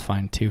even, that's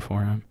fine too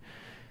for him.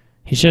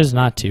 He chose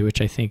not to,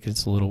 which I think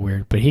is a little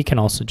weird, but he can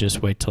also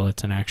just wait till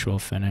it's an actual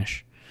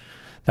finish.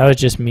 That was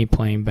just me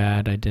playing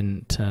bad. I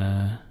didn't,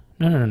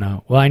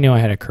 no. Well, I knew I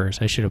had a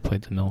curse. I should have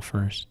played the mill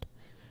first.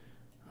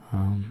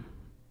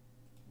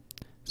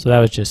 So that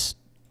was just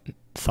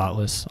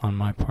thoughtless on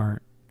my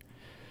part.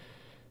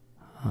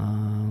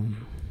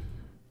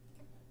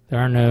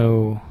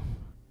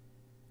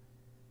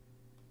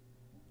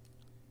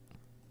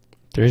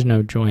 There's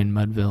no joy in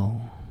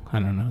Mudville. I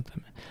don't know what that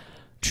meant.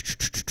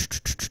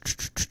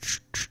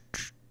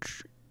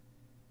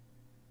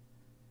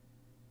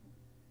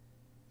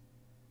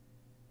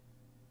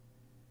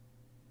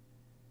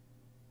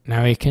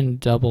 Now he can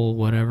double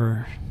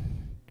whatever.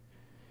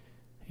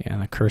 Yeah,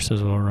 the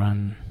curses will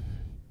run.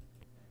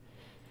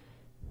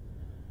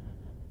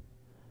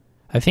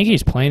 I think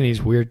he's playing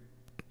these weird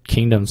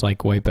kingdoms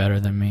like way better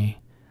than me.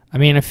 I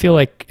mean, I feel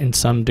like to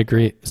some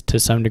degree,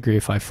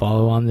 if I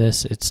follow on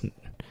this, it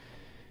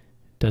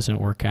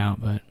doesn't work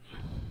out, but.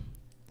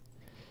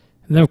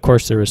 And then, of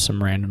course, there was some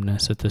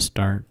randomness at the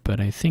start, but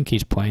I think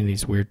he's playing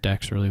these weird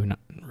decks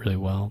really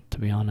well, to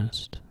be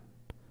honest.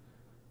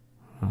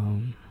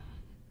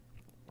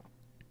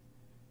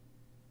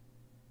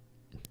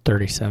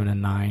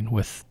 37-9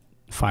 with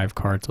 5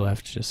 cards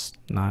left, just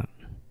not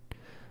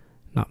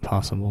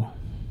possible.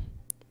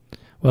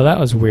 Well, that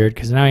was weird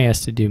because now he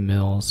has to do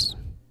mills,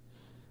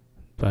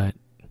 but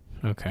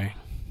okay,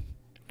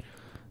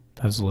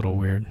 that was a little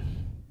weird.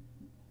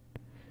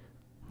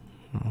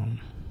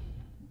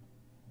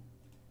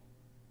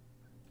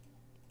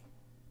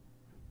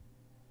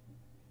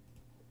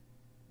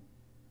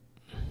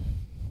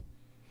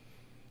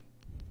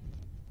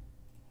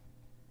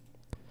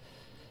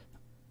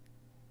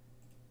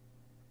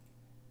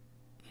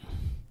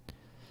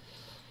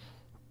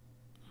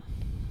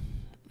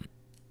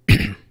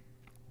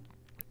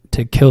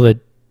 To kill the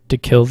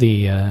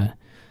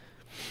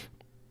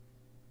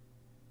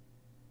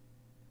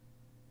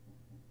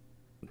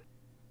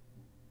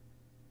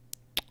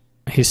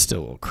he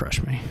still will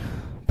crush me.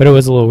 But it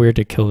was a little weird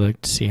to kill the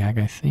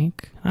Seag, I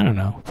think. I don't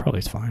know. Probably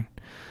it's fine.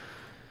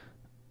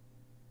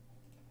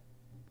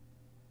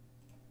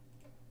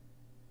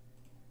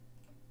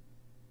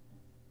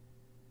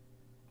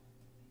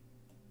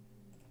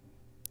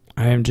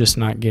 I am just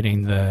not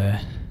getting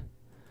the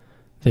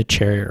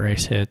chariot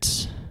race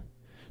hits.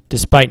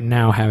 Despite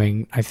now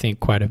having, I think,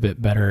 quite a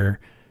bit better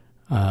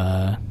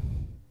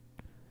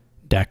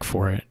deck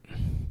for it.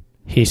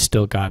 He's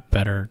still got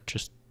better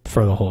just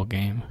for the whole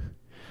game.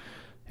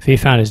 If he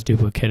found his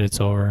duplicate,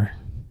 it's over.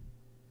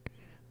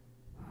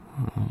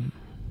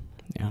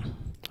 Yeah.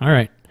 All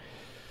right.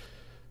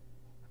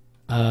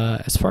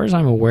 As far as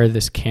I'm aware,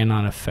 this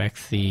cannot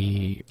affect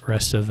the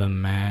rest of the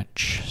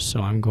match,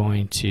 so I'm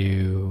going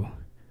to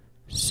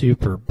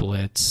super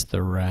blitz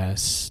the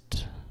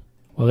rest.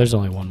 Well, there's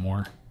only one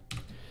more.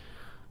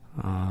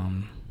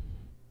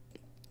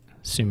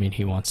 Assuming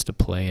he wants to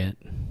play it.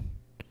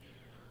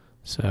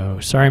 So,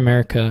 sorry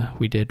America,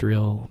 we did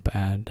real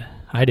bad.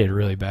 I did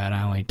really bad.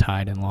 I only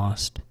tied and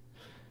lost.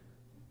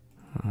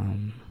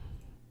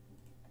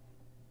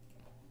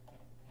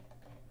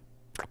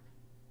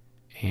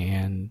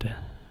 And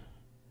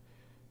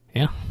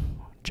yeah,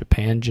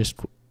 Japan just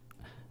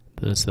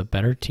was the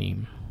better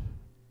team.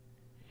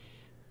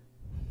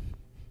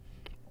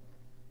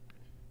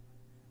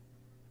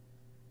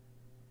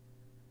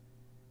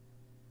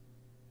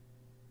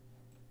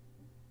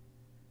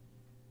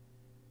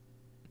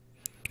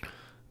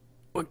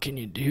 What can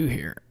you do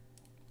here?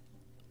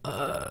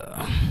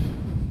 Well,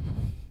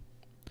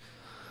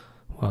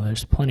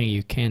 there's plenty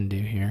you can do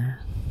here.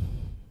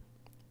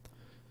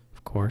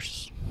 Of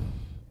course.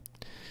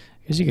 I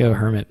guess you go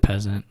Hermit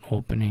Peasant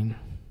opening.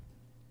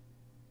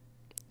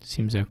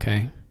 Seems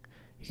okay.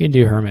 You can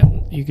do Hermit.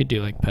 You could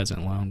do like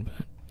Peasant Loan,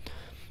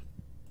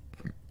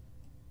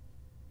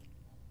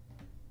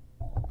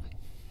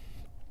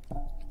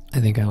 but I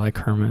think I like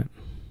Hermit.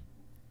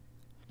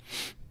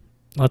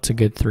 Lots of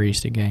good threes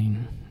to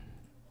gain.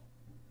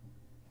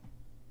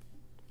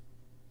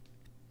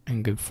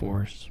 And good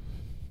fours.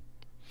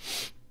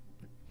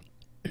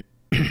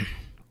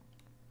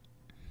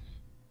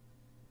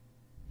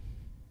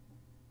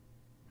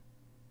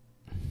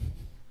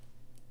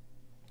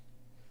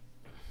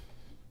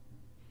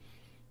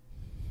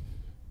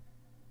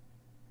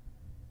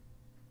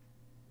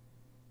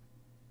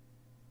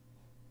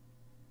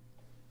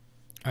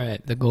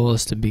 Alright, the goal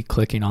is to be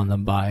clicking on the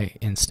buy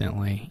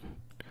instantly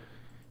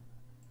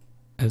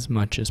as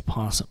much as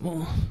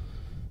possible.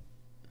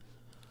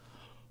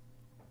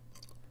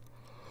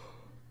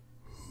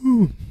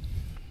 Ooh.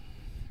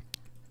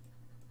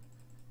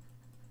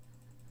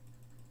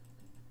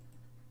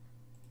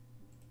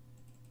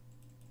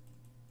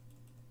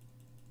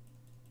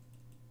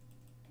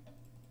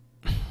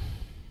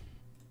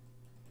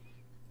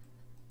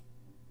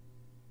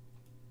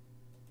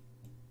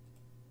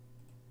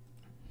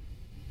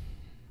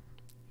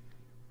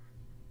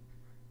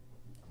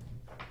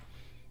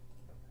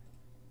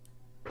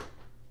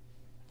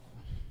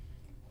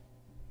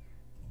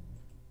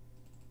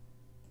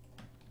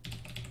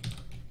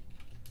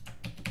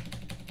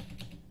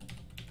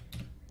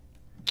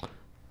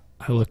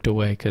 I looked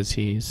away because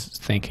he's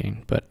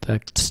thinking, but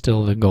that's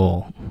still the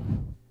goal.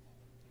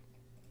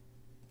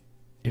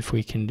 If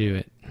we can do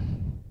it.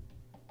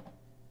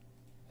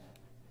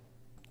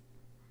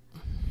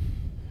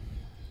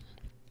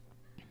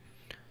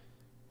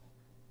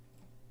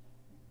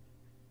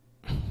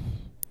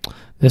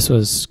 This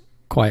was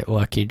quite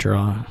lucky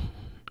draw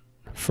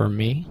for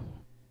me.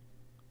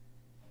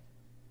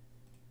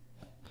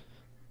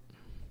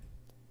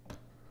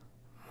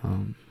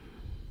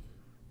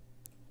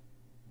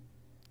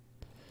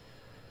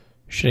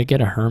 Should I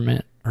get a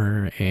Hermit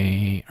or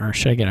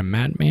should I get a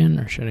Madman,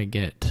 or should I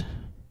get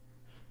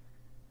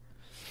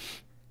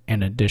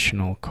an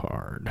additional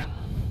card?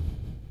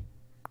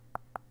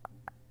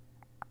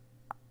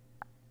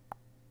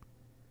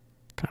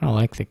 Kind of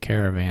like the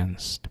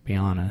Caravans, to be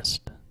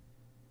honest.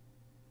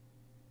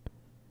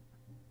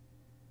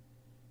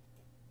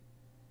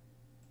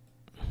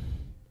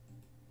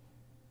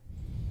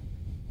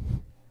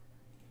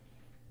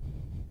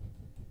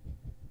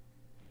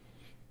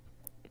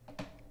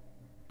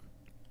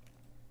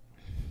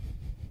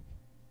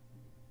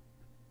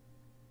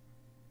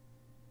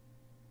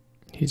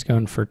 He's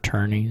going for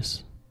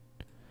tourneys,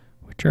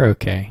 which are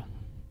okay.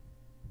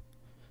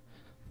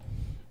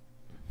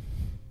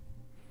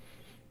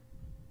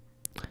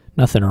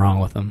 Nothing wrong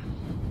with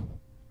them.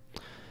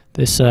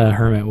 This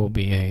Hermit will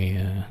be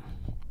a...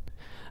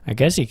 I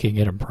guess he could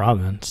get a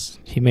province.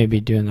 He may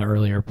be doing the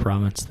earlier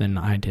province than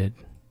I did.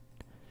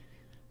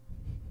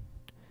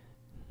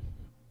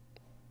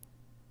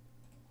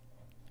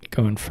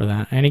 Going for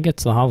that. And he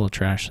gets the Hovel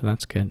Trash, so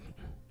that's good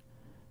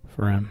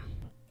for him.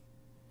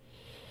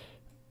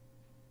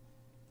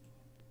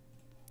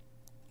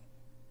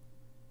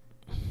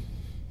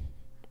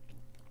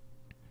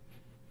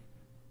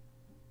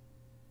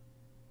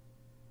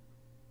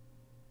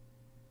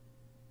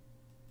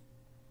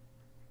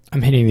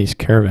 I'm hitting these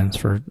Caravans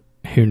for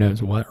who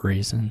knows what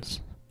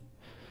reasons.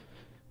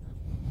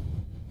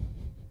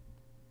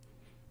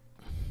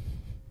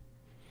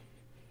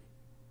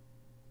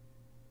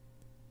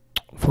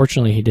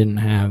 Fortunately, he didn't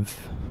have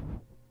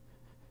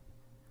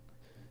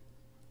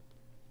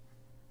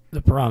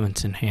the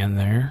province in hand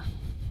there.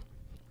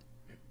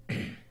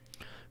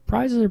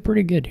 Prizes are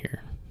pretty good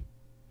here,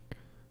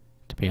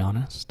 to be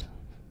honest.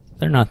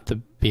 They're not the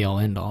be-all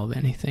end-all of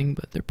anything,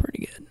 but they're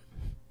pretty good.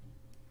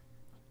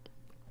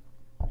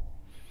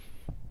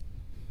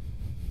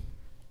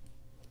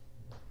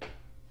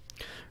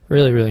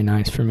 Really, really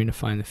nice for me to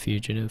find the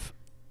fugitive.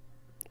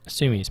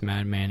 Assuming he's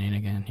madmanning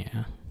again,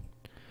 yeah.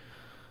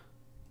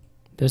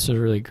 This is a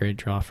really great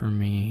draw for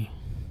me.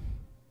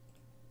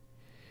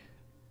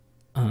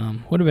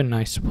 Would have been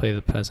nice to play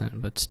the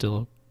peasant, but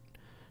still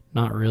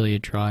not really a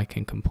draw I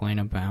can complain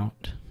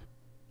about,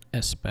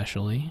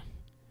 especially.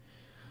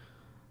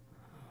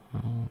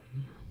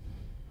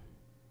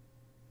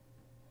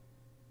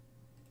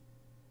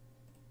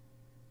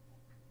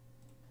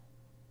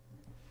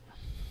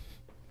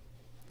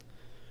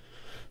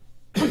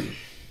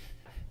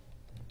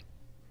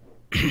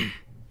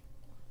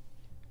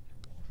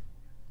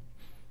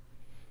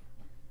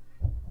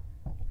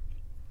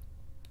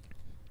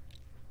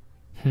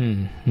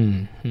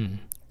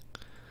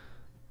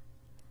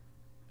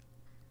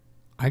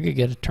 I could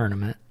get a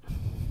tournament.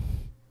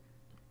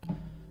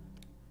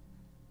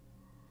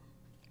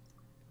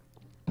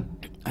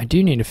 I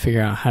do need to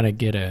figure out how to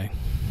get a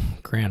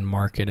grand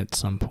market at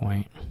some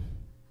point.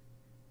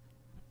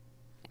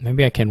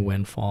 Maybe I can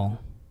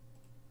windfall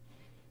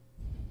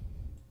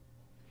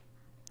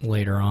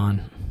later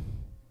on.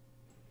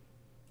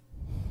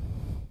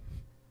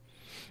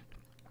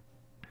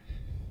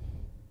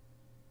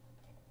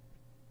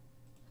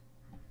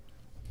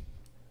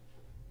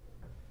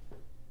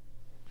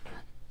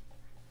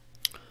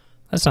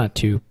 That's not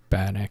too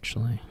bad,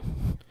 actually.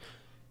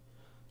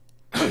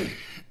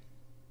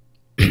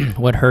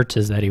 What hurts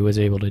is that he was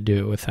able to do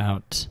it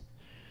without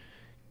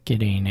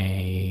getting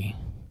a...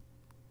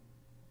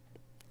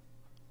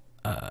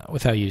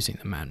 without using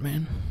the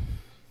madman.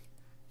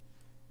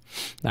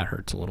 That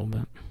hurts a little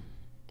bit.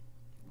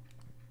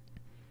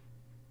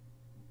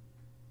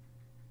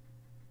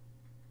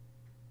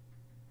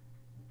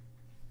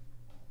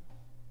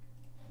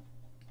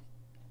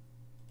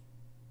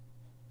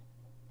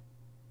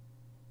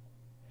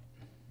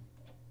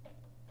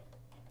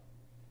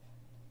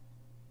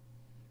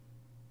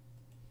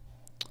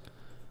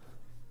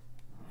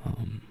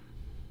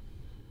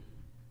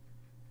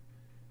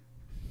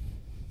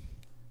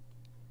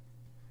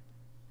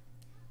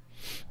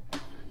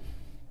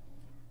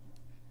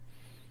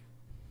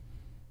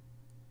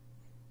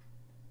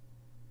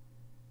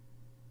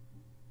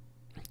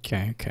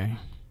 Okay.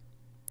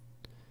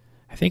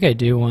 I think I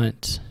do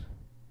want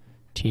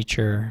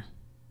teacher,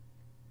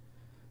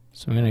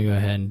 so I'm going to go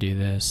ahead and do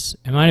this.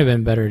 It might have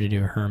been better to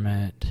do a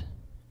hermit,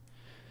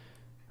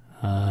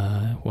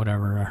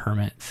 whatever, a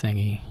hermit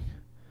thingy.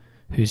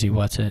 Who's he,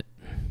 what's it?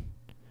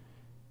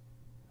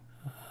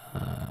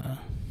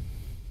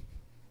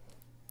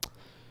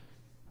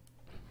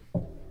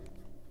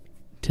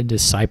 To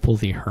disciple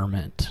the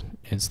hermit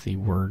is the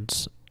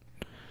words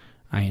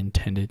I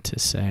intended to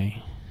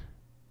say.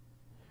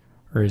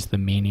 Or is the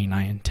meaning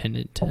I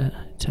intended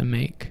to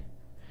make.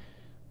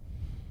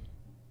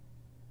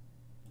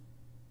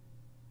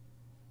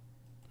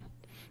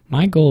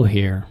 My goal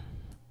here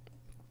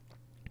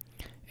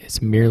is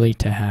merely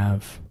to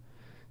have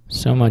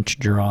so much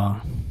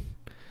draw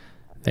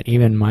that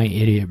even my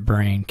idiot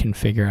brain can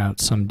figure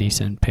out some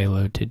decent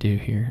payload to do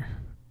here.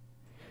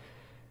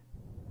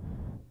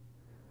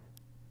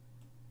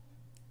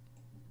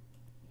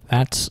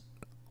 That's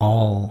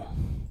all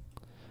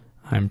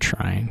I'm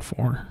trying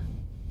for.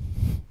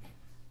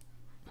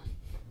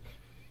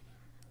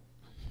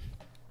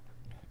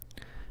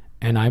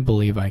 And I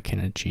believe I can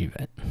achieve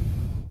it.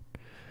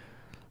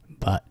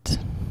 But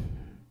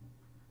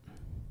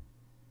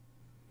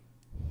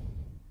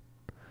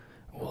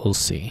we'll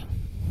see.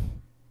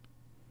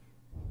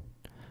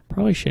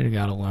 Probably should have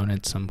got a loan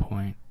at some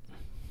point.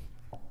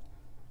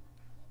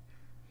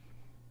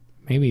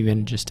 Maybe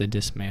even just a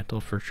dismantle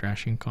for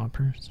trashing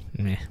coppers.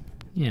 Meh,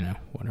 you know,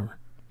 whatever.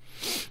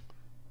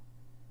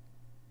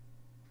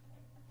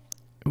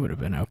 It would have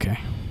been okay.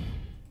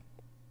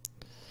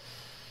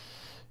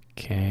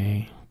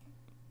 Okay.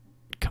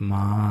 Come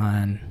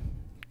on.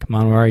 Come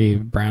on, where are you,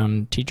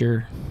 brown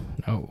teacher?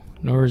 No.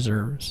 No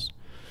reserves.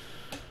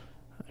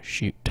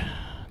 Shoot.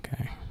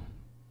 Okay.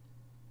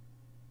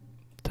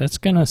 That's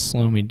gonna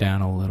slow me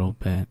down a little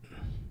bit.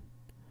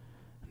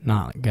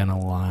 Not gonna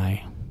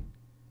lie.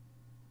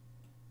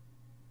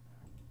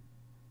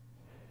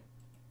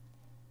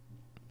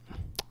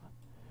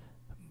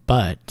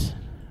 But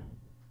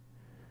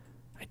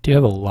I do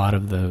have a lot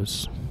of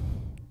those.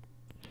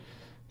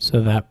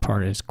 So that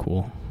part is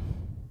cool.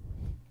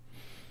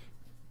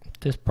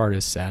 This part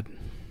is sad.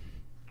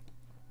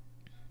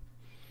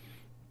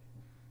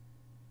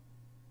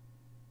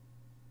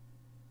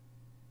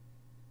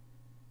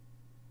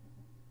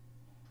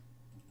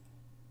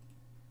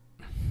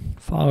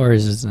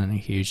 Followers isn't a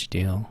huge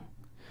deal.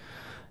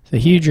 The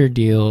huger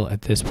deal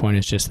at this point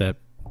is just that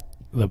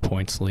the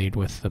points lead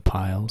with the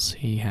piles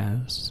he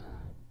has.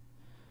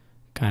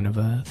 Kind of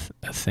a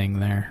thing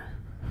there.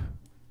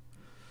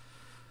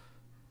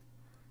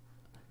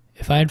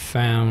 If I had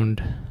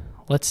found...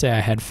 Let's say I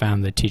had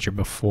found the teacher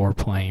before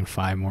playing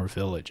 5 more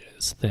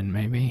villages, then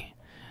maybe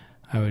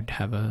I would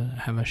have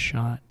a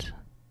shot.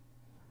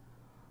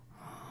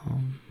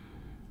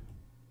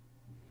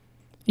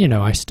 You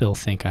know, I still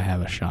think I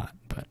have a shot,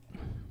 but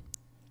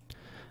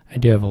I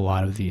do have a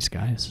lot of these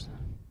guys.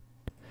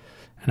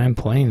 And I'm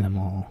playing them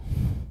all.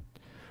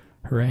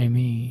 Hooray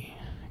me.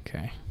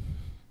 Okay.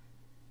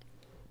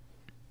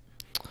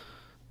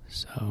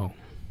 So,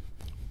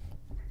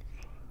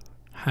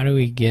 how do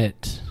we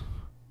get...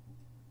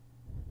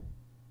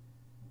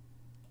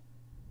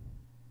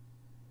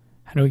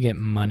 How do we get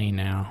money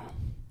now?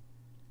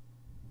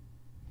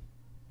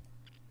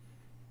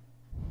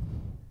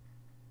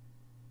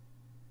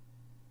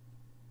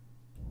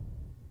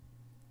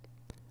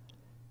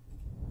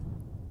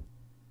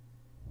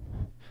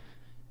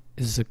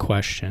 Is the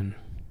question.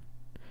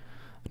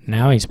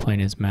 Now he's playing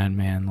his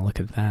madman. Look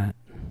at that.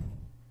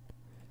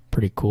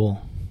 Pretty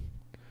cool.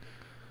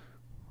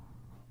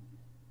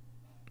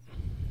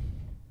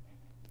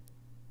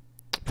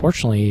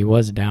 Fortunately, he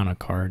was down a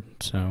card,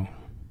 so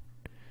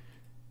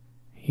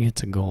he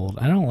gets a gold.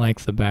 I don't like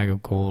the bag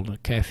of gold.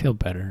 Okay, I feel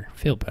better.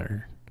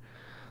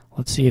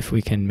 Let's see if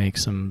we can make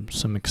some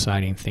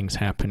exciting things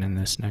happen in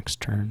this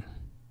next turn.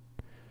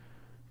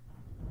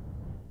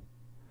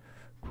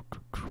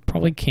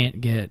 Probably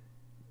can't get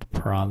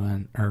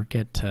province or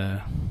get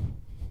to.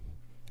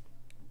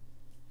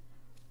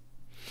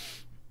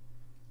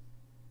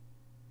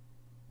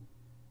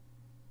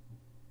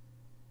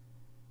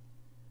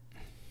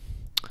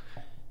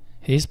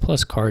 His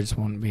plus cards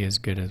won't be as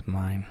good as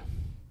mine.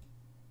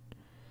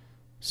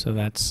 So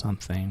that's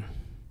something.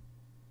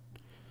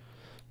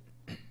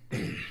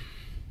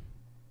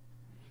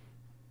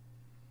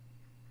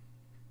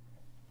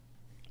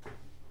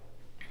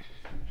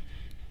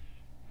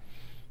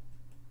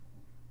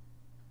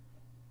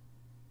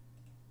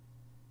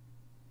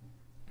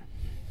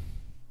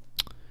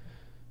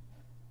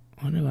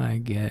 What do I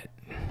get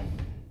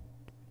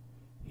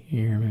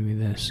here? Maybe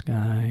this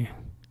guy.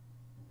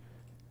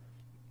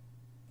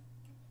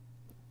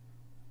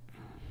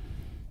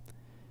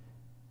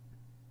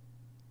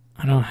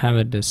 I don't have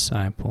a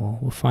disciple.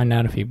 We'll find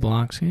out if he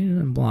blocks. He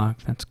doesn't block.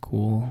 That's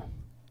cool.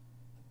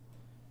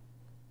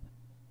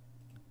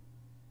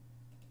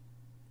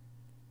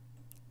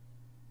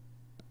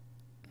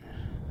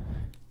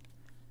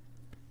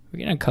 We're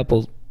getting a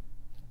couple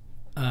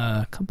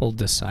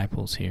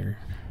disciples here,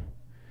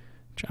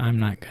 which I'm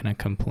not gonna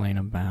complain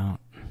about.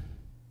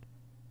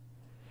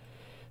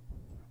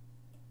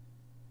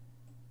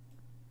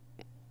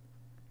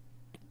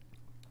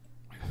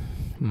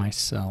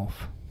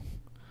 Myself.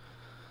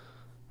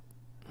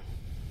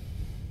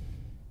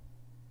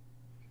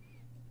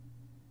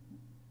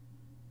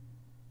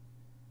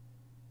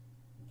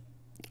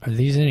 Are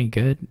these any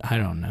good? I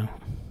don't know.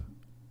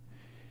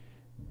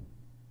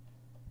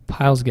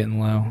 Pile's getting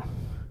low.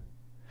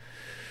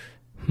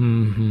 I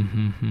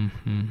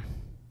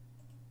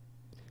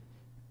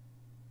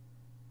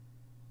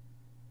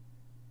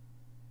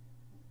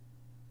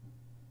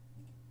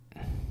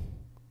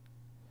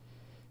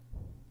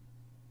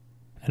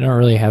don't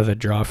really have a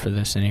draw for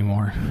this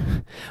anymore.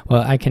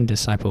 Well, I can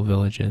disciple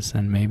villages,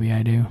 and maybe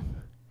I do.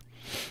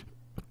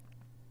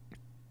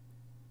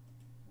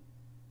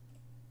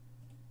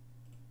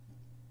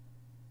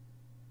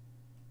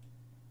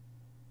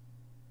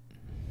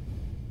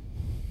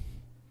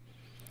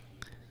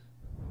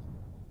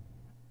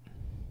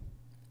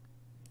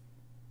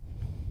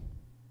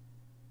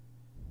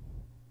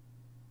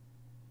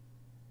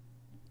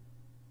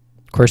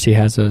 Of course, he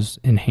has those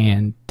in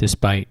hand,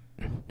 despite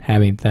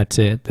having, that's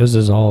it. Those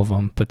is all of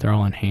them, but they're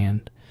all in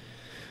hand.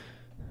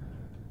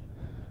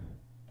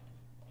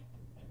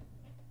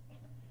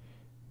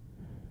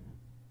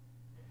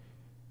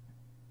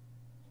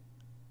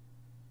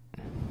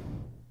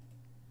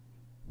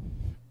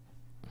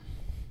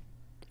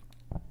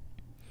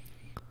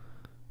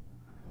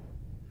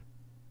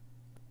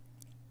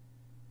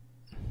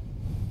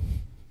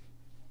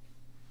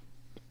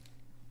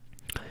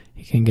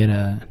 You can get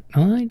a...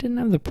 Oh, I didn't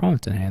have the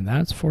province in hand.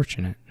 That's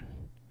fortunate.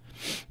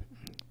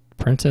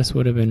 Princess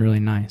would have been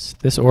really nice.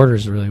 This order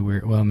is really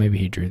weird. Well, maybe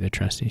he drew the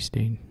trusty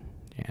steed.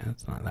 Yeah,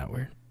 it's not that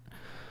weird.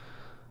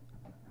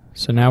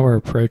 So now we're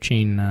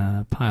approaching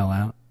Pile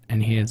out,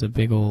 and he has a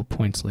big old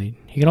points lead.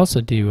 He could also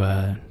do...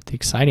 the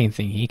exciting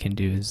thing he can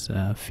do is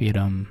feed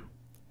him...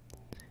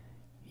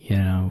 You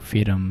know,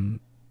 feed him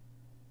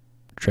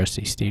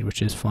trusty steed,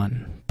 which is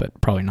fun,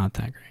 but probably not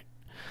that great.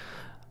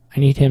 I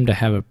need him to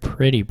have a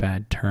pretty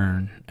bad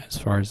turn as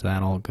far as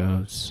that all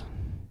goes.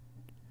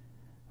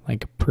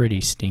 Like a pretty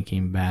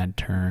stinking bad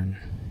turn.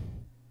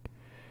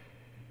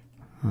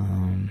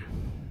 I'm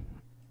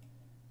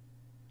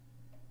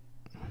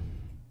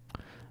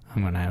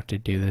going to have to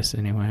do this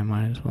anyway, I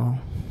might as well.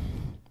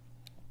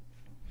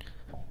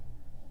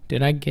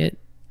 Did I get...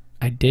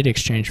 I did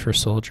exchange for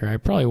soldier. I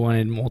probably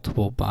wanted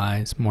multiple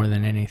buys more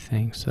than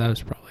anything, so that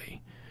was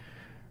probably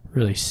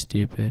really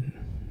stupid.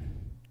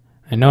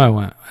 I know I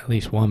want at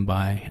least one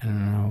buy. I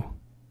don't know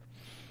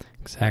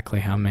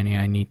exactly how many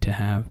I need to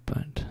have,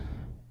 but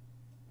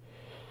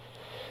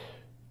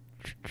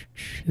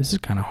this is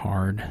kind of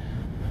hard.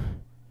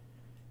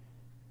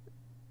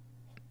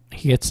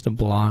 He gets to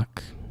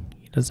block.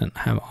 He doesn't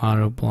have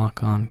auto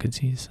block on because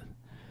he's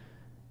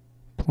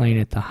playing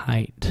at the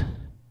height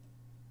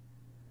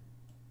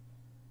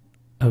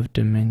of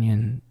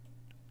Dominion.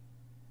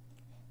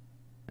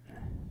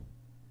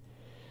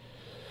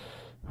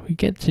 We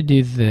get to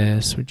do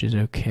this, which is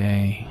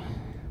okay.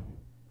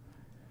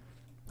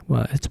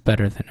 Well, it's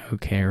better than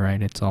okay,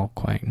 right? It's all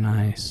quite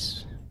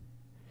nice.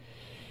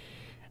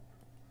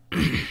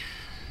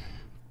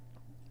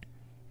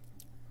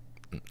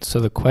 So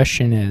the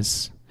question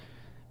is,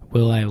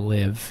 will I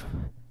live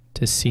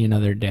to see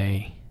another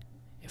day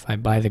if I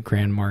buy the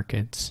grand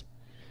markets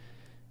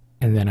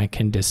and then I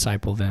can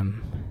disciple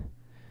them?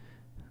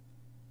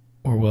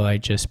 Or will I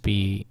just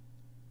be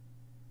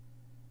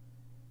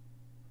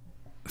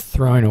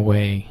throwing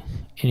away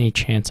any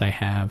chance I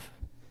have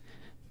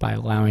by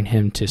allowing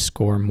him to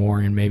score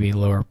more in maybe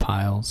lower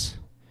piles?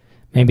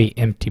 Maybe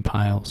empty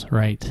piles,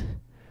 right?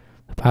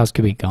 The piles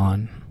could be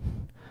gone.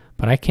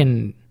 But I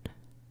can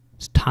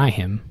tie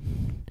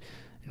him,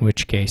 in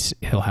which case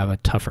he'll have a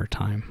tougher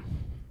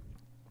time.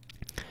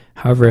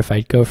 However, if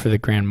I go for the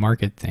grand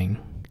market thing,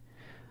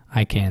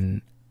 I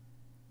can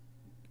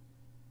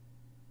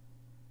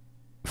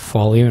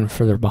fall even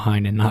further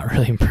behind and not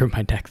really improve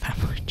my deck that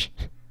much.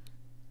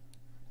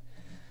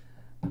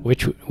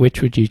 Which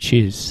would you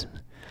choose?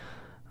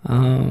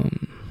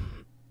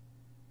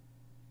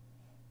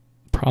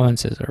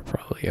 Provinces are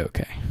probably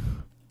okay.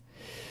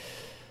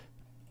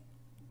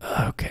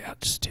 Okay, I'll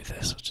just do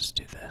this.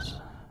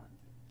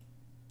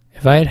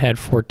 If I had had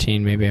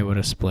 14, maybe I would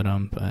have split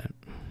them, but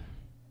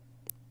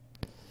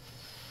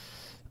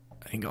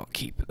I think I'll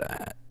keep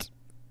that.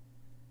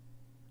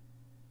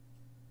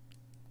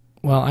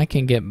 Well, I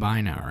can get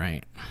by now,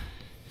 right?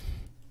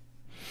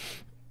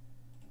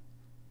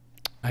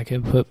 I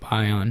could put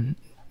by on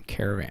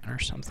caravan or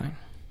something.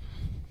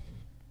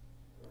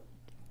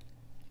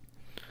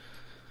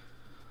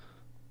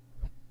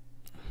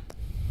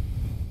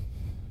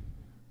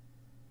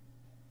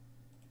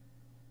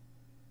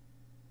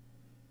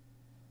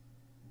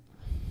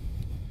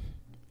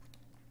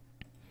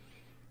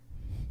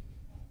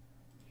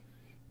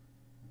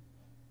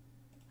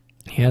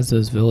 He has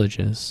those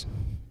villages.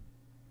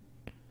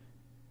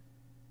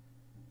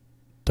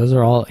 Those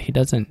are all, he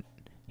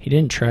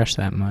didn't trash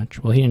that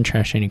much. Well, he didn't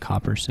trash any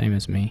copper, same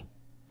as me.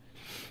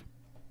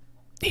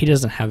 He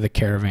doesn't have the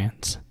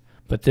caravans,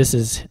 but this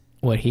is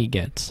what he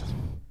gets.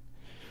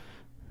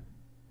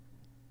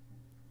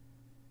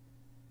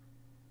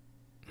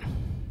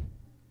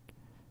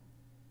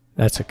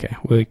 That's okay.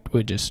 We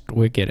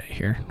get it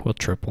here. We'll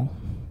triple.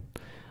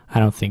 I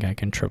don't think I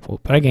can triple,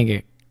 but I can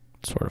get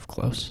sort of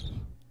close.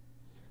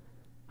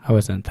 I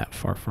wasn't that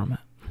far from it.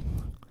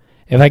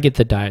 If I get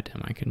the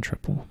diadem, I can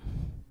triple.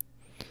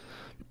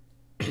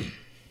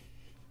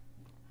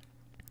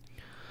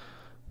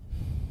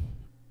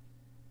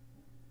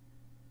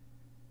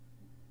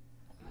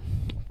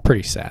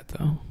 Pretty sad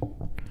though,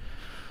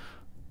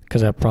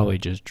 because I'll probably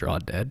just draw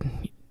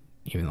dead,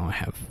 even though I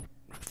have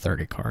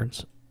 30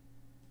 cards.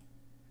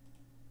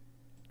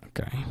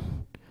 Okay.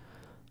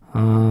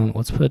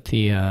 Let's put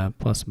the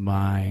plus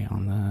buy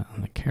on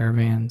the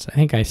caravans. I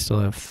think I still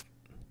have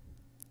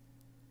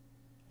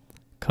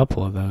a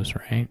couple of those,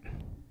 right?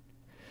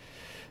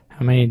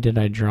 How many did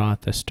I draw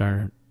at the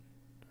start?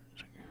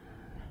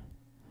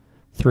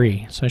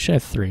 3. So I should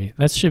have 3.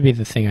 That should be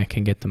the thing I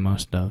can get the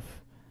most of.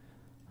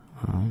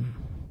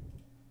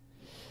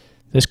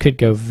 This could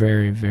go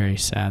very, very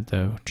sad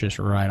though, just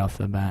right off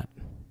the bat.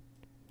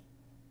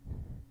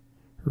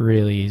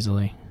 Really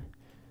easily.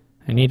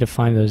 I need to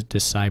find those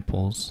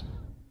disciples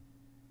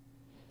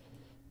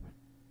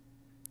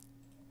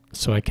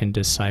so I can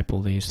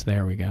disciple these.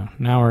 There we go.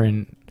 Now we're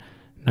in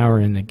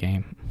the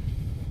game.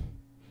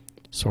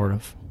 Sort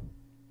of.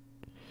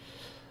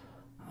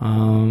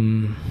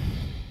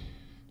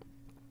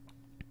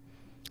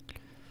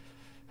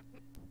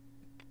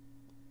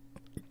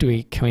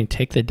 Can we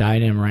take the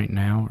diadem right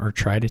now, or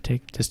try to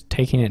just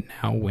taking it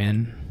now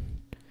when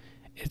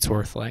it's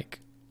worth like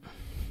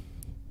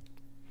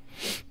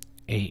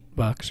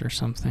 $8 or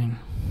something?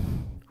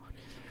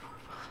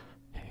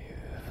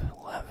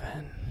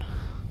 11.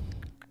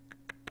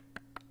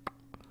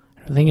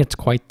 I don't think it's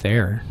quite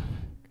there.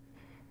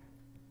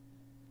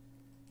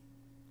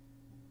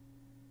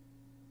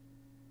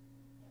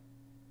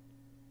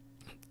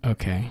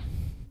 Okay.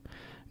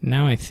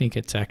 Now I think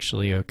it's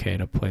actually okay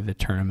to play the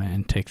tournament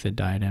and take the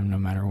diadem no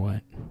matter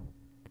what.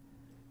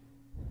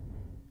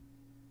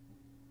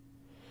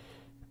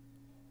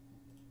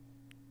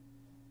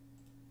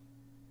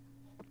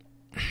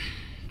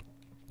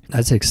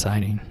 That's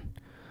exciting.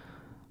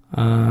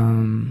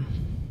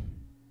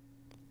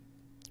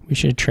 We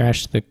should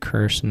trash the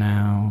curse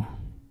now,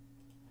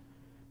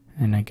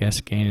 and I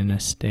guess gain an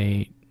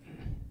estate.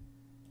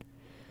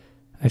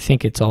 I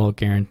think it's all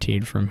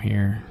guaranteed from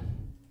here.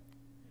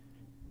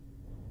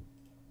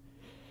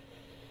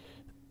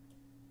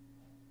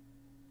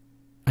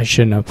 I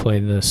shouldn't have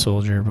played the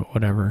soldier, but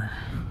whatever.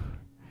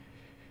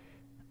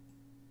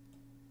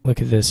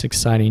 Look at this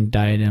exciting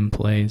diadem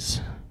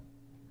plays.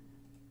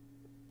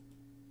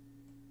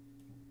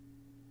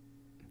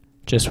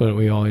 Just what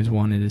we always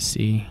wanted to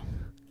see.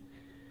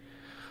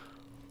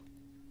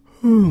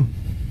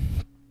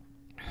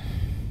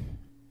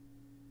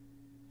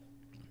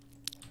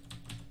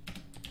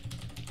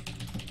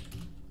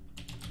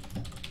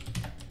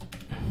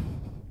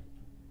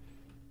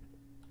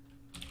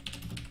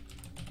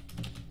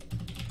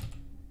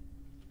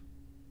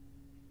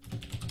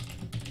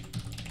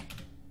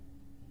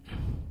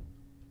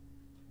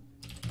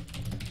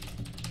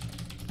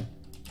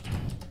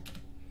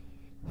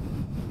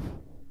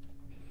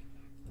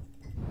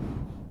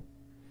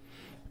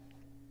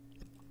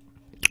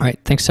 All right,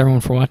 thanks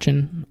everyone for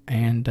watching,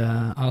 and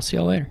I'll see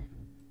y'all later.